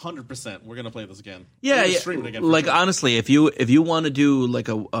me, 100%, we're gonna play this again. Yeah, We're streaming again. Like sure. honestly, if you want to do like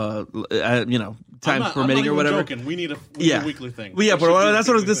a time permitting or whatever, joking. We need a weekly thing. Well, yeah, We should but do a that's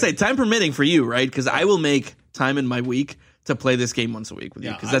what I was weekly gonna say. thing. Time permitting for you, right? Because I will make time in my week to play this game once a week with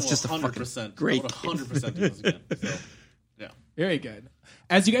you. Because that's just a fucking great game. 100% do this again. So, yeah. Very good.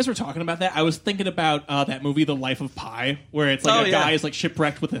 As you guys were talking about that, I was thinking about that movie, The Life of Pi, where it's like guy is like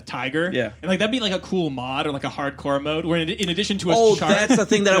shipwrecked with a tiger. Yeah. And like that'd be like a cool mod or like a hardcore mode where in addition to a shark, that's the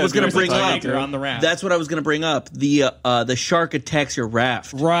thing that I was going to there's a bring up. tiger on the raft. That's what I was going to bring up. The shark attacks your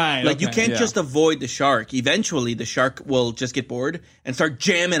raft. Right, Like you okay. can't just avoid the shark. Eventually, the shark will just get bored and start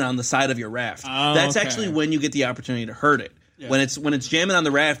jamming on the side of your raft. Oh, That's okay. actually when you get the opportunity to hurt it. When it's jamming on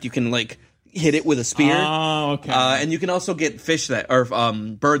the raft, you can like hit it with a spear. Oh, okay. And you can also get fish that or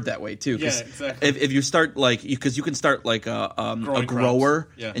bird that way too. 'Cause Yeah, exactly. If you start like because you can start like a Growing grower,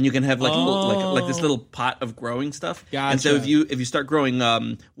 crops. Yeah. and you can have like like this little pot of growing stuff. And so Gotcha. if you start growing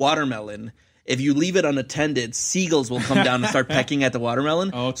watermelon. If you leave it unattended, seagulls will come down and start pecking at the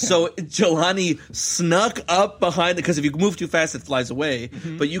watermelon. Okay. So Jelani snuck up behind it because if you move too fast, it flies away.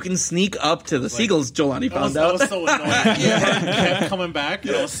 But you can sneak up to the seagulls. Jelani That was, found out. that was so annoying. Kept coming back.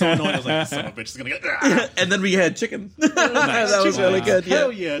 And I was so annoying. I was like, son of a bitch is going to get... And then we had chicken. That was really good. Yeah.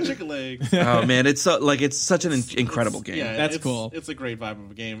 Hell yeah, chicken legs. Oh man, it's such an incredible game. Yeah, That's it's, cool. It's a great vibe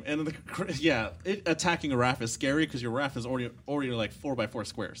of a game, and attacking a raft is scary because your raft is already like 4x4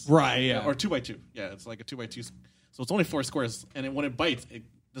 squares, Right, yeah. or 2x2. Yeah, it's like a 2x2, so it's only 4 squares, and when it bites, it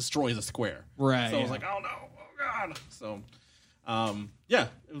destroys a square. Right, So I was yeah. like, oh no, oh god. So, it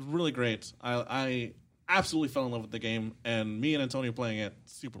was really great. I absolutely fell in love with the game, and me and Antonio playing it,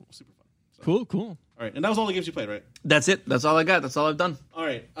 super fun. So, Cool. All right, and that was all the games you played, right? That's it. That's all I got. That's all I've done. All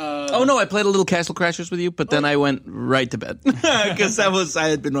right. Oh no, I played a little Castle Crashers with you, but then I went right to bed because I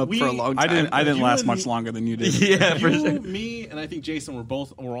had been up for a long time. I didn't You last and much me- longer than you did. Yeah, for You, sure. me, and I think Jason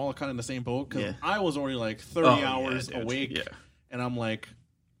were all kind of in the same boat because Yeah. I was already like 30 Oh, yeah, hours dude. awake, Yeah. and I'm like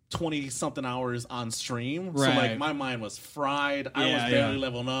 20 something hours on stream. So Right. like my mind was fried. I was Yeah, barely yeah.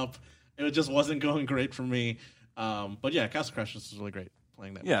 leveling up, and it just wasn't going great for me. But yeah, Castle Crashers was really great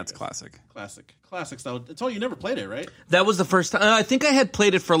playing that. Yeah, with it's you guys. Classic style. Until you never played it, right? That was the first time. I think I had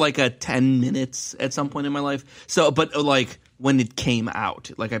played it for like 10 minutes at some point in my life. So, but like when it came out,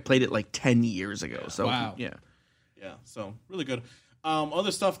 like I played it like 10 years ago. So Wow. yeah. Yeah, so really good.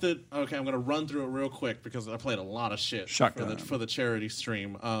 Other stuff that I'm gonna run through it real quick because I played a lot of shit Shotgun. for the charity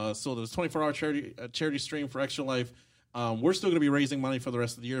stream. So there's 24-hour charity stream for Extra Life. We're still gonna be raising money for the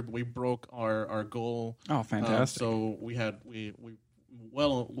rest of the year, but we broke our goal. Oh, fantastic. So we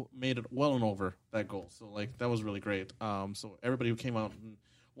made it well and over that goal. So like that was really great. So everybody who came out and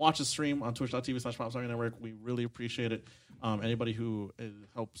watched the stream on twitch.tv/PopSoccer Network, we really appreciate it. Anybody who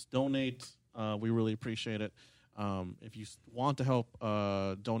helps donate, we really appreciate it. If you want to help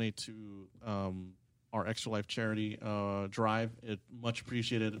donate to our Extra Life charity drive, it much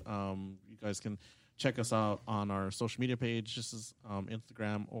appreciated. You guys can check us out on our social media page, just as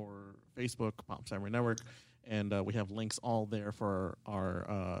Instagram or Facebook, Pop Samurai Network, and we have links all there for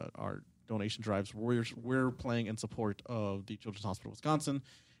our donation drives. We're playing in support of the Children's Hospital of Wisconsin,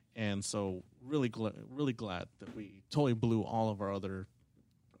 and so really glad that we totally blew all of our other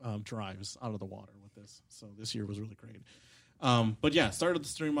drives out of the water with this. So this year was really great. But yeah, started the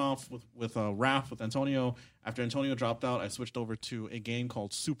stream off with Raph with Antonio. After Antonio dropped out, I switched over to a game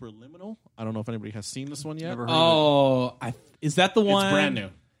called Superliminal. I don't know if anybody has seen this one yet. Never heard of Oh, is that the one? It's brand new.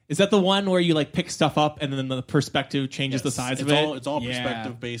 Is that the one where you like pick stuff up and then the perspective changes the Yes, size it's of it? all, it's all Yeah.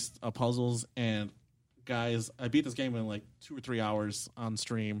 perspective based puzzles. And guys, I beat this game in like 2 or 3 hours on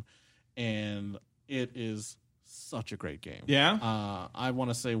stream, and it is such a great game. Yeah? I want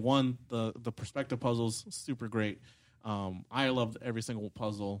to say the perspective puzzles super great. I loved every single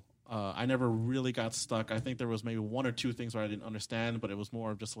puzzle. I never really got stuck. I think there was maybe 1 or 2 things where I didn't understand, but it was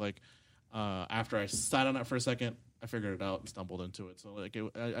more of just like after I sat on it for a second, I figured it out and stumbled into it. So like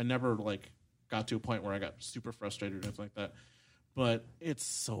I never like got to a point where I got super frustrated or anything like that. But it's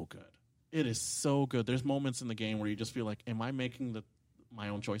so good. It is so good. There's moments in the game where you just feel like, am I making my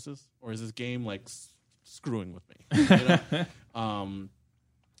own choices, or is this game like screwing with me? You know?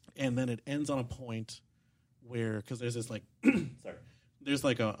 And then it ends on a point where, because there's this like, there's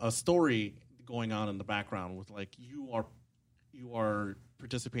like a story going on in the background with like you are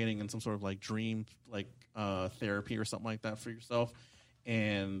participating in some sort of like dream like therapy or something like that for yourself,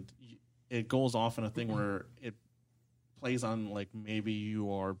 and it goes off in a thing where it plays on like maybe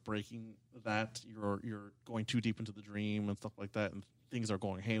you are breaking that, you're going too deep into the dream and stuff like that, and things are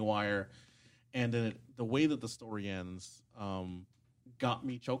going haywire, and then the way that the story ends got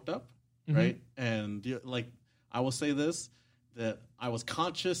me choked up, right? And like I will say this, that I was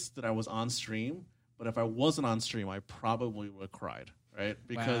conscious that I was on stream, but if I wasn't on stream, I probably would have cried, right?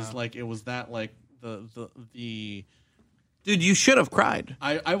 Because Wow. like it was that like the Dude, you should have cried.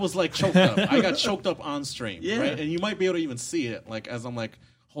 I was like choked up. I got choked up on stream, Yeah. right? And you might be able to even see it, like as I'm like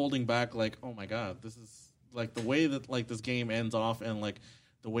holding back, like, oh my god, this like the way that like this game ends off and like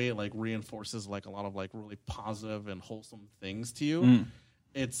the way it like reinforces like a lot of like really positive and wholesome things to you.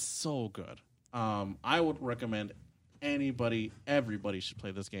 It's so good. I would recommend everybody should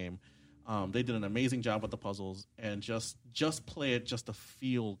play this game. They did an amazing job with the puzzles, and just play it just to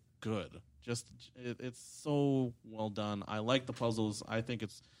feel good. It's so well done. I like the puzzles. I think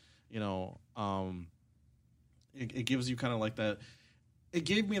it's, it gives you kind of like that. It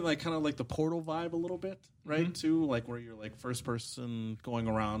gave me like kind of like the Portal vibe a little bit, right? Too, like where you're like first person going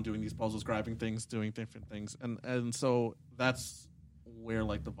around doing these puzzles, grabbing things, doing different things, and so that's where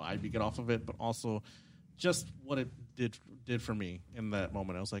like the vibe you get off of it, but also just what it did for me in that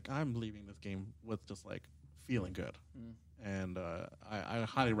moment. I was like, I'm leaving this game with just like feeling good, and I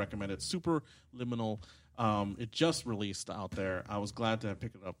highly recommend it. Super Liminal. It just released out there. I was glad to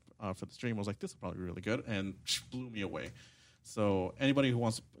pick it up for the stream. I was like, this is probably really good, and blew me away. So anybody who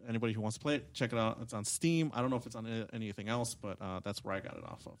wants to play it, check it out. It's on Steam. I don't know if it's on anything else, but that's where I got it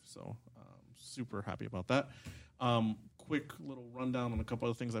off of. So super happy about that. Quick little rundown on a couple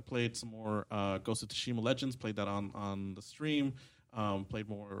other things I played. Some more Ghost of Tsushima Legends. Played that on the stream. Played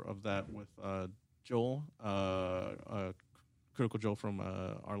more of that with Joel, Critical Joel from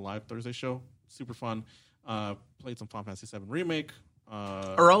our live Thursday show. Super fun. Played some Final Fantasy VII Remake.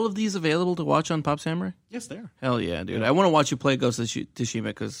 Are all of these available to watch on Pop Samurai? Yes, they are. Hell yeah, dude! I want to watch you play Ghost of Tsushima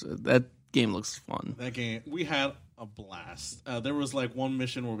because that game looks fun. That game, we had a blast. There was like one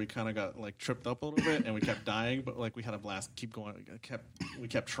mission where we kind of got like tripped up a little bit and we kept dying, but like we had a blast. Keep going. We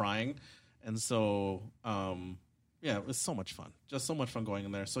kept trying, and so yeah, it was so much fun. Just so much fun going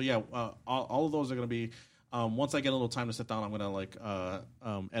in there. So yeah, all of those are going to be. Once I get a little time to sit down, I'm gonna like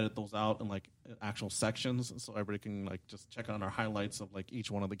edit those out in like actual sections, so everybody can like just check out our highlights of like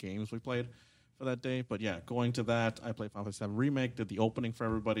each one of the games we played for that day. But yeah, going to that, I played Final Fantasy VII Remake, did the opening for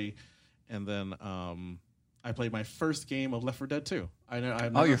everybody, and then I played my first game of Left 4 Dead 2.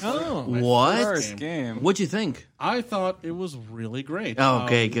 What? First game. What'd you think? I thought it was really great. Oh,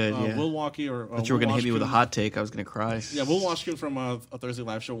 okay, good. Yeah. Will Walkie or But you were gonna hit me with a hot take. I was gonna cry. Yeah, Will Washkin from a Thursday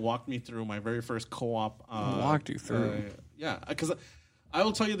live show walked me through my very first co-op. Walked you through. Yeah, because I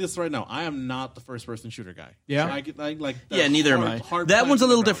will tell you this right now. I am not the first-person shooter guy. Yeah? I like. Yeah, neither am I. That one's a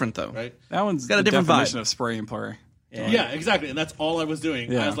little different though. Right? That one's got a the different definition vibe. of spray and play. Yeah, exactly, and that's all I was doing.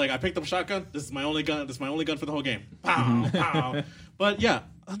 Yeah. I was like, I picked up a shotgun. This is my only gun. This is my only gun for the whole game. Pow, pow. But yeah,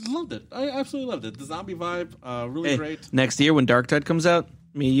 I loved it. I absolutely loved it. The zombie vibe, really Hey, great. next year when Dark Tide comes out,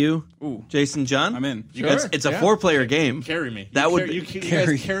 me, you, Jason, John, I'm in. You guys, It's a 4-player game. carry me. That you would you be-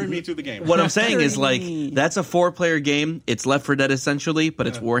 guys carry me through the game. What I'm saying is like that's a 4-player game. It's Left 4 Dead essentially, but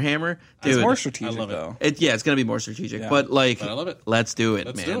it's Warhammer. Dude, It's more strategic, I love it. though. it's gonna be more strategic. Yeah. But like, But I love it. let's do it,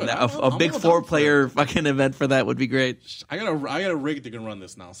 Let's man. do it. A I'm big all down 4-player fucking event for that would be great. I got a rig that can run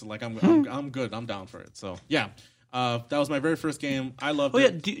this now, so like I'm good. I'm down for it. So yeah, that was my very first game. I loved Oh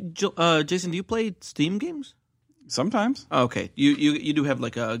yeah, it. Jason, do you play Steam games? Sometimes Oh, okay, you do have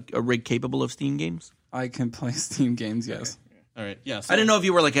like a rig capable of Steam games. I can play Steam games, yes. All right, yeah. So, I didn't know if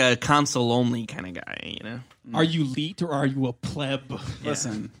you were like a console only kind of guy. You know, Are you elite or are you a pleb?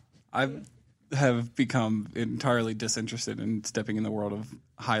 Listen, I have become entirely disinterested in stepping in the world of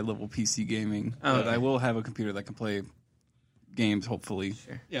high-level PC gaming, but I will have a computer that can play games, hopefully.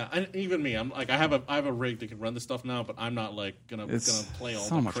 Yeah, and even me, I'm like I have a rig that can run this stuff now, but I'm not like gonna It's play all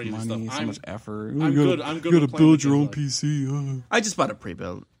so the much crazy money, stuff. so much effort. I'm good. I'm good. You with gotta playing build the your own games PC. I just bought a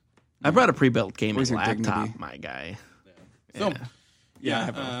pre-built. I brought a pre-built gaming Where's your laptop, dignity? my guy. So Yeah, I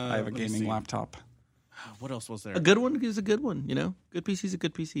have a let me gaming see. laptop. What else was there? A good one is a good one. You know, good PC is a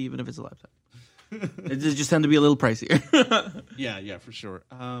good PC, even if it's a laptop. It just tend to be a little pricier. Yeah, for sure.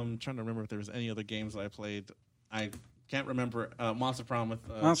 Trying to remember if there was any other games that I played. I can't remember. Monster Prom with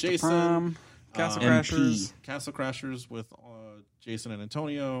Monster Jason. Prom, Castle MP. Crashers. Castle Crashers with Jason and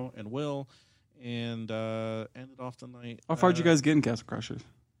Antonio and Will, and ended off the night. How far did you guys get in Castle Crashers?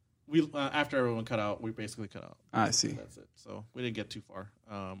 We after everyone cut out, we basically cut out. I see. That's it. So we didn't get too far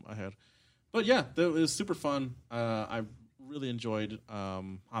ahead. But yeah, it was super fun. I really enjoyed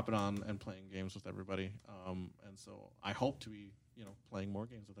hopping on and playing games with everybody. And so I hope to be playing more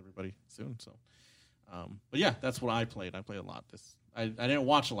games with everybody soon. So, but yeah, that's what I played. I played a lot. I didn't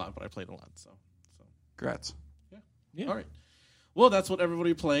watch a lot, but I played a lot. So. Congrats. Yeah. All right. Well, that's what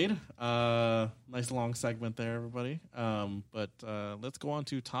everybody played. Nice long segment there, everybody. But let's go on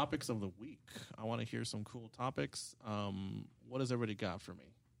to topics of the week. I want to hear some cool topics. What has everybody got for me?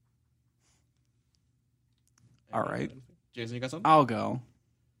 All right. Jason, you got something? I'll go.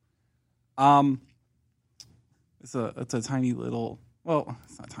 It's a tiny little. Well,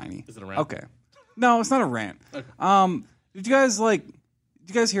 it's not tiny. Is it a rant? Okay. No, it's not a rant. Okay. Did you guys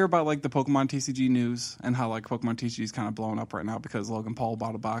you guys hear about like the Pokemon TCG news and how like Pokemon TCG is kind of blowing up right now because Logan Paul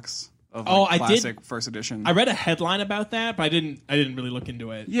bought a box of like, classic first edition? I read a headline about that, but I didn't really look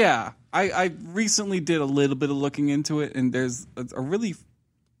into it. Yeah, I recently did a little bit of looking into it, and there's a really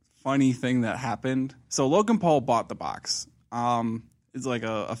funny thing that happened. So Logan Paul bought the box. It's like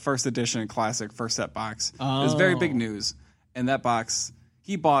a first edition classic first set box. It was very big news, and that box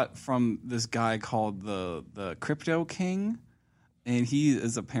he bought from this guy called the Crypto King, and he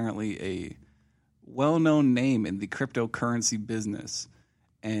is apparently a well-known name in the cryptocurrency business,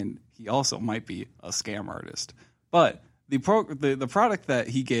 and he also might be a scam artist. But the product that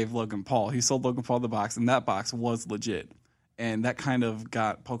he gave Logan Paul, he sold Logan Paul the box, and that box was legit. And that kind of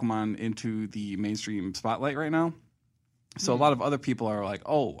got Pokemon into the mainstream spotlight right now. So a lot of other people are like,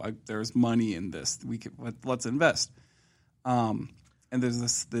 "Oh, there's money in this. Let's invest." And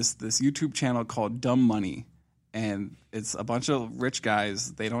there's this YouTube channel called Dumb Money, and it's a bunch of rich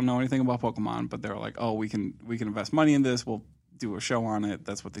guys. They don't know anything about Pokemon, but they're like, "Oh, we can invest money in this. We'll do a show on it."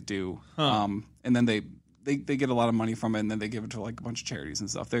 That's what they do. And then they get a lot of money from it, and then they give it to like a bunch of charities and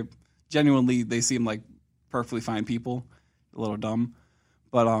stuff. They seem like perfectly fine people. A little dumb,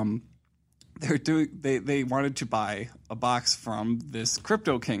 but they wanted to buy a box from this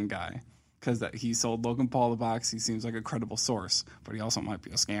Crypto King guy because he sold Logan Paul the box. He seems like a credible source, but he also might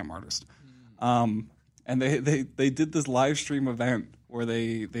be a scam artist. And they did this live stream event where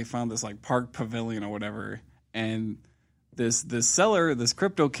they found this like park pavilion or whatever, and this seller, this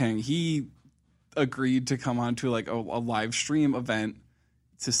Crypto King, he agreed to come on to like a live stream event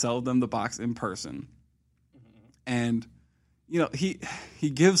to sell them the box in person, and he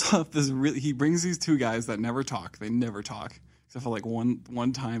gives up this he brings these two guys that never talk. They never talk except for like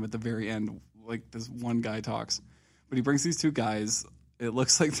one time at the very end, like this one guy talks. But he brings these two guys. It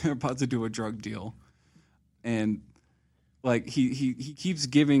looks like they're about to do a drug deal. And like he keeps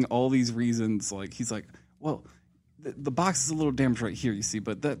giving all these reasons. Like he's like, well, the box is a little damaged right here, you see,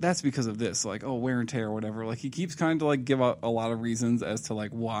 but that's because of this. Like, oh, wear and tear or whatever. Like he keeps kind of like give out a lot of reasons as to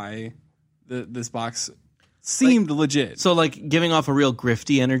like why this box seemed legit. So, like, giving off a real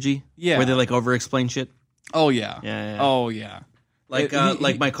grifty energy? Yeah. Where they, like, over-explain shit? Oh, yeah. Yeah. Oh, yeah. Like,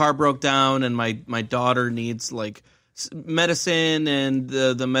 my car broke down and my daughter needs, like, medicine, and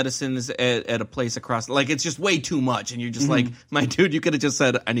the medicine is at a place across. Like, it's just way too much. And you're just like, my dude, you could have just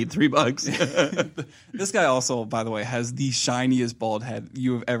said, I need $3. This guy also, by the way, has the shiniest bald head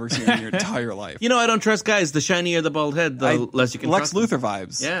you have ever seen in your entire life. You know, I don't trust guys. The shinier the bald head, the less you can Lex trust Luthor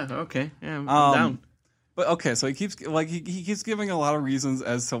vibes. Yeah, okay. Yeah, I'm down. But okay, so he keeps he keeps giving a lot of reasons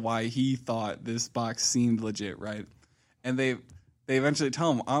as to why he thought this box seemed legit, right? And they eventually tell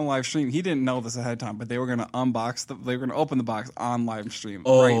him on live stream. He didn't know this ahead of time, but they were going to they were going to open the box on live stream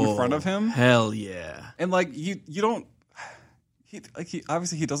right in front of him. Hell yeah! And like you don't, he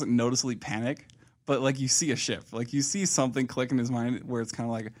obviously he doesn't noticeably panic, but like you see a shift, like you see something click in his mind where it's kind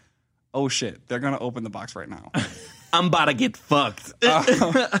of like, oh shit, they're going to open the box right now. I'm about to get fucked.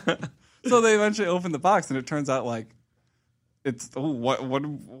 So they eventually open the box, and it turns out like it's what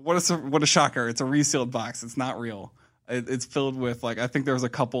a shocker! It's a resealed box. It's not real. It's filled with like I think there was a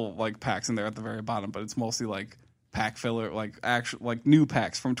couple like packs in there at the very bottom, but it's mostly like pack filler, like actual like new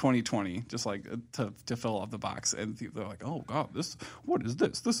packs from 2020, just like to fill up the box. And they're like, oh god, what is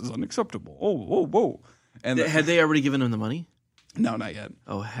this? This is unacceptable. Oh whoa! And had they already given him the money? No, not yet.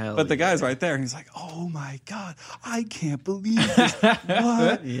 Oh, hell But the guy's right there, and he's like, oh, my God, I can't believe this.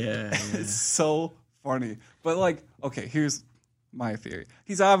 What? Yeah. It's so funny. But, like, okay, here's my theory.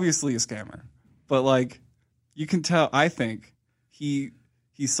 He's obviously a scammer. But, like, you can tell, I think, he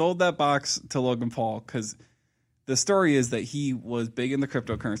sold that box to Logan Paul because the story is that he was big in the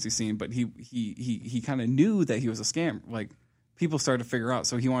cryptocurrency scene, but he kind of knew that he was a scam. Like, people started to figure out,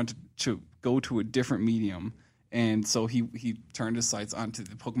 so he wanted to go to a different medium. And so he turned his sights onto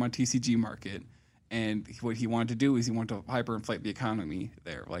the Pokemon TCG market, and what he wanted to do is he wanted to hyperinflate the economy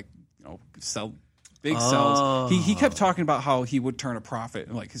there, like sell big sells. He kept talking about how he would turn a profit,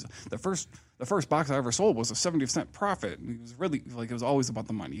 and like the first box I ever sold was a 70% profit. And he was really like it was always about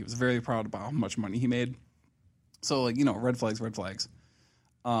the money. He was very proud about how much money he made. So like red flags.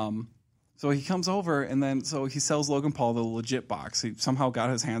 So he comes over, and then so he sells Logan Paul the legit box. He somehow got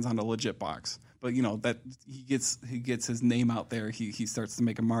his hands on a legit box. But that he gets his name out there. He starts to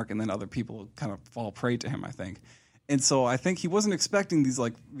make a mark, and then other people kind of fall prey to him, I think. And so I think he wasn't expecting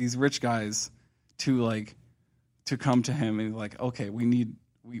these rich guys to come to him and like, okay,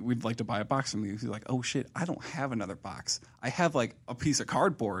 we'd like to buy a box from you. He's like, oh shit, I don't have another box. I have like a piece of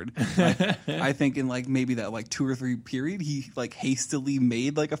cardboard. I think in like maybe that like 2 or 3 period, he like hastily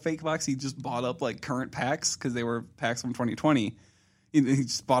made like a fake box. He just bought up like current packs because they were packs from 2020. he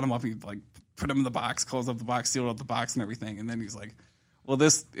just bought them up. He like put them in the box, closed up the box, sealed up the box, and everything. And then he's like, "Well,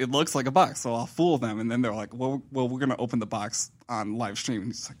 it looks like a box, so I'll fool them." And then they're like, "Well, we're gonna open the box on live stream." And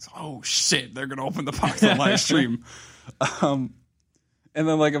he's like, "Oh shit, they're gonna open the box on live stream." And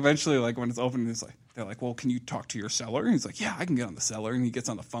then like eventually, like when it's open, it's like they're like, "Well, can you talk to your seller?" And he's like, "Yeah, I can get on the seller." And he gets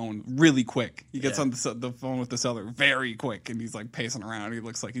on the phone really quick. He gets on the phone with the seller very quick, and he's like pacing around. He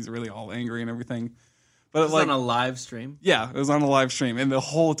looks like he's really all angry and everything. But It's like on a live stream. yeah, it was on a live stream, and the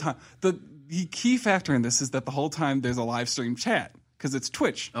whole time the key factor in this is that the whole time there's a live stream chat because it's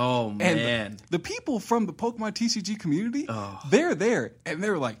Twitch. Oh man, And the people from the Pokemon TCG community, they're there, and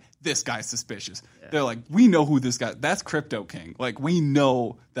they're like, "This guy's suspicious." Yeah. They're like, "We know who this guy. That's Crypto King. Like, we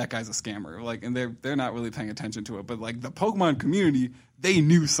know that guy's a scammer." Like, and they're not really paying attention to it, but like the Pokemon community, they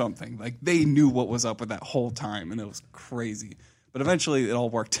knew something. Like, they knew what was up with that whole time, and it was crazy. But eventually, it all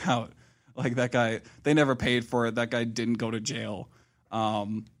worked out. Like that guy, they never paid for it. That guy didn't go to jail.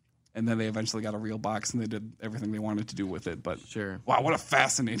 And then they eventually got a real box, and they did everything they wanted to do with it. But Sure. Wow, what a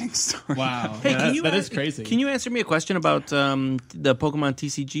fascinating story! Wow. Hey, that is crazy. Can you answer me a question about the Pokemon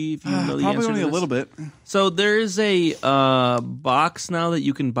TCG? If you know the Probably answer only to a this? little bit. So there is a box now that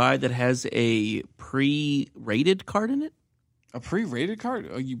you can buy that has a pre-rated card in it. A pre-rated card?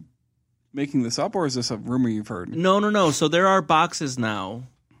 Are you making this up, or is this a rumor you've heard? No. So there are boxes now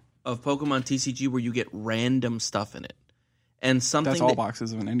of Pokemon TCG where you get random stuff in it, and something That's all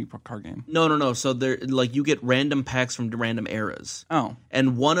boxes of any card game. No. So there, like, you get random packs from random eras. Oh,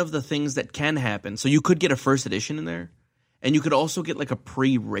 And one of the things that can happen, so you could get a first edition in there, and you could also get like a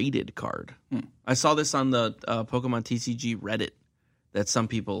pre-rated card. I saw this on the Pokemon TCG Reddit that some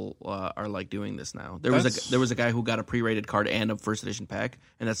people are like doing this now. There was a guy who got a pre-rated card and a first edition pack,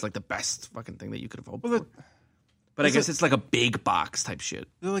 and that's like the best fucking thing that you could have hoped for. But I guess it's like a big box type shit.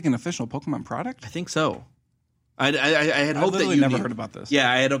 they're like an official Pokemon product. I think so. I had hoped that you never knew. heard about this. Yeah,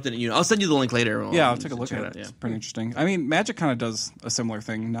 I had hoped that you know. I'll send you the link later. Yeah, I'll take a look check at it. out, It's pretty interesting. I mean, Magic kind of does a similar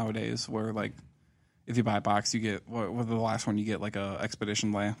thing nowadays, where like if you buy a box, you get what the last one you get like a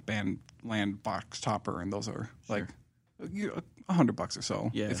Expedition Land box topper, and those are like $100 or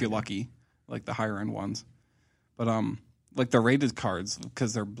so if you're lucky, like the higher end ones. But like the rated cards,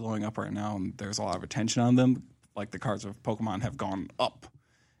 because they're blowing up right now, and there's a lot of attention on them. Like the cards of Pokemon have gone up.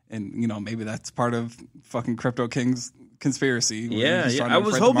 And, you know, maybe that's part of fucking Crypto King's conspiracy. Yeah. I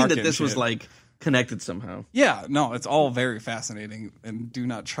was hoping that this was like connected somehow. Yeah, no, it's all very fascinating. And do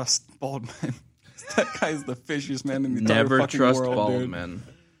not trust Baldman. That guy is the fishiest man in the entire Never fucking trust world, bald dude. men.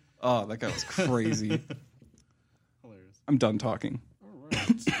 Oh, that guy was crazy. Hilarious. I'm done talking.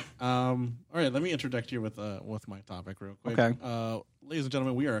 All right, let me introduce you with my topic real quick. Okay. Ladies and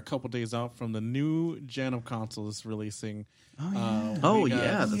gentlemen, we are a couple days out from the new gen of consoles releasing. Oh,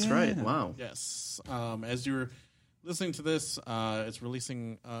 yeah, that's right. Wow. Yes. As you're listening to this, it's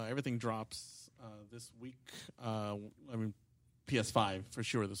releasing. Everything drops this week. I mean, PS5 for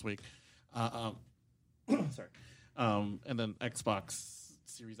sure this week. Sorry. And then Xbox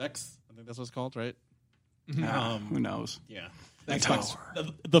Series X. I think that's what it's called, right? Who knows? Yeah. Xbox,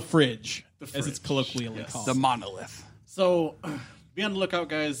 the fridge, as fridge, it's colloquially yes. called. The monolith. So, be on the lookout,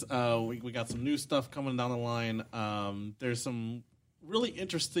 guys. We got some new stuff coming down the line. There's some really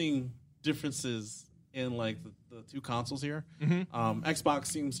interesting differences in like the two consoles here. Xbox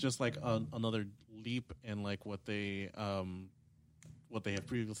seems just like another leap in like what they have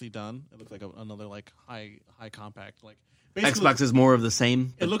previously done. It looks like another like high compact like. Xbox is more of the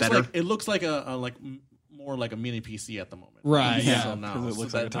same. It looks better. like more like a mini PC at the moment. Right, yeah, So now, 'cause it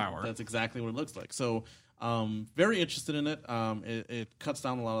looks like a tower. That's exactly what it looks like. So, very interested in it. It cuts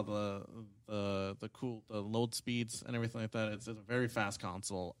down a lot of the load speeds and everything like that. It's a very fast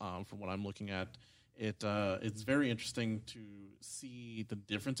console. From what I'm looking at, it's very interesting to see the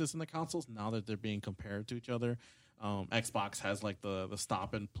differences in the consoles now that they're being compared to each other. Xbox has like the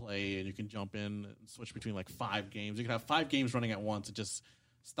stop and play, and you can jump in and switch between like 5 games. You can have 5 games running at once and just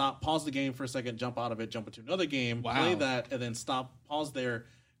pause the game for a second, jump out of it, jump into another game, play that, and then pause there,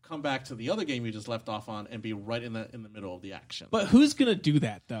 come back to the other game you just left off on, and be right in the middle of the action. But who's gonna do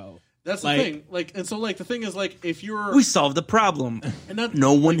that though? That's the thing. Like, and so like the thing is like if you're We solved the problem. and that,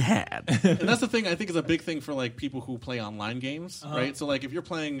 No one had. and that's the thing I think is a big thing for like people who play online games, right? So like if you're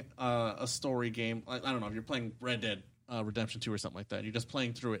playing a story game, like, I don't know, if you're playing Red Dead Redemption 2 or something like that, you're just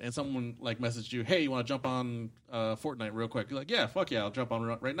playing through it, and someone like messaged you, "Hey, you want to jump on Fortnite real quick?" You're like, "Yeah, fuck yeah, I'll jump on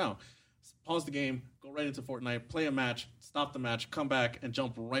right now." Pause the game, go right into Fortnite, play a match, stop the match, come back, and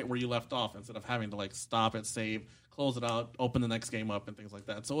jump right where you left off instead of having to like stop it, save, close it out, open the next game up, and things like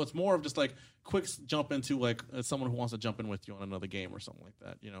that. So it's more of just like quick jump into like someone who wants to jump in with you on another game or something like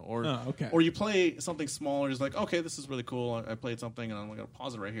that, you know, or you play something smaller, just like, okay, this is really cool. I played something and I'm going to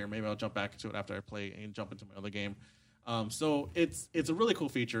pause it right here. Maybe I'll jump back to it after I play and jump into my other game. So it's a really cool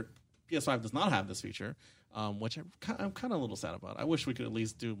feature. PS5 does not have this feature, which I'm kind of a little sad about. I wish we could at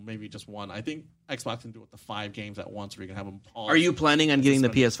least do maybe just one. I think Xbox can do it with the 5 games at once, where you can have them pause. Are you planning on getting the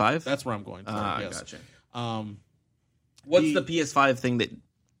PS5? That's where I'm going. Yes. Gotcha. What's the PS5 thing that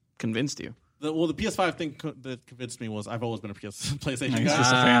convinced you? The PS5 thing that convinced me was I've always been a PlayStation He's guy.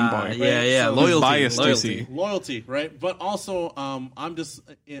 just a fanboy. Yeah. So Loyalty. Loyalty, right? But also, I'm just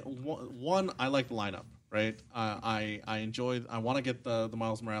one. I like the lineup, right? I enjoyed. I want to get the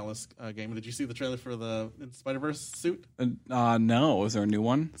Miles Morales game. Did you see the trailer for the Spider-Verse suit? No. Is there a new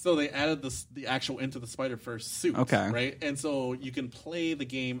one? So they added the actual Into the Spider-Verse suit. Okay. Right, and so you can play the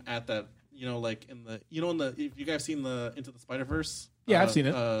game at that. You know, like in the if you guys seen the Into the Spider-Verse? Yeah, I've seen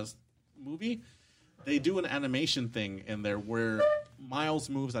it. Movie, they do an animation thing in there where Miles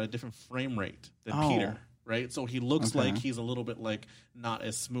moves at a different frame rate than Peter, right? So he looks like he's a little bit like not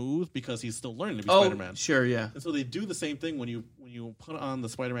as smooth because he's still learning to be Spider-Man. Sure, yeah. And so they do the same thing when you put on the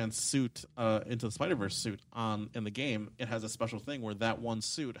Spider-Man suit Into the Spider-Verse suit in the game. It has a special thing where that one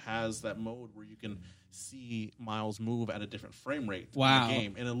suit has that mode where you can see Miles move at a different frame rate in the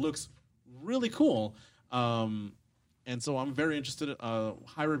game, and it looks really cool. And so I'm very interested.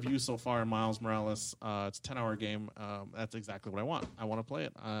 High reviews so far in Miles Morales. It's a 10-hour game. That's exactly what I want. I want to play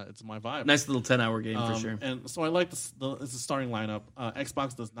it. It's my vibe. Nice little 10-hour game for sure. And so I like it's the starting lineup.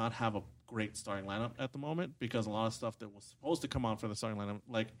 Xbox does not have a great starting lineup at the moment because a lot of stuff that was supposed to come out for the starting lineup,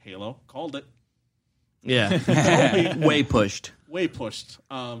 like Halo, called it. Yeah. Way pushed. Way pushed.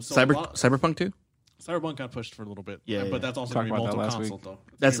 Cyberpunk 2? Cyberpunk got pushed for a little bit, yeah. But that's also going to be multiple-console, though.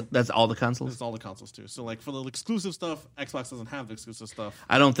 That's all the consoles? It's all the consoles, too. So, like, for the exclusive stuff, Xbox doesn't have the exclusive stuff.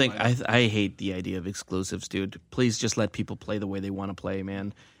 I don't think... I hate the idea of exclusives, dude. Please just let people play the way they want to play,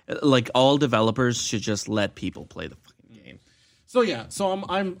 man. Like, all developers should just let people play the fucking game. So, yeah. So,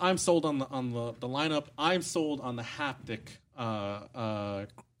 I'm sold on the lineup. I'm sold on the haptic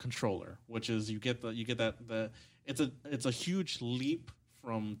controller, which is you get that... It's a huge leap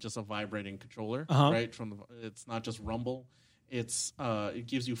from just a vibrating controller, right? It's not just rumble. It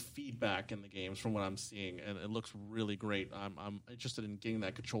gives you feedback in the games from what I'm seeing, and it looks really great. I'm interested in getting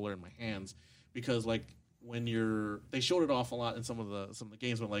that controller in my hands because like when they showed it off a lot in some of the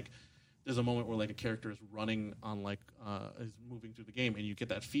games, but like there's a moment where like a character is running on like is moving through the game, and you get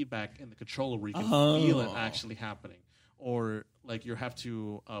that feedback in the controller where you can feel it actually happening, or like you have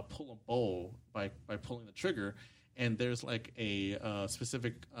to pull a bow by pulling the trigger. And there's like a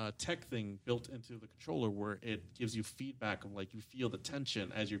specific tech thing built into the controller where it gives you feedback of like you feel the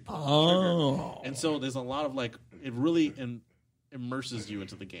tension as you're pulling the trigger. And so there's a lot of like it really immerses you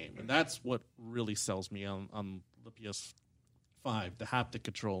into the game, and that's what really sells me on the PS5, the haptic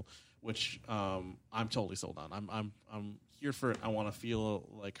control, which I'm totally sold on. I'm here for it. I want to feel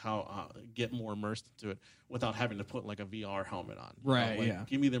like how get more immersed into it without having to put like a VR helmet on. Right. Like,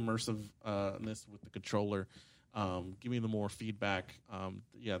 give me the immersiveness with the controller. Give me the more feedback.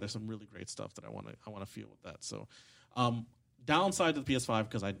 There's some really great stuff that I want to feel with that. So, downside to the PS5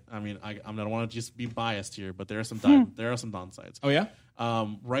 because I don't want to just be biased here, but there are some downsides. Oh yeah.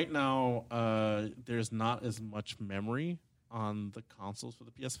 Right now, there's not as much memory on the consoles for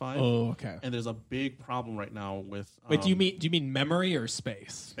the PS5. Oh, okay. And there's a big problem right now with. Wait, do you mean memory or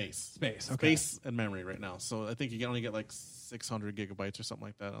space? Space. Okay. Space and memory right now. So I think you can only get like 600 gigabytes or something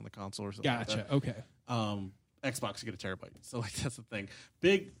like that on the console or something. Gotcha. Like that. Okay. Xbox, you get a terabyte. So like that's the thing.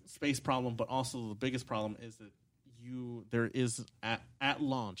 Big space problem, but also the biggest problem is that there is at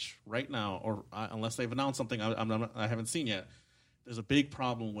launch right now, or unless they've announced something I haven't seen yet. There's a big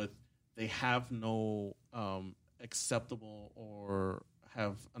problem with they have no acceptable or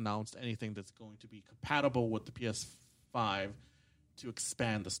have announced anything that's going to be compatible with the PS5 to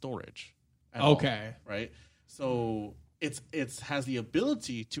expand the storage. Okay. Right. So. It has the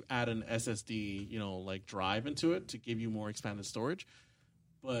ability to add an SSD, like drive into it to give you more expanded storage,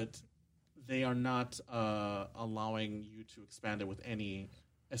 but they are not allowing you to expand it with any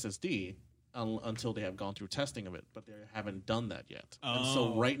SSD until they have gone through testing of it. But they haven't done that yet. And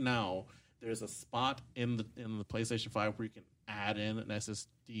so right now there's a spot in the PlayStation 5 where you can add in an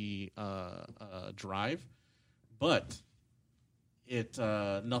SSD drive, but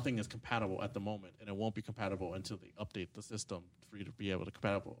nothing is compatible at the moment, and it won't be compatible until they update the system for you to be able to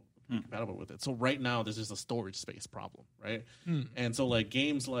compatible with it. So right now, there's just a storage space problem, right? And so like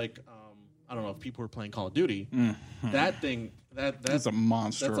games like I don't know if people were playing Call of Duty. That thing, That's a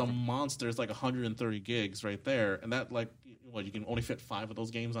monster. That's a monster. It's like 130 gigs right there, and that like what you can only fit 5 of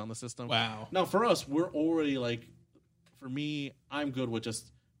those games on the system. Wow. Now for us, we're already like, for me, I'm good with just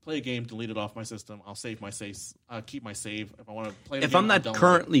play a game, delete it off my system. I'll save my saves, keep my save if I want to play. The If game, I'm not I'll download it.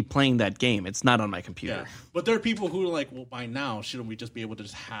 currently playing that game, it's not on my computer. Yeah, but there are people who are like, well, by now, shouldn't we just be able to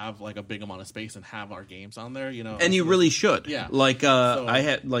just have like a big amount of space and have our games on there? You know, And you really should. Yeah. Like So- I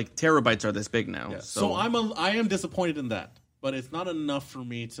had like terabytes are this big now. Yeah. So, So I am disappointed in that, but it's not enough for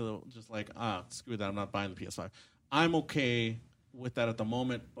me to just like screw that. I'm not buying the PS5. I'm okay with that at the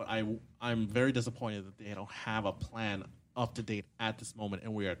moment, but I'm very disappointed that they don't have a plan up to date at this moment,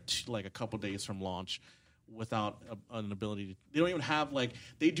 and we are like a couple days from launch without an ability to. They don't even have like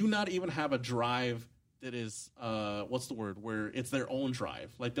they do not even have a drive that is what's the word where it's their own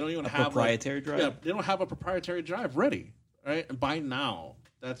drive. Like they don't even have proprietary drive? Yeah, they don't have a proprietary drive ready. Right, and by now.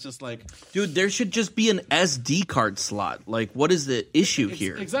 That's just like, dude, there should just be an SD card slot. Like, what is the issue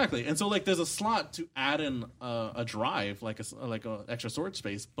here? Exactly, and so like, there's a slot to add in a drive, like a extra storage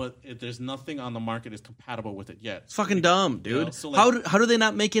space, but there's nothing on the market that's compatible with it yet. It's fucking dumb, dude. You know, so like- how do they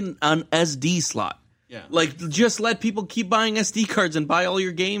not make it an SD slot? Yeah. Like, just let people keep buying SD cards and buy all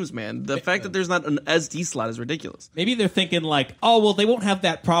your games, man. The fact that there's not an SD slot is ridiculous. Maybe they're thinking like, oh, well, they won't have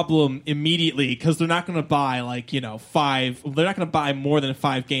that problem immediately because they're not going to buy like, 5. They're not going to buy more than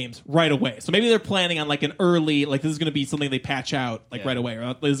 5 games right away. So maybe they're planning on like an early, like this is going to be something they patch out like right away,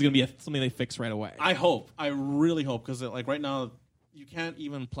 or this is going to be something they fix right away. I really hope, because like right now you can't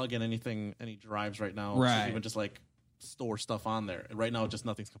even plug in any drives right now, Right. to even just like store stuff on there. And right now, just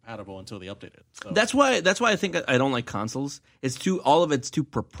nothing's compatible until they update it. So. That's why I think I don't like consoles. All of it's too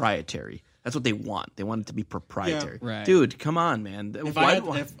proprietary. That's what they want. They want it to be proprietary. Yeah. Right. Dude, come on, man. If Why-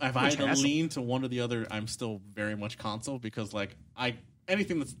 I had to hassle. lean to one or the other, I'm still very much console, because like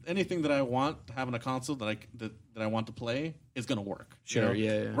anything that I want having a console that I want to play is gonna work. Sure,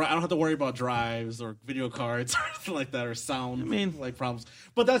 yeah. Right, I don't have to worry about drives or video cards or anything like that, or sound like problems.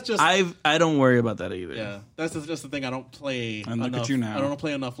 But that's just I don't worry about that either. yeah. That's just the thing. I don't play And look enough. at you now. I don't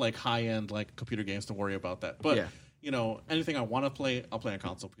play enough like high end like computer games to worry about that. But Yeah. anything I want to play, I'll play on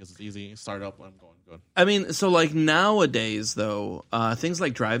console because it's easy. Start up, I'm going good. I mean, so like nowadays though, things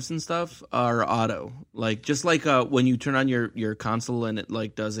like drives and stuff are auto. Like just like when you turn on your console and it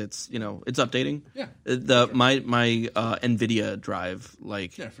like does its it's updating. Yeah. My Nvidia drive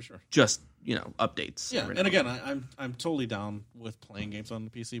like Yeah, for sure. just updates. Yeah, every and now again, I'm totally down with playing games on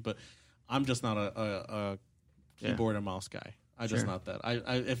the PC, but I'm just not a keyboard and mouse guy. I'm just not that.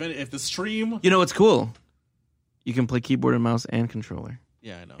 If the stream, You know what's cool? You can play keyboard and mouse and controller,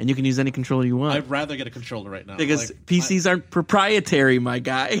 yeah, I know. and you can use any controller you want I'd rather get a controller right now because Like, PCs aren't proprietary, my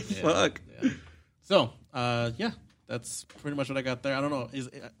guy. Fuck. Yeah. So, that's pretty much what I got there. I don't know.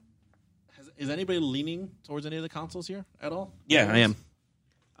 Is anybody leaning towards any of the consoles here at all? Yeah, I am.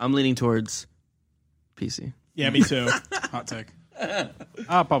 I'm leaning towards PC. Yeah, me too. Hot take.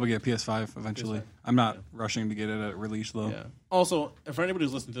 I'll probably get a PS5 eventually. I'm not rushing to get it at release though. Yeah. Also, for anybody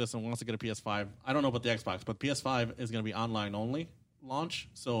who's listening to this and wants to get a PS5, I don't know about the Xbox, but PS5 is going to be online only launch.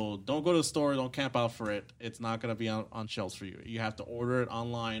 So don't go to the store. Don't camp out for it. It's not going to be on shelves for you. You have to order it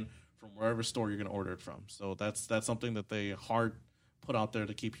online from wherever store you're going to order it from. So that's something that they hard put out there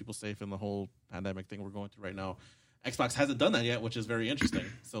to keep people safe in the whole pandemic thing we're going through right now. Xbox hasn't done that yet, which is very interesting.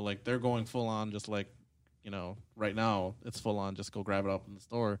 So like they're going full on, just like right now it's full on. Just go grab it up in the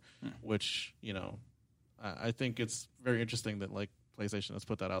store, which I think it's very interesting that like PlayStation has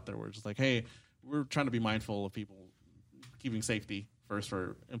put that out there. Where it's just like, hey, we're trying to be mindful of people keeping safety first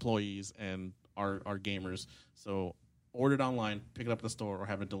for employees and our gamers. So order it online, pick it up at the store, or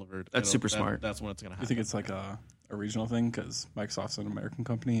have it delivered. That's super smart. That's when it's going to happen. You think it's like a regional thing because Microsoft's an American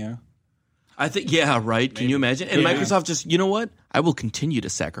company? Yeah. I think, yeah, right. Can you imagine? And Microsoft just, you know what? I will continue to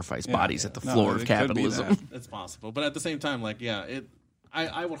sacrifice bodies at the floor of it could be capitalism. that. It's possible, but at the same time, like, yeah,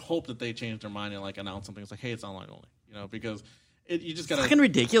 I would hope that they change their mind and like announce something. It's like, hey, it's online only, because you just gotta. Fucking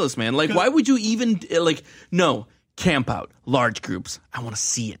ridiculous, man. Like, why would you even, no, camp out, large groups. I want to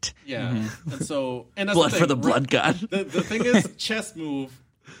see it. Yeah, and so and that's Blood the for thing, the blood god. The thing is,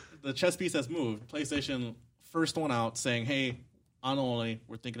 the chess piece has moved. PlayStation first one out saying, hey, on only,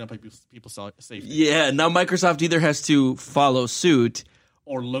 we're thinking of people's safety. Yeah, now Microsoft either has to follow suit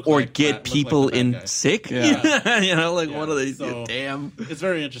Or get people in sick. Yeah. What are they? So- Damn. It's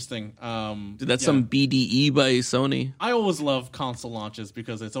very interesting. Dude, that's some BDE by Sony. I always love console launches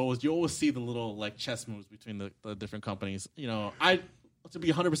because you always see the little like chess moves between the different companies. To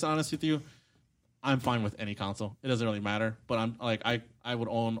be 100% honest with you, I'm fine with any console. It doesn't really matter. But I'm like I would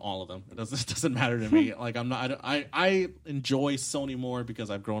own all of them. It doesn't matter to me. Like I'm not. I enjoy Sony more because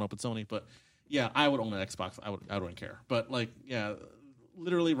I've grown up with Sony. But yeah, I would own an Xbox. I wouldn't care. But like yeah,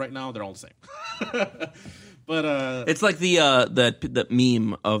 literally right now they're all the same. But It's like the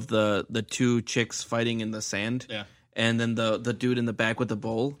meme of the two chicks fighting in the sand. Yeah. And then the dude in the back with the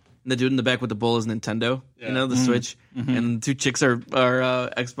bowl. And the dude in the back with the bowl is Nintendo. Yeah. You know, the Switch. And the two chicks are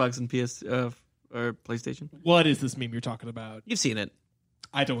Xbox and PS or PlayStation. What is this meme you're talking about? You've seen it.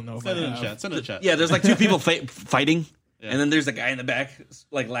 I don't know. If send it I in have. the chat. Send it in the chat. Yeah, there's like two people fighting. Yeah. And then there's a guy in the back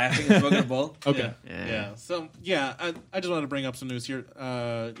like laughing and smoking a bowl. Okay. Yeah. So yeah, I just wanted to bring up some news here.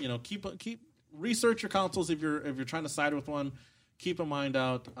 Keep research your consoles if you're trying to side with one. Keep a mind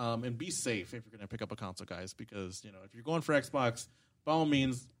out and be safe if you're going to pick up a console, guys. Because if you're going for Xbox, by all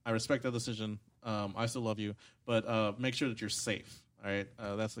means, I respect that decision. I still love you, but make sure that you're safe. All right,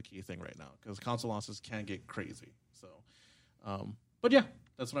 that's the key thing right now because console losses can get crazy. So, but yeah,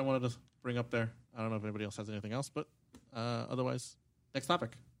 that's what I wanted to bring up there. I don't know if anybody else has anything else, but otherwise, next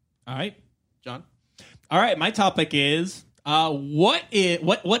topic, All right. John. All right. My topic is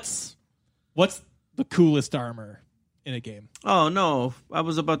what's the coolest armor in a game? Oh no, I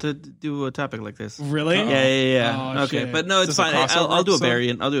was about to do a topic like this. Really? Yeah. Oh, okay, shit. but no, Is it's this a fine. crossover I'll do a episode?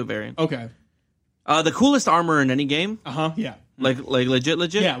 variant. I'll do a variant. Okay. The coolest armor in any game, Yeah. like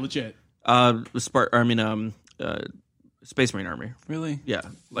legit. Yeah. Legit. Space Marine armor. Really? Yeah,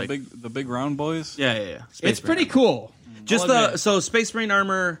 like The big round boys? yeah. Space It's Marine pretty armor. cool. Just I'll admit. so Space Marine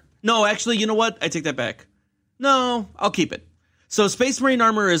armor. No, actually, you know what? I take that back. No, I'll keep it. So Space Marine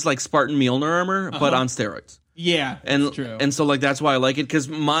armor is like Spartan Mjolnir armor, but on steroids. Yeah. And that's true. and so like that's why I like it because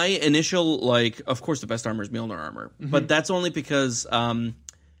my initial like of course the best armor is Mjolnir armor, but that's only because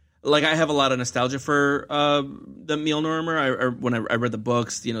like I have a lot of nostalgia for the Mjolnir armor. When I read the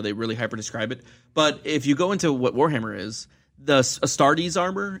books, they really hyper describe it. But if you go into what Warhammer is, the Astartes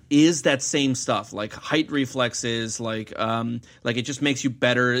armor is that same stuff, like height reflexes, like it just makes you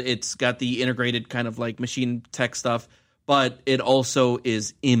better. It's got the integrated kind of like machine tech stuff, but it also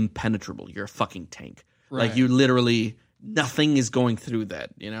is impenetrable. You're a fucking tank. Like Right. you literally nothing is going through that.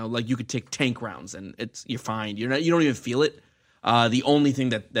 Like you could take tank rounds and you're fine. You don't even feel it. The only thing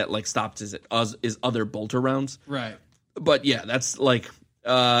that like stops is other bolter rounds. right. But yeah, that's like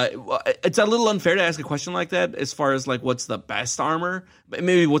it's a little unfair to ask a question like that as far as like what's the best armor.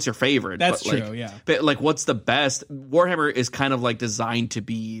 Maybe what's your favorite? That's but, like, true, yeah. But like what's the best? Warhammer is kind of like designed to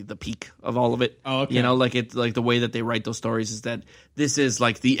be the peak of all of it. Oh, okay. Like it's like the way that they write those stories is that this is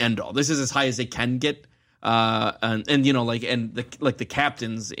like the end all. This is as high as they can get. And the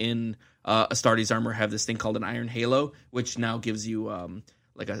captains in Astartes armor have this thing called an Iron Halo, which now gives you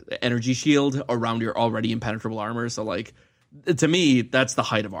like an energy shield around your already impenetrable armor. So like to me, that's the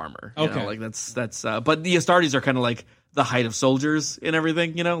height of armor. Okay. Like that's but the Astartes are kind of like the height of soldiers and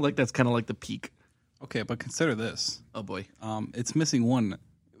everything. Like that's kind of like the peak. Okay, but consider this. Oh boy. It's missing one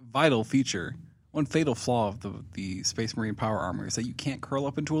vital feature. One fatal flaw of the Space Marine power armor is that you can't curl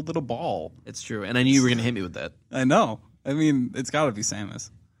up into a little ball. It's true, and I knew you were gonna hit me with that. I know. I mean, it's got to be Samus.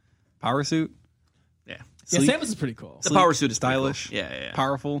 Power suit, Yeah. Yeah, Sleek. Samus is pretty cool. The power suit is pretty cool. stylish, Yeah.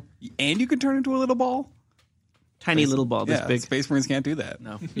 powerful, and you can turn into a little ball. Tiny little ball, this Yeah, big. Space Marines can't do that.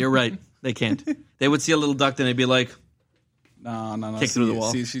 No, you're right. They can't. They would see a little duck and they'd be like, No. Kick through the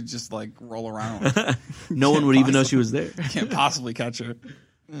wall. See, she'd just like roll around. no one would even know she was there. Can't possibly catch her.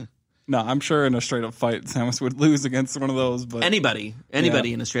 No, I'm sure in a straight up fight, Samus would lose against one of those. But Anybody Yeah.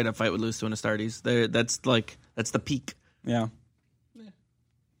 in a straight up fight would lose to an Astartes. That's the peak. yeah,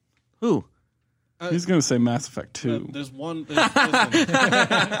 Who? he's gonna say Mass Effect 2. There's one. There's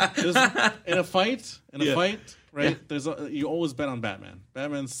in a fight, right? You always bet on Batman.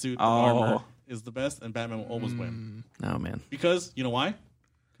 Batman's suit of armor is the best, and Batman will always win Oh man. because you know why?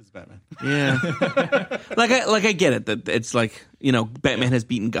 Because Batman. Yeah. I get it that it's like Batman has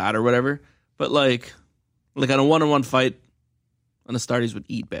beaten God or whatever, but like on a 1-on-1 fight, an Astartes would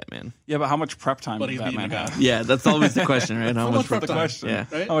eat Batman. Yeah, but how much prep time But does he's Batman beating a have? guy. Yeah, that's always the question, right? How much prep The time? question. Yeah.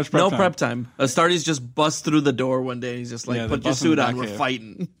 Right? How much prep No time? prep time. Astartes just busts through the door one day. He's just like, Yeah, they put your bust in suit the on. back We're cave.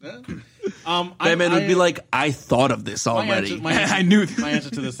 fighting. Batman would be like, I thought of this My already. answer, I knew this. my answer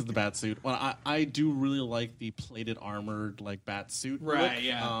to this is the bat suit. Well, I do really like the plated armored like bat suit. Right, look.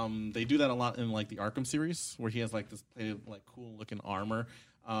 yeah. They do that a lot in like the Arkham series where he has like this plated like cool looking armor.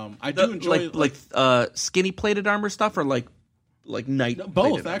 I do enjoy skinny plated armor stuff or like knight. both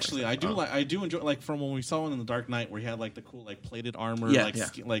plated actually. armor stuff? I do enjoy like from when we saw one in the Dark Knight where he had like the cool like plated armor, Yeah, like yeah.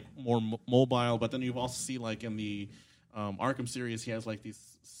 like more mobile. But then you also see like in the Arkham series, he has like these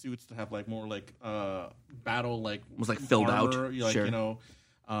suits that have like more like battle like Was, like, filled out. armor, like Sure.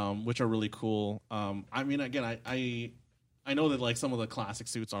 which are really cool. I mean, again, I know that like some of the classic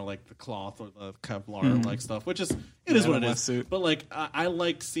suits are like the cloth or the Kevlar like stuff, which is it is what it is. Suit. But like I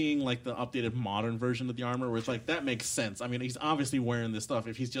like seeing like the updated modern version of the armor, where it's like that makes sense. I mean, he's obviously wearing this stuff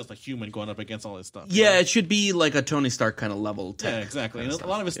if he's just a human going up against all this stuff. Yeah, it should be like a Tony Stark kind of level. Yeah, exactly. And a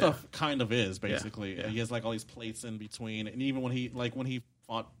lot of his stuff kind of is basically. Yeah. He has like all these plates in between, and even when he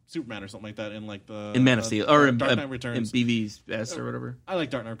fought Superman or something like that in like the In Man of Steel or in Dark Knight in Returns. BVS or whatever. I like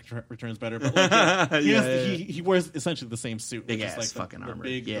Dark Knight Returns better, but like, he wears essentially the same suit, Big which is ass like the fucking armor.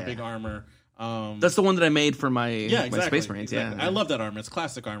 the Yeah. big armor. That's the one that I made for my Exactly, my Space Marines. exactly. Yeah, I love that armor. It's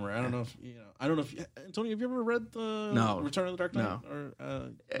classic armor. I don't know if Tony, have you ever read the Return of the Dark Knight? No. Or,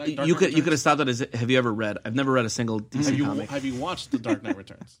 You Dark Knight could you Returns? could have stopped it. Have you ever read? I've never read a single DC comic. Have you watched the Dark Knight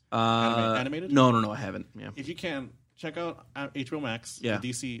Returns? Animated? No, I haven't. Yeah. If you can, check out HBO Max. Yeah. The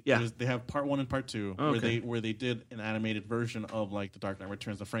DC. Yeah. They have part 1 and part 2 Okay. where they did an animated version of like the Dark Knight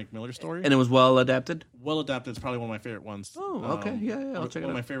Returns, the Frank Miller story. And it was well adapted. Well adapted. It's probably one of my favorite ones. Oh, okay. Yeah, I'll check it One of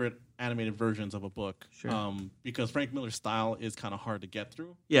out. my favorite animated versions of a book. Sure. Because Frank Miller's style is kind of hard to get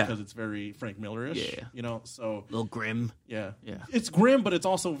through. Yeah. Because it's very Frank Miller-ish. Yeah. You know, so A little grim. yeah. Yeah. It's grim, but it's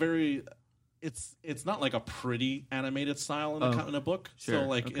also very. It's not like a pretty animated style in a book. Sure, So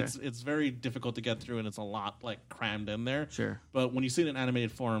like okay. it's very difficult to get through, and it's a lot like crammed in there. Sure. But when you see it in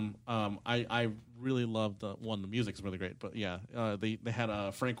animated form, I really love the music's really great. But yeah, they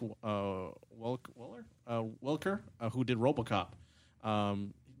had Frank Welker who did RoboCop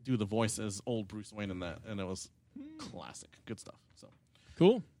do the voice as old Bruce Wayne in that, and it was classic, good stuff. So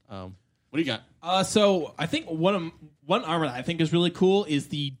Cool. what do you got? So I think one armor that I think is really cool is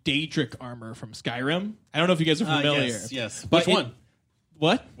the Daedric armor from Skyrim. I don't know if you guys are familiar. Yes. But Which one?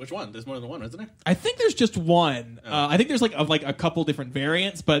 What? Which one? There's more than one, isn't there? I think there's just one. I think there's like a couple different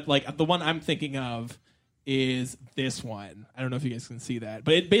variants, but like the one I'm thinking of is this one. I don't know if you guys can see that,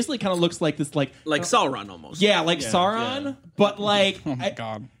 but it basically kind of looks like this, like Sauron almost. yeah, like Sauron, yeah. but like Oh my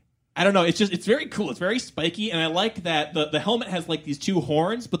god. I don't know. It's very cool. It's very spiky, and I like that the helmet has like these two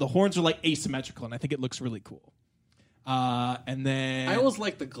horns, but the horns are like asymmetrical, and I think it looks really cool. And then I always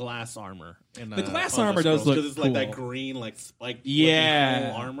like the glass armor. The glass armor does look because it's like that cool. green, like spiked, Yeah.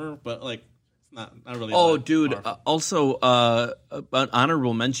 cool armor, but like it's not really. Oh, that dude. powerful. Also, an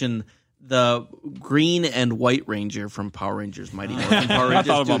honorable mention: the green and white Ranger from Power Rangers, Mighty Morphin Power Rangers.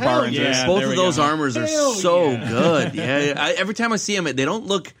 thought about dude. Power Rangers. Yeah, Both there of we those go. armors are Hell so yeah. good. Yeah, every time I see them, they don't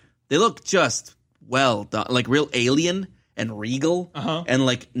look. They look just well done, like real alien and regal, and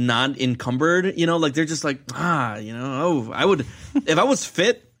like not encumbered. You know, like they're just like I would if I was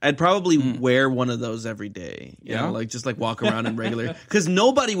fit. I'd probably wear one of those every day. You know, like just like walk around in regular. Because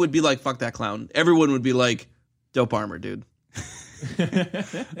nobody would be like, "Fuck that clown." Everyone would be like, "Dope armor, dude."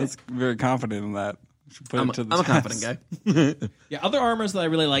 That's very confident in that. Should put I'm it to the a test. confident guy. Yeah, other armors that I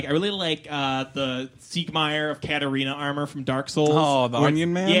really like. I really like the Siegmeyer of Katarina armor from Dark Souls. Oh, the Where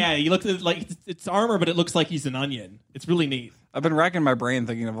Onion Man? Yeah, he looks like it's armor, but it looks like he's an onion. It's really neat. I've been racking my brain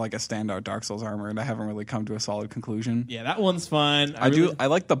thinking of like a standout Dark Souls armor, and I haven't really come to a solid conclusion. Yeah, that one's fun. I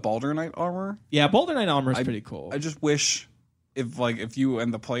like the Baldur Knight armor. Yeah, Boulder Knight armor is pretty cool. I just wish if you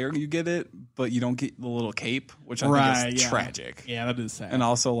and the player you get it, but you don't get the little cape, which I think is tragic. Yeah, that is sad. And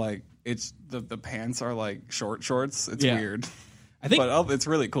also like it's the pants are like shorts. It's Yeah. weird. I think But it's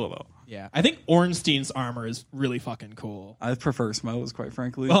really cool though. yeah, I think Ornstein's armor is really fucking cool. I prefer Smo's, quite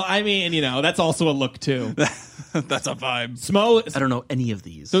frankly. Well, I mean, that's also a look too. That's a vibe. Smo. I don't know any of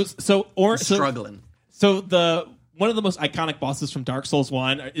these. Struggling. Struggling. So one of the most iconic bosses from Dark Souls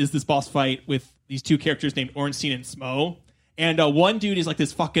 1 is this boss fight with these two characters named Ornstein and Smo. And one dude is like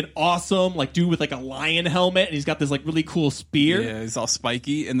this fucking awesome like dude with like a lion helmet, and he's got this like really cool spear. Yeah, it's all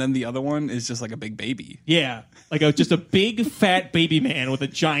spiky, and then the other one is just like a big baby. Yeah, like just a big fat baby man with a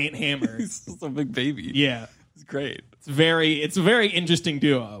giant hammer. It's just a big baby. Yeah, It's great. it's a very interesting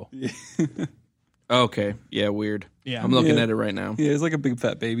duo. Okay. Yeah. Weird. Yeah. I'm looking Yeah. at it right now. Yeah, it's like a big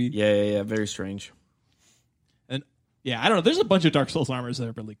fat baby. Yeah. Very strange. And yeah, I don't know. There's a bunch of Dark Souls armors that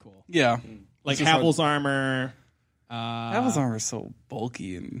are really cool, Yeah. like just hard- Havel's armor. Havel's armor is so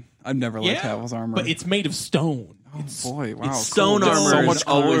bulky, and I've never liked Havel's armor. but it's made of stone. It's boy, wow, it's stone cool. It's armor so is much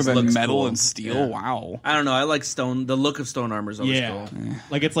cooler always than looks metal cool. and steel. Yeah. Wow. I don't know. I like stone. The look of stone armor is always yeah, cool.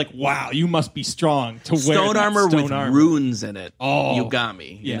 like it's like wow, you must be strong to wear Stone that armor stone with armor. runes in it. Oh. You got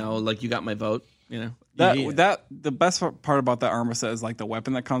me. You Yeah. know, like you got my vote. You know. The best part about that armor set is like the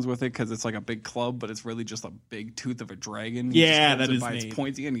weapon that comes with it, because it's like a big club, but it's really just a big tooth of a dragon. He Yeah, just holds that it is by neat. its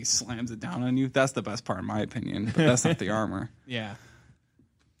pointy, and he slams it down on you. That's the best part, in my opinion. But that's not the armor. Yeah.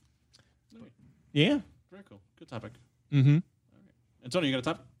 Yeah. Very cool. Good topic. Mm-hmm. Antonio, you got a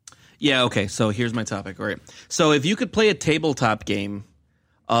topic? Yeah. Okay. So here's my topic. All right. So if you could play a tabletop game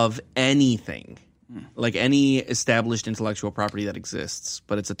of anything. Like any established intellectual property that exists,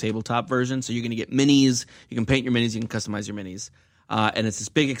 but it's a tabletop version. So you're going to get minis. You can paint your minis. You can customize your minis. And it's this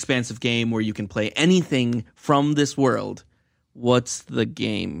big, expansive game where you can play anything from this world. What's the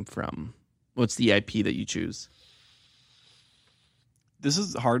game from? What's the IP that you choose? This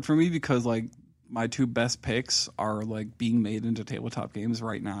is hard for me because like my two best picks are like being made into tabletop games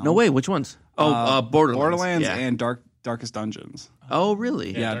right now. No way. Which ones? Borderlands Yeah. and Darkest Dungeons. Oh,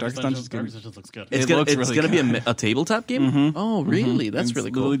 really? Yeah, Darkest Dungeons looks good. It's It gonna, looks it's really gonna be good. a tabletop game. Oh, really? That's It's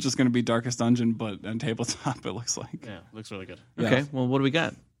really cool. literally just going to be Darkest Dungeon, but on tabletop. It looks like. Yeah, looks really good. Okay. Well, what do we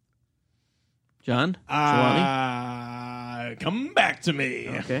got? John? Come back to me.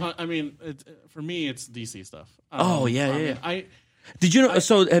 Okay. I mean, for me, it's DC stuff. Oh, yeah, I yeah, mean, Did you know?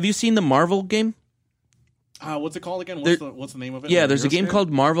 So, have you seen the Marvel game? what's it called again? There- What's the name of it? Yeah, there's a game Heroescape?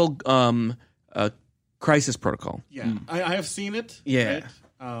 called Marvel Crisis Protocol. Yeah, I have seen it. Yeah.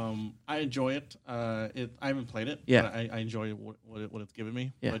 right? I enjoy it. I haven't played it. Yeah. but I enjoy what it's given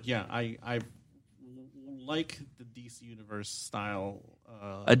me. Yeah. But yeah, I like the DC Universe style.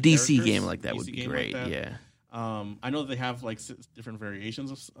 A DC characters. game like that DC would be game great. like that. Yeah. I know they have like different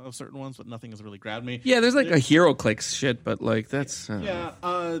variations of certain ones, but nothing has really grabbed me. Yeah, there's like a Hero Clicks shit, but like that's Yeah,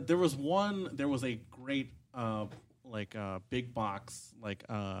 there was a great big box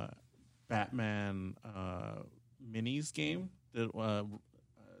Batman minis game that I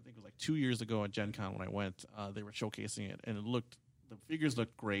think it was like 2 years ago at Gen Con when I went. They were showcasing it, and the figures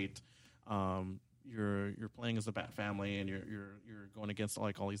looked great. You're playing as the Bat family, and you're going against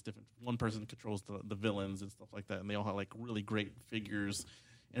like all these different. One person controls the villains and stuff like that, and they all have like really great figures.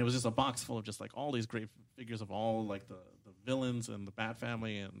 And it was just a box full of just like all these great figures of all like the villains and the Bat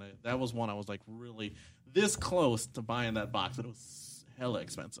family, and that was one I was like really this close to buying that box, but it was hella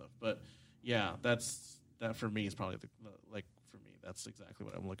expensive. But yeah, that for me is probably for me that's exactly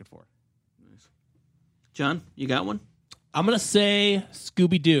what I'm looking for. John, you got one? I'm gonna say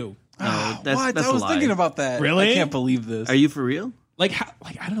Scooby Doo. That's What? that's I a was lie. thinking about that. Really? I can't believe this. Are you for real? Like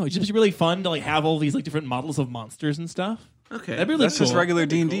I don't know. It's just really fun to like have all these like different models of monsters and stuff. Okay. That'd be really That's cool. just regular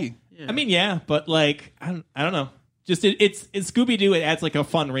D&D. Yeah. I mean, yeah, but like I don't know. Just it's Scooby Doo. It adds like a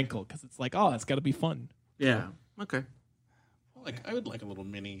fun wrinkle because it's like, oh, it's got to be fun. Yeah. Okay. Like I would like a little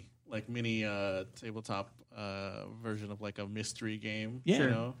mini tabletop version of like a mystery game. Yeah. You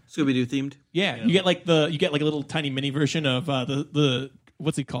know? Scooby Doo themed. Yeah, Yeah. you get like a little tiny mini version of the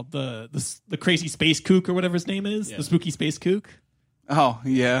what's it called the crazy space kook or whatever his name is, Yeah. the spooky space kook. Oh,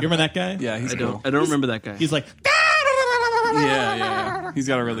 yeah. You remember that guy? Yeah, he's I cool. don't remember that guy. He's like, Yeah. He's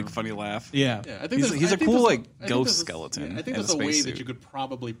got a really funny laugh. yeah. Yeah, I think He's a cool like ghost skeleton. I think in there's a way spacesuit. that you could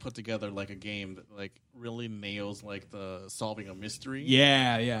probably put together like a game that like really nails like the solving a mystery.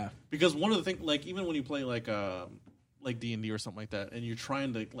 Yeah. Because one of the things, like even when you play like D&D or something like that, and you're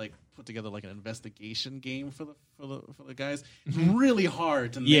trying to like put together like an investigation game for the guys, it's really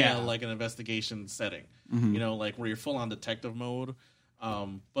hard to nail Yeah. like an investigation setting. Mm-hmm. You know, like where you're full on detective mode.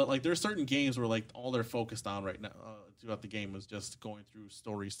 But like there are certain games where like all they're focused on right now throughout the game is just going through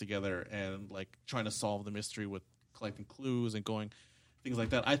stories together and like trying to solve the mystery with collecting clues and going things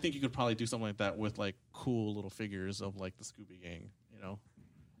like that. I think you could probably do something like that with like cool little figures of like the Scooby Gang. You know,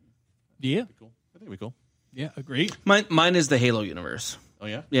 Yeah. be cool. I think it'd be cool. Yeah. Agreed. Mine is the Halo universe. Oh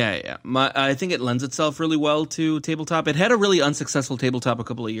yeah. Yeah. I think it lends itself really well to tabletop. It had a really unsuccessful tabletop a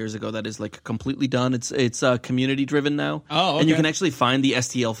couple of years ago that is like completely done. It's community driven now. Oh, And you okay. can actually find the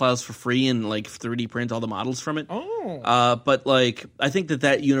STL files for free and like 3D print all the models from it. Oh. But like I think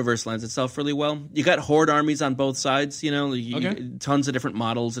that universe lends itself really well. You got horde armies on both sides, you know, Okay. tons of different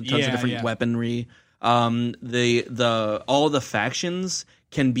models and tons of Yeah, different yeah. weaponry. All the factions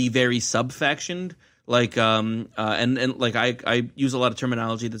can be very sub-factioned. Like and like I use a lot of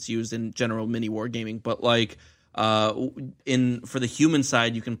terminology that's used in general mini wargaming, but like for the human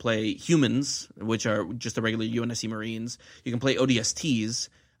side you can play humans, which are just the regular UNSC Marines. You can play ODSTs.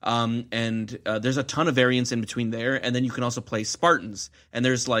 And there's a ton of variants in between there, and then you can also play Spartans, and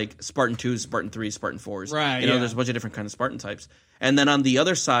there's like Spartan 2s, Spartan 3s, Spartan 4s. Right, You know, yeah. there's a bunch of different kind of Spartan types. And then on the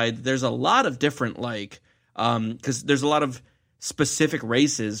other side, there's a lot of different like because there's a lot of specific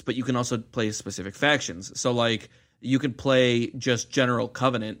races, but you can also play specific factions. So like you could play just General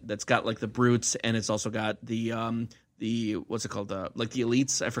Covenant that's got like the brutes, and it's also got the what's it called, like the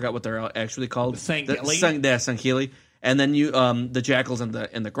elites. I forgot what they're actually called. Sangheili? Sangheili. And then you the jackals and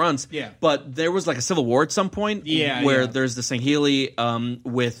the grunts. Yeah. But there was like a civil war at some point Yeah, where yeah. there's the Sangheili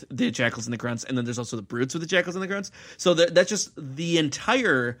with the jackals and the grunts, and then there's also the brutes with the jackals and the grunts. So that's just the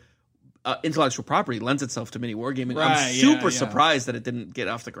entire intellectual property lends itself to mini wargaming. I'm Right, super yeah. surprised that it didn't get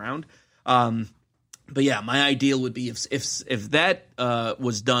off the ground. But yeah, my ideal would be if that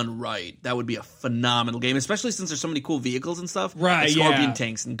was done right, that would be a phenomenal game, especially since there's so many cool vehicles and stuff. Right, like Scorpion yeah.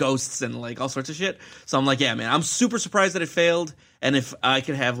 tanks and ghosts and like all sorts of shit. So I'm like, yeah, man, I'm super surprised that it failed. And if I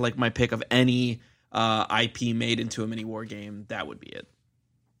could have like my pick of any IP made into a mini war game, that would be it.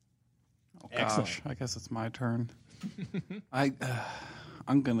 Oh, Excellent. gosh, I guess it's my turn.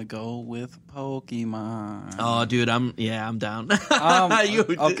 I'm gonna go with Pokemon. Oh, dude, I'm down.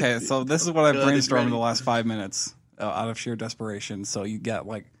 Okay, so this is what I Good, it's brainstormed in ready. the last 5 minutes out of sheer desperation. So you get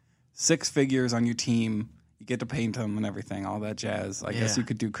like 6 figures on your team. You get to paint them and everything, all that jazz. I guess Yeah. you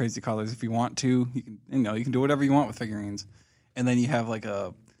could do crazy colors if you want to. You can do whatever you want with figurines. And then you have like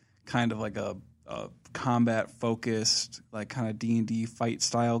a kind of like a combat focused, like kind of D&D fight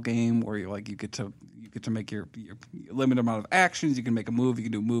style game where you get to make your limited amount of actions. You can make a move. You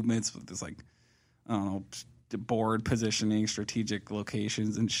can do movements with this like, I don't know, board positioning, strategic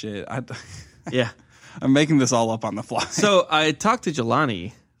locations and shit. Yeah. I'm making this all up on the fly. So I talked to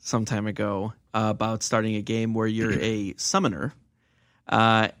Jelani some time ago about starting a game where you're a summoner,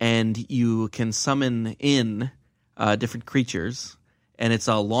 and you can summon in different creatures, and it's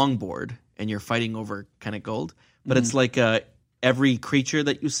a longboard, and you're fighting over kind of gold. But it's like every creature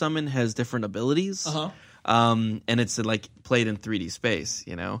that you summon has different abilities, and it's like played in 3D space.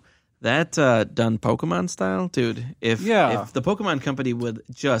 You know that done Pokemon style, dude. If the Pokemon Company would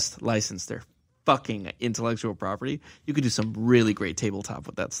just license their fucking intellectual property, you could do some really great tabletop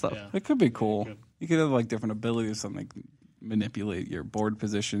with that stuff. Yeah. It could be cool. You could have like different abilities and like manipulate your board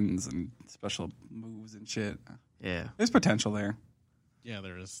positions and special moves and shit. Yeah. There's potential there. Yeah,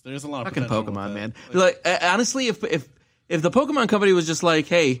 there is. There's a lot of Fucking potential with Pokemon, that. man. Like honestly, if the Pokemon Company was just like,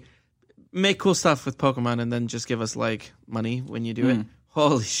 hey, make cool stuff with Pokemon and then just give us like money when you do it.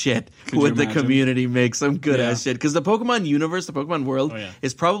 Holy shit. Could Would you the imagine? community make some good Yeah. ass shit? Because the Pokemon universe, the Pokemon world, Oh, yeah.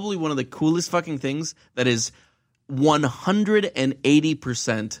 is probably one of the coolest fucking things that is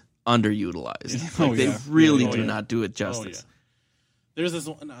 180% underutilized. Yeah. Like, Oh, they yeah. really Yeah. do Oh, not do it Oh, yeah. justice. There's this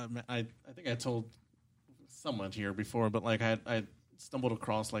one. I think I told someone here before, but like I stumbled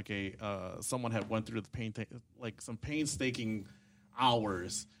across like someone had went through the some painstaking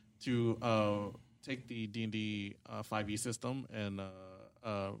hours to take the D&D 5e system and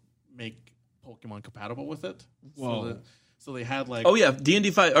make Pokemon compatible with it. Whoa. So they had like Oh yeah,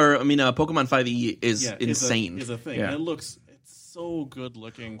 D&D 5 or I mean Pokemon 5e is yeah, insane. is a thing. Yeah. And it's so good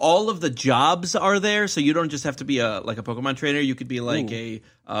looking. All of the jobs are there, so you don't just have to be a Pokemon trainer. You could be like a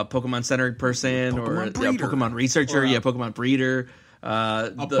Pokemon centered person or Pokemon a breeder. Pokemon researcher, Pokemon breeder,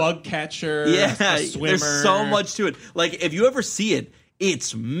 A bug catcher, a swimmer. there's so much to it. Like if you ever see it,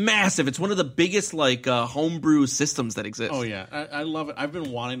 it's massive. It's one of the biggest like homebrew systems that exist. Oh yeah, I love it. I've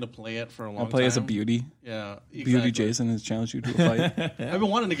been wanting to play it for a long I'll time. play as a beauty. Yeah, Beauty exactly. Jason has challenged you to a fight. I've been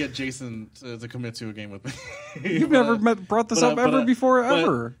wanting to get Jason to commit to a game with me. You've never brought this up ever before,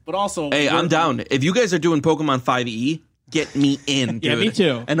 ever. But also, Hey, I'm down. If you guys are doing Pokemon 5e, get me in, dude. Yeah, me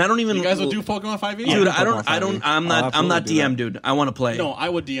too. And I don't even You guys will do Pokemon 5e? Dude, Pokemon 5e. I'm not I'll absolutely do DM, that. dude. I want to play. No, I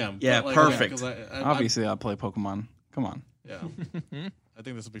would DM. Yeah, But, perfect. 'cause I- Obviously, I'll play Pokemon. Come on. Yeah. I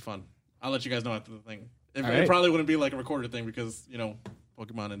think this will be fun. I'll let you guys know after the thing. It right. probably wouldn't be like a recorded thing because,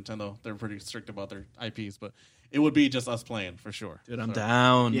 Pokemon and Nintendo, they're pretty strict about their IPs, but it would be just us playing for sure. Dude, I'm So,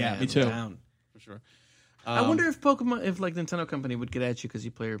 down. Yeah, man. me too. I'm down. For sure. I wonder if Nintendo Company would get at you because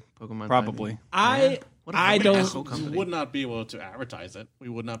you play your Pokemon. Probably. What a I fucking don't. asshole We company. would not be able to advertise it. We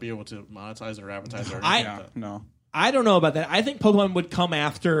would not be able to monetize or advertise it or anything I- like that. No. I don't know about that. I think Pokemon would come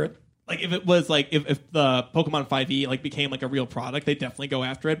after, like, if it was like if the Pokemon 5e like became like a real product, they'd definitely go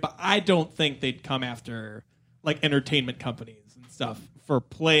after it. But I don't think they'd come after like entertainment companies and stuff for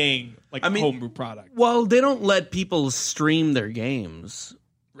playing like homebrew product. Well, they don't let people stream their games.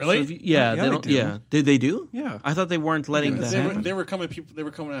 Really? So if you- yeah, Yeah, they they don't. do. Yeah, did they do? Yeah. I thought they weren't letting that They were, happen. they were coming. They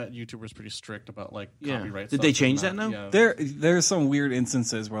were coming at YouTubers pretty strict about like Yeah. copyright. Did stuff they and change not- that now? Yeah. There's some weird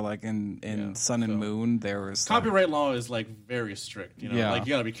instances where, like in Yeah, Sun and so- Moon, there was Copyright law is like very strict. Yeah. Like you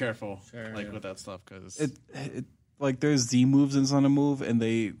got to be careful with that stuff because It like there's Z moves in Sun and Move, and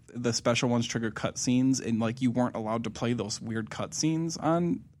the special ones trigger cutscenes, and like you weren't allowed to play those weird cutscenes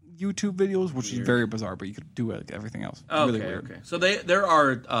on YouTube videos, which is very bizarre. But you could do like everything else. Really weird. Okay. So there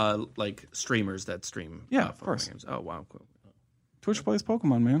are like streamers that stream. Yeah, of Pokemon course. games. Oh wow, cool. Twitch plays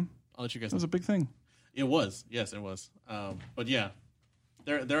Pokemon, man. I'll let you guys. That was a big thing. It was, yes, it was. But yeah,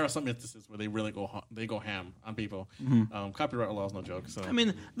 there are some instances where they really go ham on people. Copyright law is no joke. So I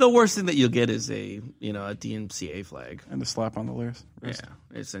mean, the worst thing that you'll get is a DMCA flag. And the slap on the wrist. Yeah,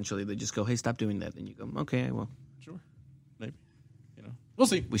 essentially they just go, "Hey, stop doing that," and you go, "Okay, I will." sure, maybe we'll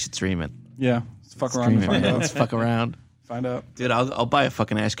see. We should stream it. Yeah. Let's fuck around and find out. Let's fuck around. Find out. Dude, I'll buy a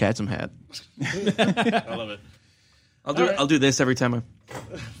fucking Ash Ketchum hat. I love it. I'll do this every time. On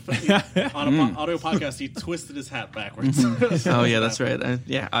an audio podcast, he twisted his hat backwards. Oh yeah, that's right.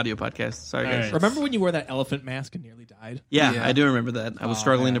 Yeah, audio podcast. Sorry All guys. right. Remember when you wore that elephant mask and nearly died? Yeah, Yeah. I do remember that. I was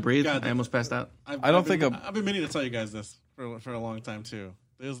struggling to breathe. God, I almost passed out. I've been meaning to tell you guys this for a long time too.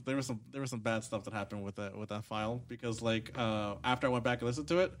 There was some bad stuff that happened with that file because like after I went back and listened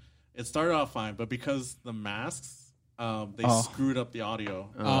to it, it started off fine, but because the masks they screwed up the audio.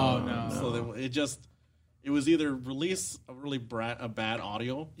 Oh, no. So it was either release a bad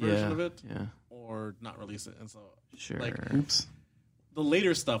audio version of it, or not release it. And so Sure. like Oops. the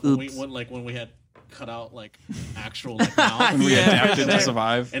later stuff when we had cut out like actual like mouth, We adapted to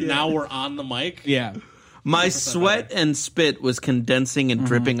survive. and now we're on the mic. Yeah. My sweat and spit was condensing and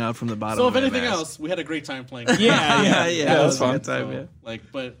dripping out from the bottom. So of if my anything mask. else, we had a great time playing. Yeah. yeah, that was a fun. good time, So, yeah.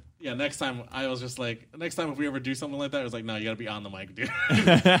 like, but yeah, next time I was just like, next time if we ever do something like that, it was like, no, you got to be on the mic, dude.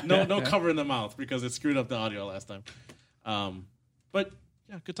 no covering the mouth because it screwed up the audio last time. But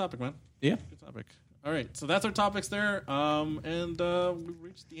yeah, good topic, man. Yeah. Good topic. All right, so that's our topics there, and we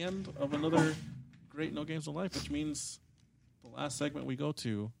reached the end of another great No Games No Life, which means the last segment we go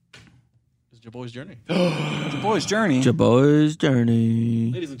to is your boy's journey. The boy's journey. Your boy's journey.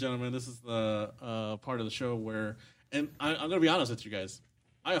 Ladies and gentlemen, this is the part of the show where, and I'm going to be honest with you guys,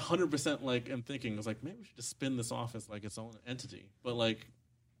 I 100% like am thinking, I was like, maybe we should just spin this off as like its own entity. But like,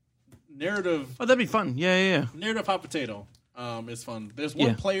 narrative Oh, that'd be fun. Yeah. hot potato is fun. There's one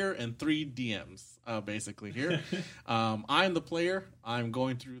Yeah. player and 3 DMs, basically here. I'm the player. I'm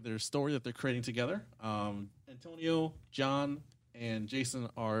going through their story that they're creating together. Antonio, John, and Jason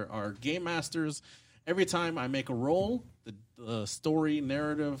are game masters. Every time I make a roll, the story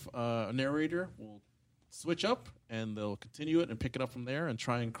narrative narrator will switch up, and they'll continue it and pick it up from there and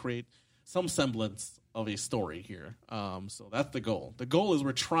try and create some semblance of a story here. So that's the goal. The goal is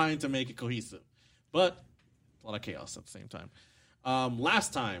we're trying to make it cohesive, but a lot of chaos at the same time.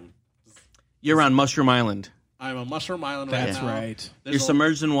 Last time, You're on Mushroom Island. I'm on Mushroom Island right That's now. right. There's You're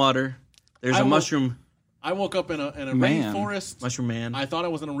submerged in water. There's a mushroom. I woke up in a Man. rainforest. Mushroom man. I thought I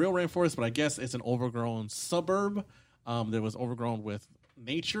was in a real rainforest, but I guess it's an overgrown suburb that was overgrown with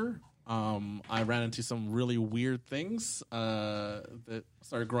nature. I ran into some really weird things that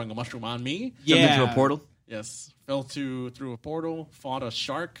started growing a mushroom on me. Jumped into a portal. Yes, fell through a portal, fought a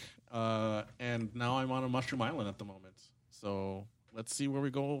shark, and now I'm on a mushroom island at the moment. So let's see where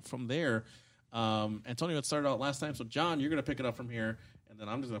we go from there. Antonio had started out last time, so John, you're going to pick it up from here, and then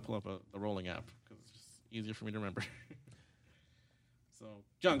I'm just going to pull up the rolling app because it's just easier for me to remember. So,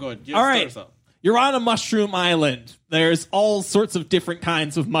 John, go ahead. All right. Start us out. You're on a mushroom island. There's all sorts of different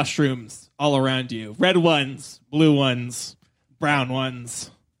kinds of mushrooms all around you. Red ones, blue ones, brown ones,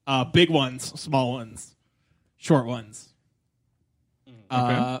 big ones, small ones, short ones.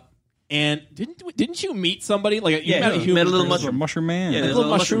 And didn't you meet somebody? Like you met a human met a little person. Mushroom man. Yeah, A there's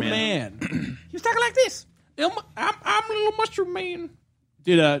little a mushroom mushroom man. He was talking like this. I'm a little mushroom man.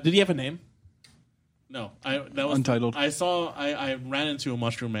 Did he have a name? No, that was Untitled. I ran into a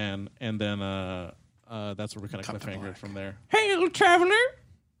mushroom man, and then that's where we kind of cliffhangered from there. Hey, little traveler.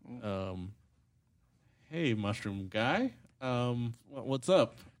 Hey, mushroom guy. What's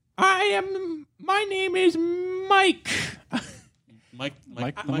up, My name is Mike. Mike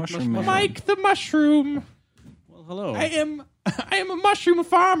the mushroom man. Mike the mushroom. Well, hello. I am a mushroom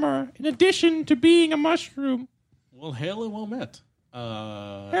farmer. In addition to being a mushroom. Well, hail and well met.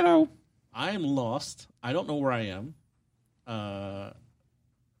 Hello. I am lost. I don't know where I am. I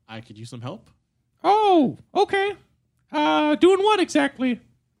could use some help. Oh, okay. Doing what exactly?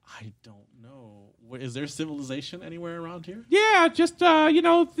 I don't know. Is there civilization anywhere around here? Yeah, just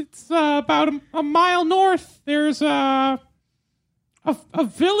it's about a mile north. There's a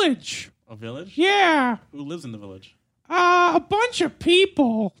village. A village? Yeah, Who lives in the village? a bunch of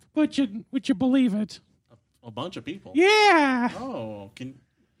people. Would you believe it? A bunch of people. Yeah, Oh, can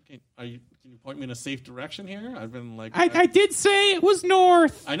you point me in a safe direction here? I've been like I did say it was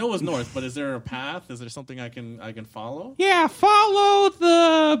north. I know it was north, but is there a path? Is there something I can follow? Yeah, follow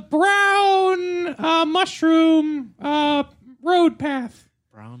the brown mushroom road path,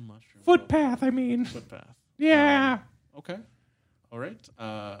 Brown mushroom. footpath. I mean, Footpath. yeah. Okay. All right.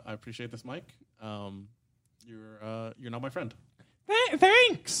 I appreciate this, Mike. You're not my friend.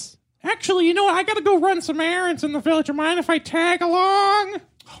 Thanks. Actually, you know what? I gotta go run some errands in the village. You mind if I tag along?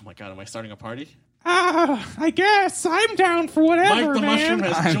 Oh my god, am I starting a party? I guess I'm down for whatever, Mike the man. Mushroom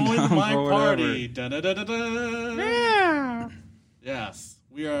has I'm joined down my for party. Da-da-da-da-da. Yeah. Yes,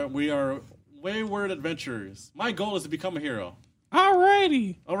 we are wayward adventurers. My goal is to become a hero.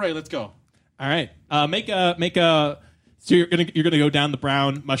 Alrighty. All right, let's go. All right. Make a So you're gonna go down the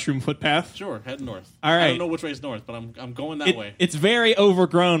brown mushroom footpath. Sure, head north. All right. I don't know which way is north, but I'm going that way. It's very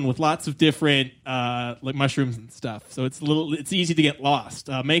overgrown with lots of different like mushrooms and stuff. So it's easy to get lost.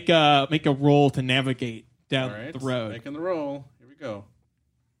 Make a roll to navigate down All right, the road. making the roll. Here we go.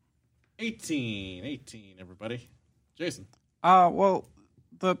 18, everybody. Jason. Well,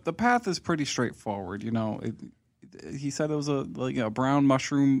 the path is pretty straightforward. You know, he said it was a brown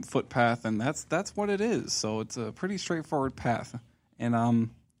mushroom footpath, and that's what it is. So it's a pretty straightforward path, and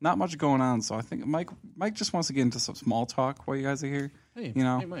not much going on. So I think Mike just wants to get into some small talk while you guys are here. Hey, you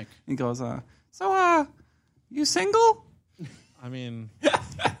know, hey, Mike. He goes, so you single? I mean,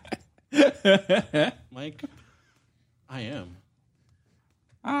 Mike, I am.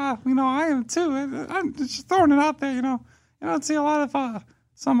 You know, I am too. I'm just throwing it out there. You know, you don't see a lot of a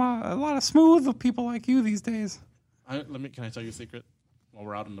lot of smooth people like you these days. Can I tell you a secret? While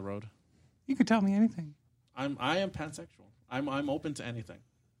we're out on the road, You could tell me anything. I am pansexual. I'm open to anything.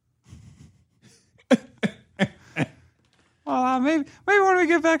 Well, maybe when we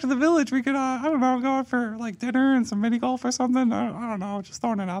get back to the village, we could I don't know, go out for like dinner and some mini golf or something. I don't know, just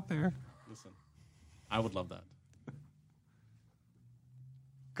throwing it out there. Listen, I would love that.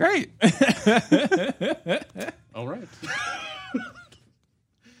 Great. All right.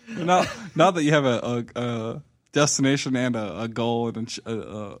 Now that you have a destination and a goal and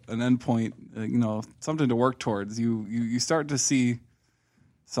an endpoint, you know, something to work towards, you start to see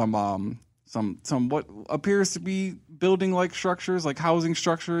some what appears to be building like structures, like housing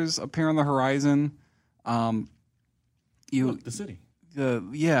structures, appear on the horizon. Look, the city.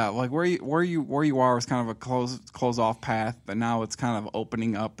 Like where you are is kind of a close off path, but now it's kind of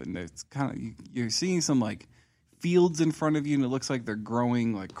opening up, and it's kind of you're seeing some like fields in front of you, and it looks like they're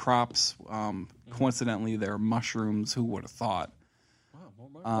growing like crops. Coincidentally, they're mushrooms. Who would have thought? Wow,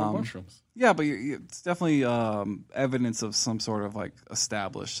 more mushrooms. Yeah, but it's definitely evidence of some sort of like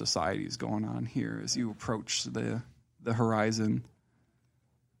established societies going on here as you approach the horizon.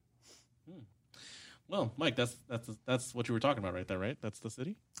 Well, Mike, that's what you were talking about right there, right? That's the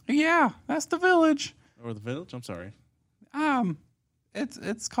city Yeah, that's the village. or the village. I'm sorry.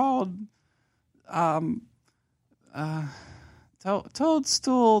 It's called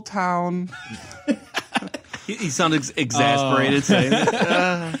Toadstool Town. He sounded exasperated saying it.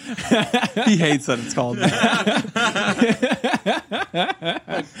 He hates that it's called that.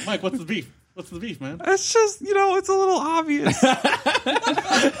 Mike, what's the beef? What's the beef, man? It's just, you know, it's a little obvious.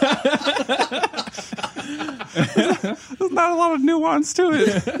 There's not a lot of nuance to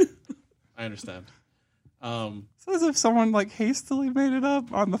it. I understand. It's as if someone like hastily made it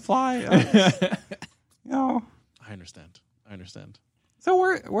up on the fly. You know. I understand. So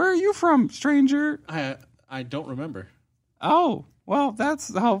where are you from, stranger? I don't remember. Oh, well,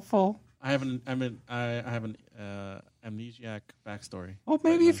 that's helpful. I have an amnesiac backstory. Well,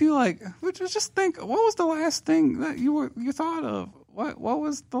 maybe if you like, just think, what was the last thing that you thought of? What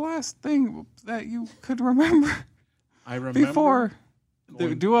was the last thing that you could remember? I remember before.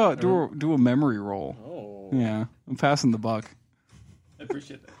 going- Do a memory roll. Oh, Yeah, I'm passing the buck. I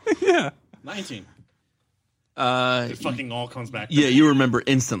appreciate that. Yeah. 19. It fucking all comes back. To me. You remember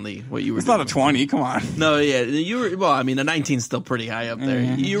instantly what you were It's doing. not a 20. Come on. No, yeah, you were. Well, I mean, a 19's still pretty high up there.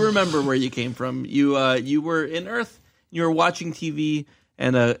 You remember where you came from. You were in Earth. You were watching TV,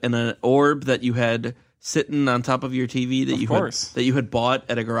 and an orb that you had sitting on top of your TV that you had bought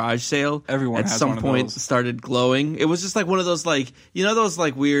at a garage sale. Everyone at has some one of point those. started glowing. It was just like one of those those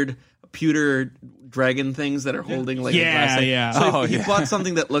weird pewter dragon things that are holding like a glass thing. Yeah. So he bought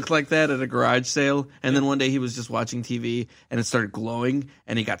something that looked like that at a garage sale, and then one day he was just watching TV and it started glowing,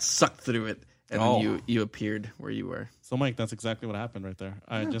 and he got sucked through it, and then you appeared where you were. So, Mike, that's exactly what happened right there.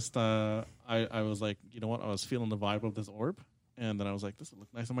 I just, I was like, you know what? I was feeling the vibe of this orb, and then I was like, this would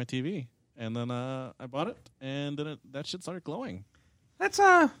look nice on my TV. And then I bought it, and then that shit started glowing. That's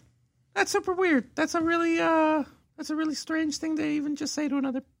super weird. That's a really strange thing to even just say to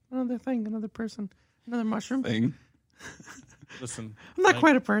another person, another mushroom. Thing. Listen, I'm not Mike,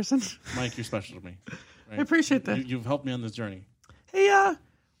 quite a person. Mike, you're special to me. Right? I appreciate that. You've helped me on this journey. Hey, why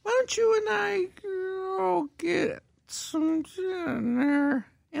don't you and I go get some dinner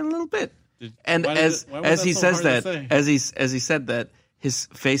in a little bit? And why as was he so says hard to that, say? as he said that, his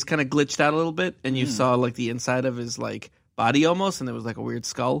face kind of glitched out a little bit, and you saw like the inside of his like body almost, and there was like a weird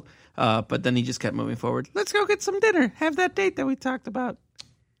skull. But then he just kept moving forward. Let's go get some dinner. Have that date that we talked about.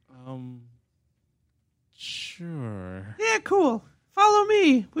 Sure. Yeah, cool. Follow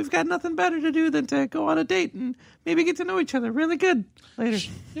me. We've got nothing better to do than to go on a date and maybe get to know each other really good later.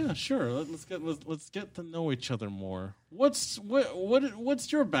 Yeah, sure. Let's get to know each other more. What's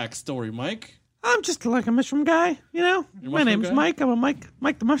your backstory, Mike? I'm just like a mushroom guy, you know. My mushroom name's guy? Mike. I'm a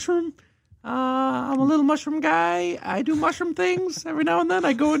Mike the mushroom. I'm a little mushroom guy. I do mushroom things every now and then.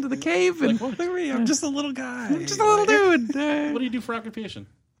 I go into the cave and Look at me, I'm just a little guy. just a little dude. What do you do for occupation?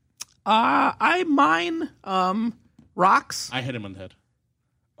 I mine rocks. I hit him in the head.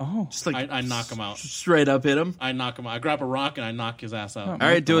 Oh, Just like I knock him out. straight up hit him. I knock him out. I grab a rock and I knock his ass out. All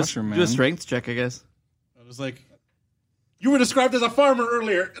right, do mushroom a man. strength check, I guess. I was like, you were described as a farmer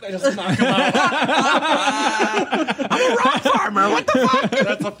earlier. And I just knock him out. I'm a rock farmer. What the fuck?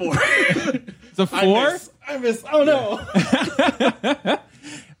 That's a 4. It's a 4. I miss. Oh no.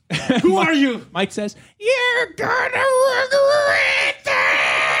 Who are you? Mike says, "You're gonna regret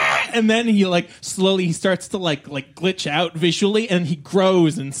that." And then he slowly starts to like glitch out visually, and he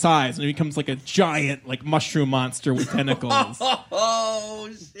grows in size and he becomes like a giant mushroom monster with tentacles. Oh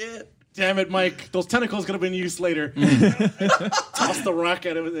shit! Damn it, Mike. Those tentacles could have been used later. Toss the rock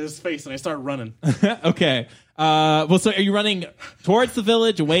at him in his face and I start running. Okay. Well, so are you running towards the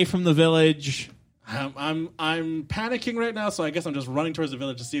village, away from the village? I'm panicking right now, so I guess I'm just running towards the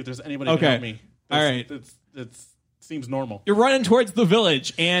village to see if there's anybody who Okay. can help me. All right. It seems normal. You're running towards the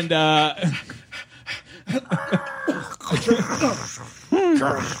village, and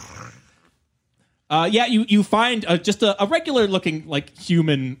yeah, you find just a regular looking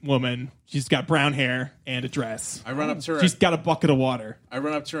human woman. She's got brown hair and a dress. I run up to her. She's got a bucket of water. I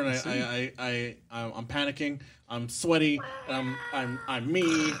run up to her and I'm panicking. I'm sweaty. And I'm me.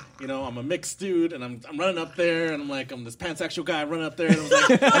 You know, I'm a mixed dude, and I'm running up there, and I'm this pansexual guy. I run up there, and I was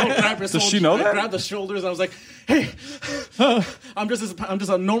like, I grab her Does she know I that? grab the shoulders, and I was like, hey, I'm just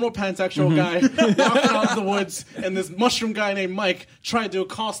a normal pansexual guy walking out of the woods, and this mushroom guy named Mike tried to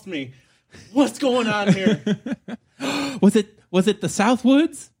accost me. What's going on here? Was it the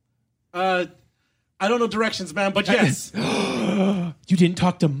Southwoods? I don't know directions, man, but yes. You didn't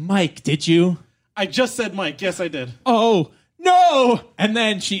talk to Mike, did you? I just said Mike. Yes, I did. Oh no! And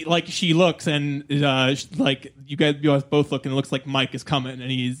then she looks and you guys both look and it looks like Mike is coming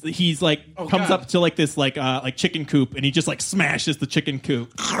and he's comes God. up to this chicken coop and he just smashes the chicken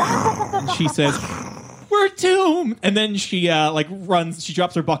coop. And she says, "We're doomed!" And then she runs. She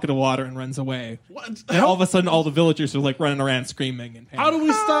drops her bucket of water and runs away. What? And all of a sudden, all the villagers are running around screaming and How panicking. do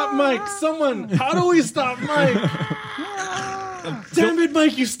we stop Mike? Someone, how do we stop Mike? Damn it,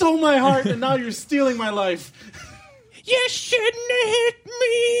 Mike, you stole my heart and now you're stealing my life. You shouldn't have hit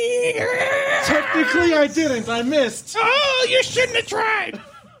me. Technically, I didn't. I missed. Oh, you shouldn't have tried.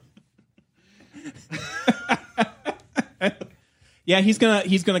 Yeah, he's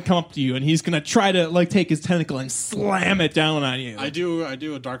gonna come up to you and he's gonna try to take his tentacle and slam it down on you. I do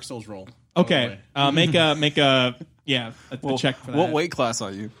a Dark Souls roll. Okay, make a check for that. What weight class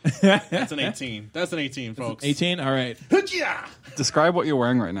are you? That's an 18. That's an 18, folks. 18. All right. Yeah. Describe what you're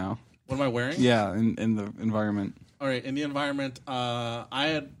wearing right now. What am I wearing? Yeah, in the environment. All right. In the environment, I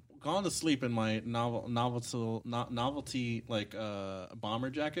had gone to sleep in my novelty bomber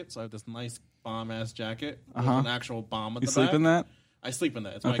jacket. So I have this nice bomb ass jacket with an actual bomb at You the sleep back. in that? I sleep in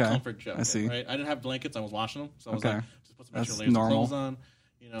that. It's my Okay. comfort jacket. I see. Right? I didn't have blankets. I was washing them, so I was Okay. like, just put some That's extra layers normal. of clothes on.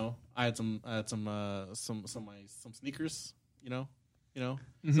 You know, I had some sneakers. You know, So-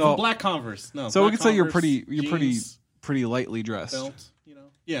 some black Converse. No, So we black could say you're Converse, pretty jeans, lightly dressed, belt. You know,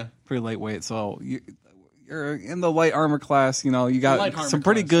 yeah. pretty lightweight. So you're in the light armor class. You know, you got light armor some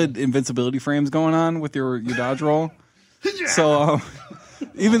pretty class, good invincibility frames going on with your dodge roll. So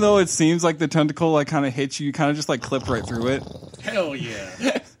even though it seems like the tentacle kind of hits you, you kind of just clip right through it. Hell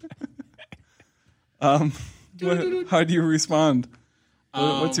yeah. How do you respond?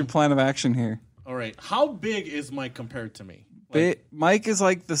 What's your plan of action here? All right. How big is Mike compared to me? Like, Mike is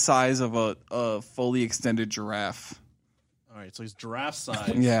the size of a fully extended giraffe. all right, so he's giraffe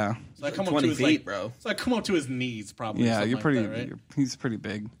size. Yeah, So I come up 20 to his feet, bro. So I come up to his knees, probably. yeah, something you're like pretty. that, right? He's pretty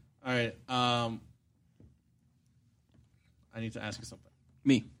big. All right. I need to ask you something.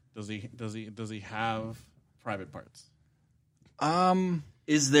 Me. Does he have private parts?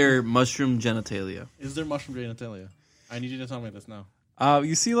 Is there mushroom genitalia? Is there mushroom genitalia? I need you to tell me this now.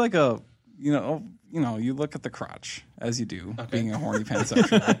 You see you look at the crotch as you do, being a horny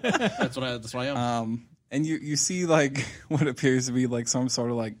pansexual. That's what I am. And you see what appears to be some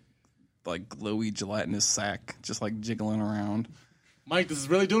sort of glowy gelatinous sack just jiggling around. Mike, this is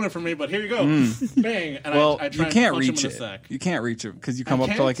really doing it for me, but here you go. Bang. And Well, I try you can't and punch reach him in it. the sack. You can't reach it because you come I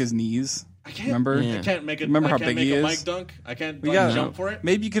up to can't? his knees. I can't. Remember? I can't make it. Remember I how can't big make he a is? Mike dunk. I can't Yeah, jump for it.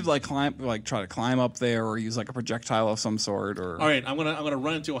 Maybe you could climb, try to climb up there, or use a projectile of some sort, or All right, I'm gonna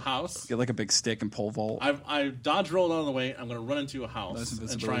run into a house. get a big stick and pole vault. I dodge rolled out of the way. I'm gonna run into a house That's and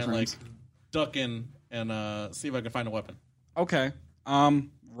invisibility try and frames. duck in and see if I can find a weapon. Okay.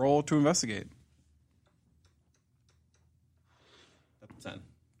 Roll to investigate.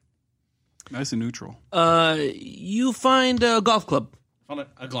 Nice and neutral. You find a golf club. Found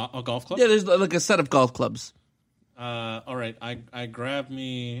a golf club? Yeah, there's like a set of golf clubs. All right. I grab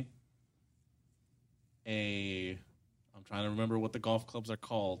me I'm trying to remember what the golf clubs are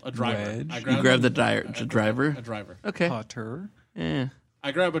called. A driver. Wedge. I You grab the driver. A driver. Okay. Putter. Yeah.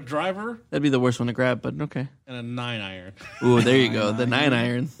 I grab a driver That'd be the worst one to grab, but okay. and a 9-iron. Ooh, there you go. The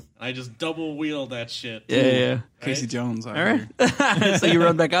 9-iron. And I just double wheel that shit. Yeah. Casey Jones. All right. So you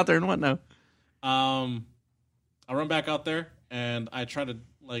run back out there and what now? I run back out there and I try to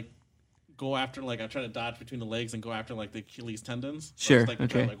go after I try to dodge between the legs and go after the Achilles tendons. So Sure, I just,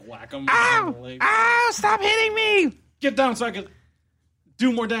 okay. try to, whack them behind the legs. Ah! Stop hitting me! Get down so I can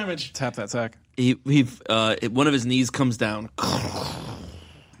do more damage. Tap that sack. One of his knees comes down.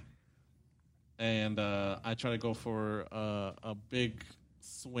 And I try to go for a big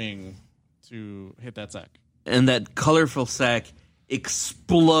swing to hit that sack. And that colorful sack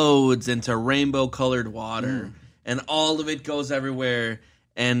explodes into rainbow-colored water, and all of it goes everywhere.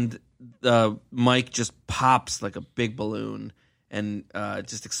 And Mike just pops like a big balloon, and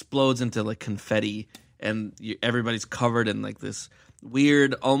just explodes into confetti. And everybody's covered in this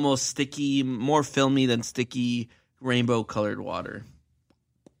weird, almost sticky, more filmy than sticky, rainbow-colored water.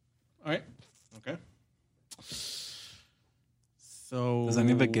 All right. Okay. So Does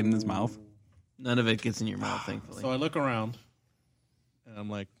any of it get in his mouth? None of it gets in your mouth, thankfully. So I look around, and I'm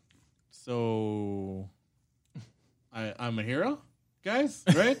like, so I'm a hero, guys,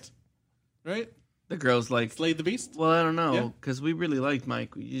 right? Right? The girl's like, Slayed the beast. well, I don't know, Yeah. because we really liked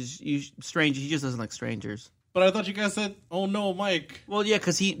Mike. He just doesn't like strangers. But I thought you guys said, "Oh no, Mike." Well, yeah,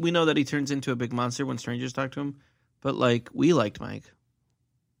 because we know that he turns into a big monster when strangers talk to him. But we liked Mike.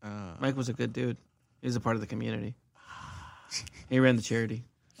 Mike was a good dude. He was a part of the community. He ran the charity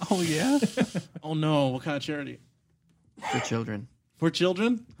Oh, yeah? Oh no, what kind of charity? for children, For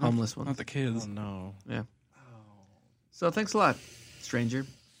children? homeless Not ones. the kids. Oh no. Yeah. So thanks a lot, stranger.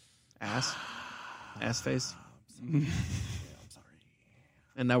 Ass face. I'm sorry.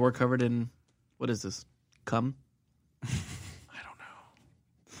 And now we're covered in, what is this? Cum? I don't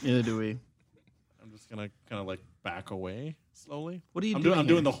know. Neither do we. I'm just gonna kind of back away slowly. What are you I'm doing? I'm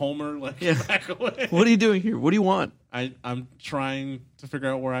doing the Homer Yeah. back away. What are you doing here? What do you want? I'm trying to figure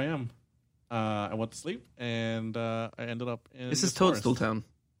out where I am. I went to sleep and I ended up in. This is forest. Toadstool Town.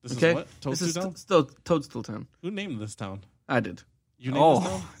 This Okay? is what? Toadstool This is Town? still Toadstool Town. Who named this town? I did. You named this Oh,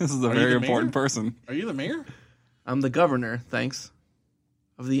 town? this is a Are you very the important mayor? person. Are you the mayor? I'm the governor, thanks,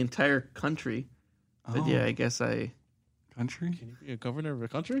 of the entire country. But yeah, I guess Country? Can you be a governor of a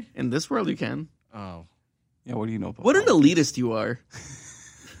country? in this world you can. Oh. Yeah, what do you know about What an that? elitist you are.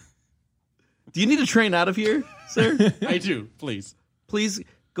 Do you need to train out of here, sir? I do, please. Please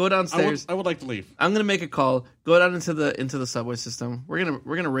go downstairs. I would like to leave. I'm gonna make a call. Go down into the subway system. We're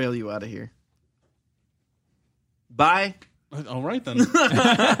gonna rail you out of here. Bye. All right then.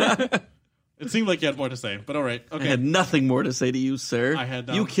 It seemed like you had more to say, but all right. I Okay. had nothing more to say to you, sir. I had,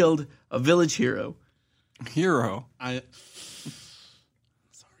 you killed a village hero. Hero.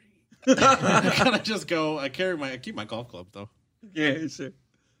 Sorry. I kind of just go. I keep my golf club though. Yeah, sure.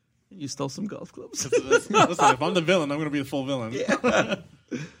 You stole some golf clubs. Listen, if I'm the villain, I'm going to be the full villain.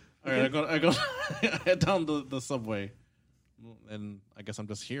 All right, I go I head down the subway, and I guess I'm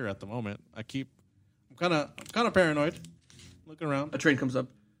just here at the moment. I'm kind of paranoid, looking around. A train comes up.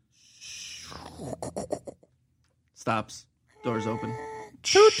 Stops. Doors open.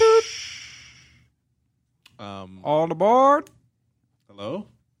 Toot toot. All aboard. Hello.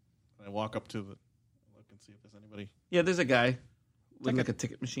 And I walk up to look and see if there's anybody. Yeah, there's a guy with a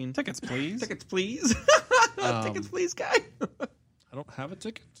ticket machine. Tickets, please. Tickets, please. Tickets, please, guy. I don't have a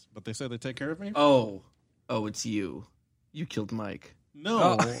ticket, but they say they take care of me. Oh, it's you. You killed Mike.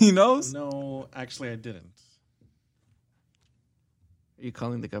 No, He knows? no, actually, I didn't. Are you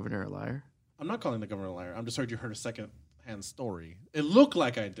calling the governor a liar? I'm not calling the governor a liar. I'm just heard you heard a second-hand story. It looked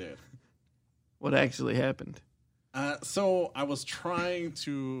like I did. What actually happened? So I was trying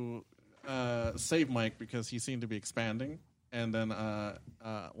to save Mike because he seemed to be expanding, and then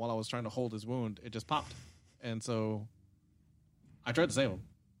while I was trying to hold his wound, it just popped, and so I tried to save him.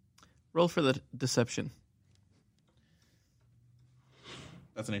 Roll for the deception.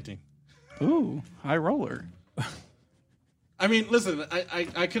 That's an 18. Ooh, high roller. I mean, listen,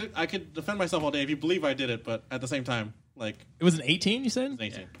 I could defend myself all day if you believe I did it, but at the same time, It was an 18, you said?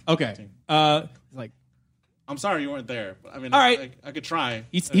 it's an 18. Okay. 18. Like, I'm sorry you weren't there, but I mean, All right. I could try.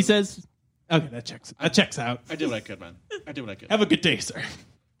 he says, okay, that checks out. I did what I could, man. I did what I could. Have a good day, sir.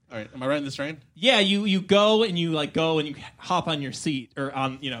 All right, am I riding this train? Yeah, you go and you hop on your seat or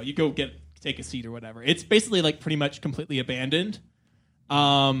on, you go take a seat or whatever. It's basically pretty much completely abandoned.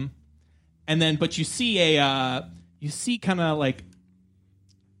 And And then, but you see kind of like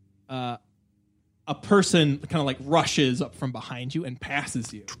a person kind of like rushes up from behind you and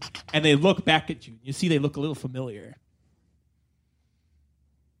passes you, and they look back at you. You see they look a little familiar.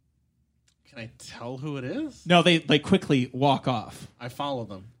 Can I tell who it is? No, they quickly walk off. I follow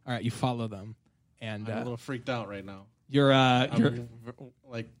them. All right, you follow them, and I'm a little freaked out right now. you're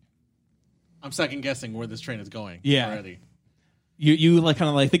I'm second guessing where this train is going. Yeah. Already. you like kind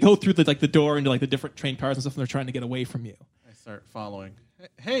of like they go through the door into like the different train cars and stuff, and they're trying to get away from you. I start following.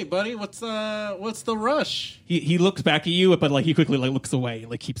 Hey, buddy, what's the rush? He looks back at you, but like he quickly like looks away,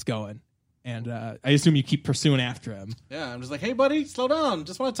 like keeps going, and I assume you keep pursuing after him. Yeah, I'm just like, hey, buddy, slow down.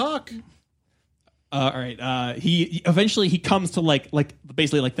 Just want to talk. All right. He eventually comes to like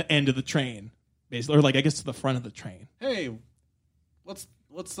basically like the end of the train, basically, or like I guess to the front of the train. Hey, what's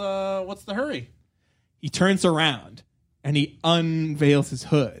the hurry? He turns around and he unveils his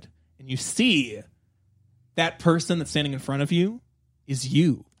hood, and you see that person that's standing in front of you is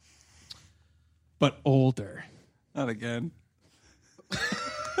you, but older. Not again.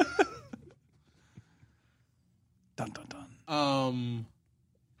 Dun dun dun.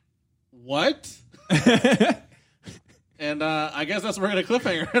 What? And I guess that's where we're going to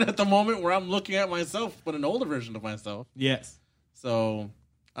cliffhanger at the moment where I'm looking at myself, but an older version of myself. Yes. So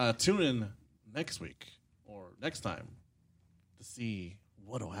tune in next week or next time to see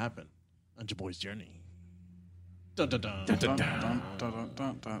what'll happen on your boy's journey. Dun, dun, dun. Dun, dun,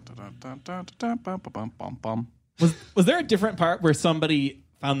 dun. Was there a different part where somebody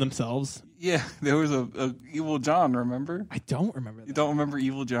found themselves? Yeah, there was a Evil John, remember? I don't remember that. You don't remember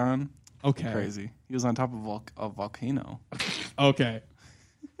Evil John? Okay. Crazy. He was on top of a volcano. Okay.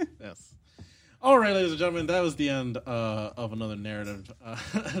 Yes. All right, ladies and gentlemen, that was the end of another narrative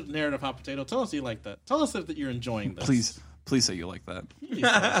hot potato. Tell us you like that. Tell us if that you're enjoying this. Please say you like that.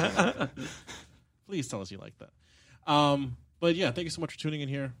 Please tell us you like that. But yeah, thank you so much for tuning in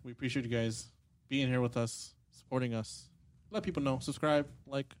here. We appreciate you guys being here with us, supporting us. Let people know. Subscribe,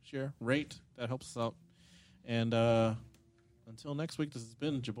 like, share, rate. That helps us out. And until next week, this has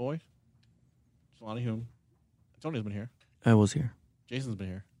been Jaboy, Jelani Hoon. Antonio's been here. I was here. Jason's been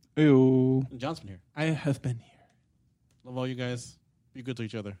here. Ew. And John's been here. I have been here. Love all you guys. Be good to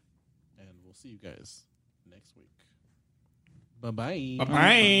each other. And we'll see you guys next week. Bye-bye.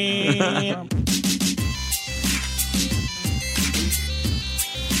 Bye-bye.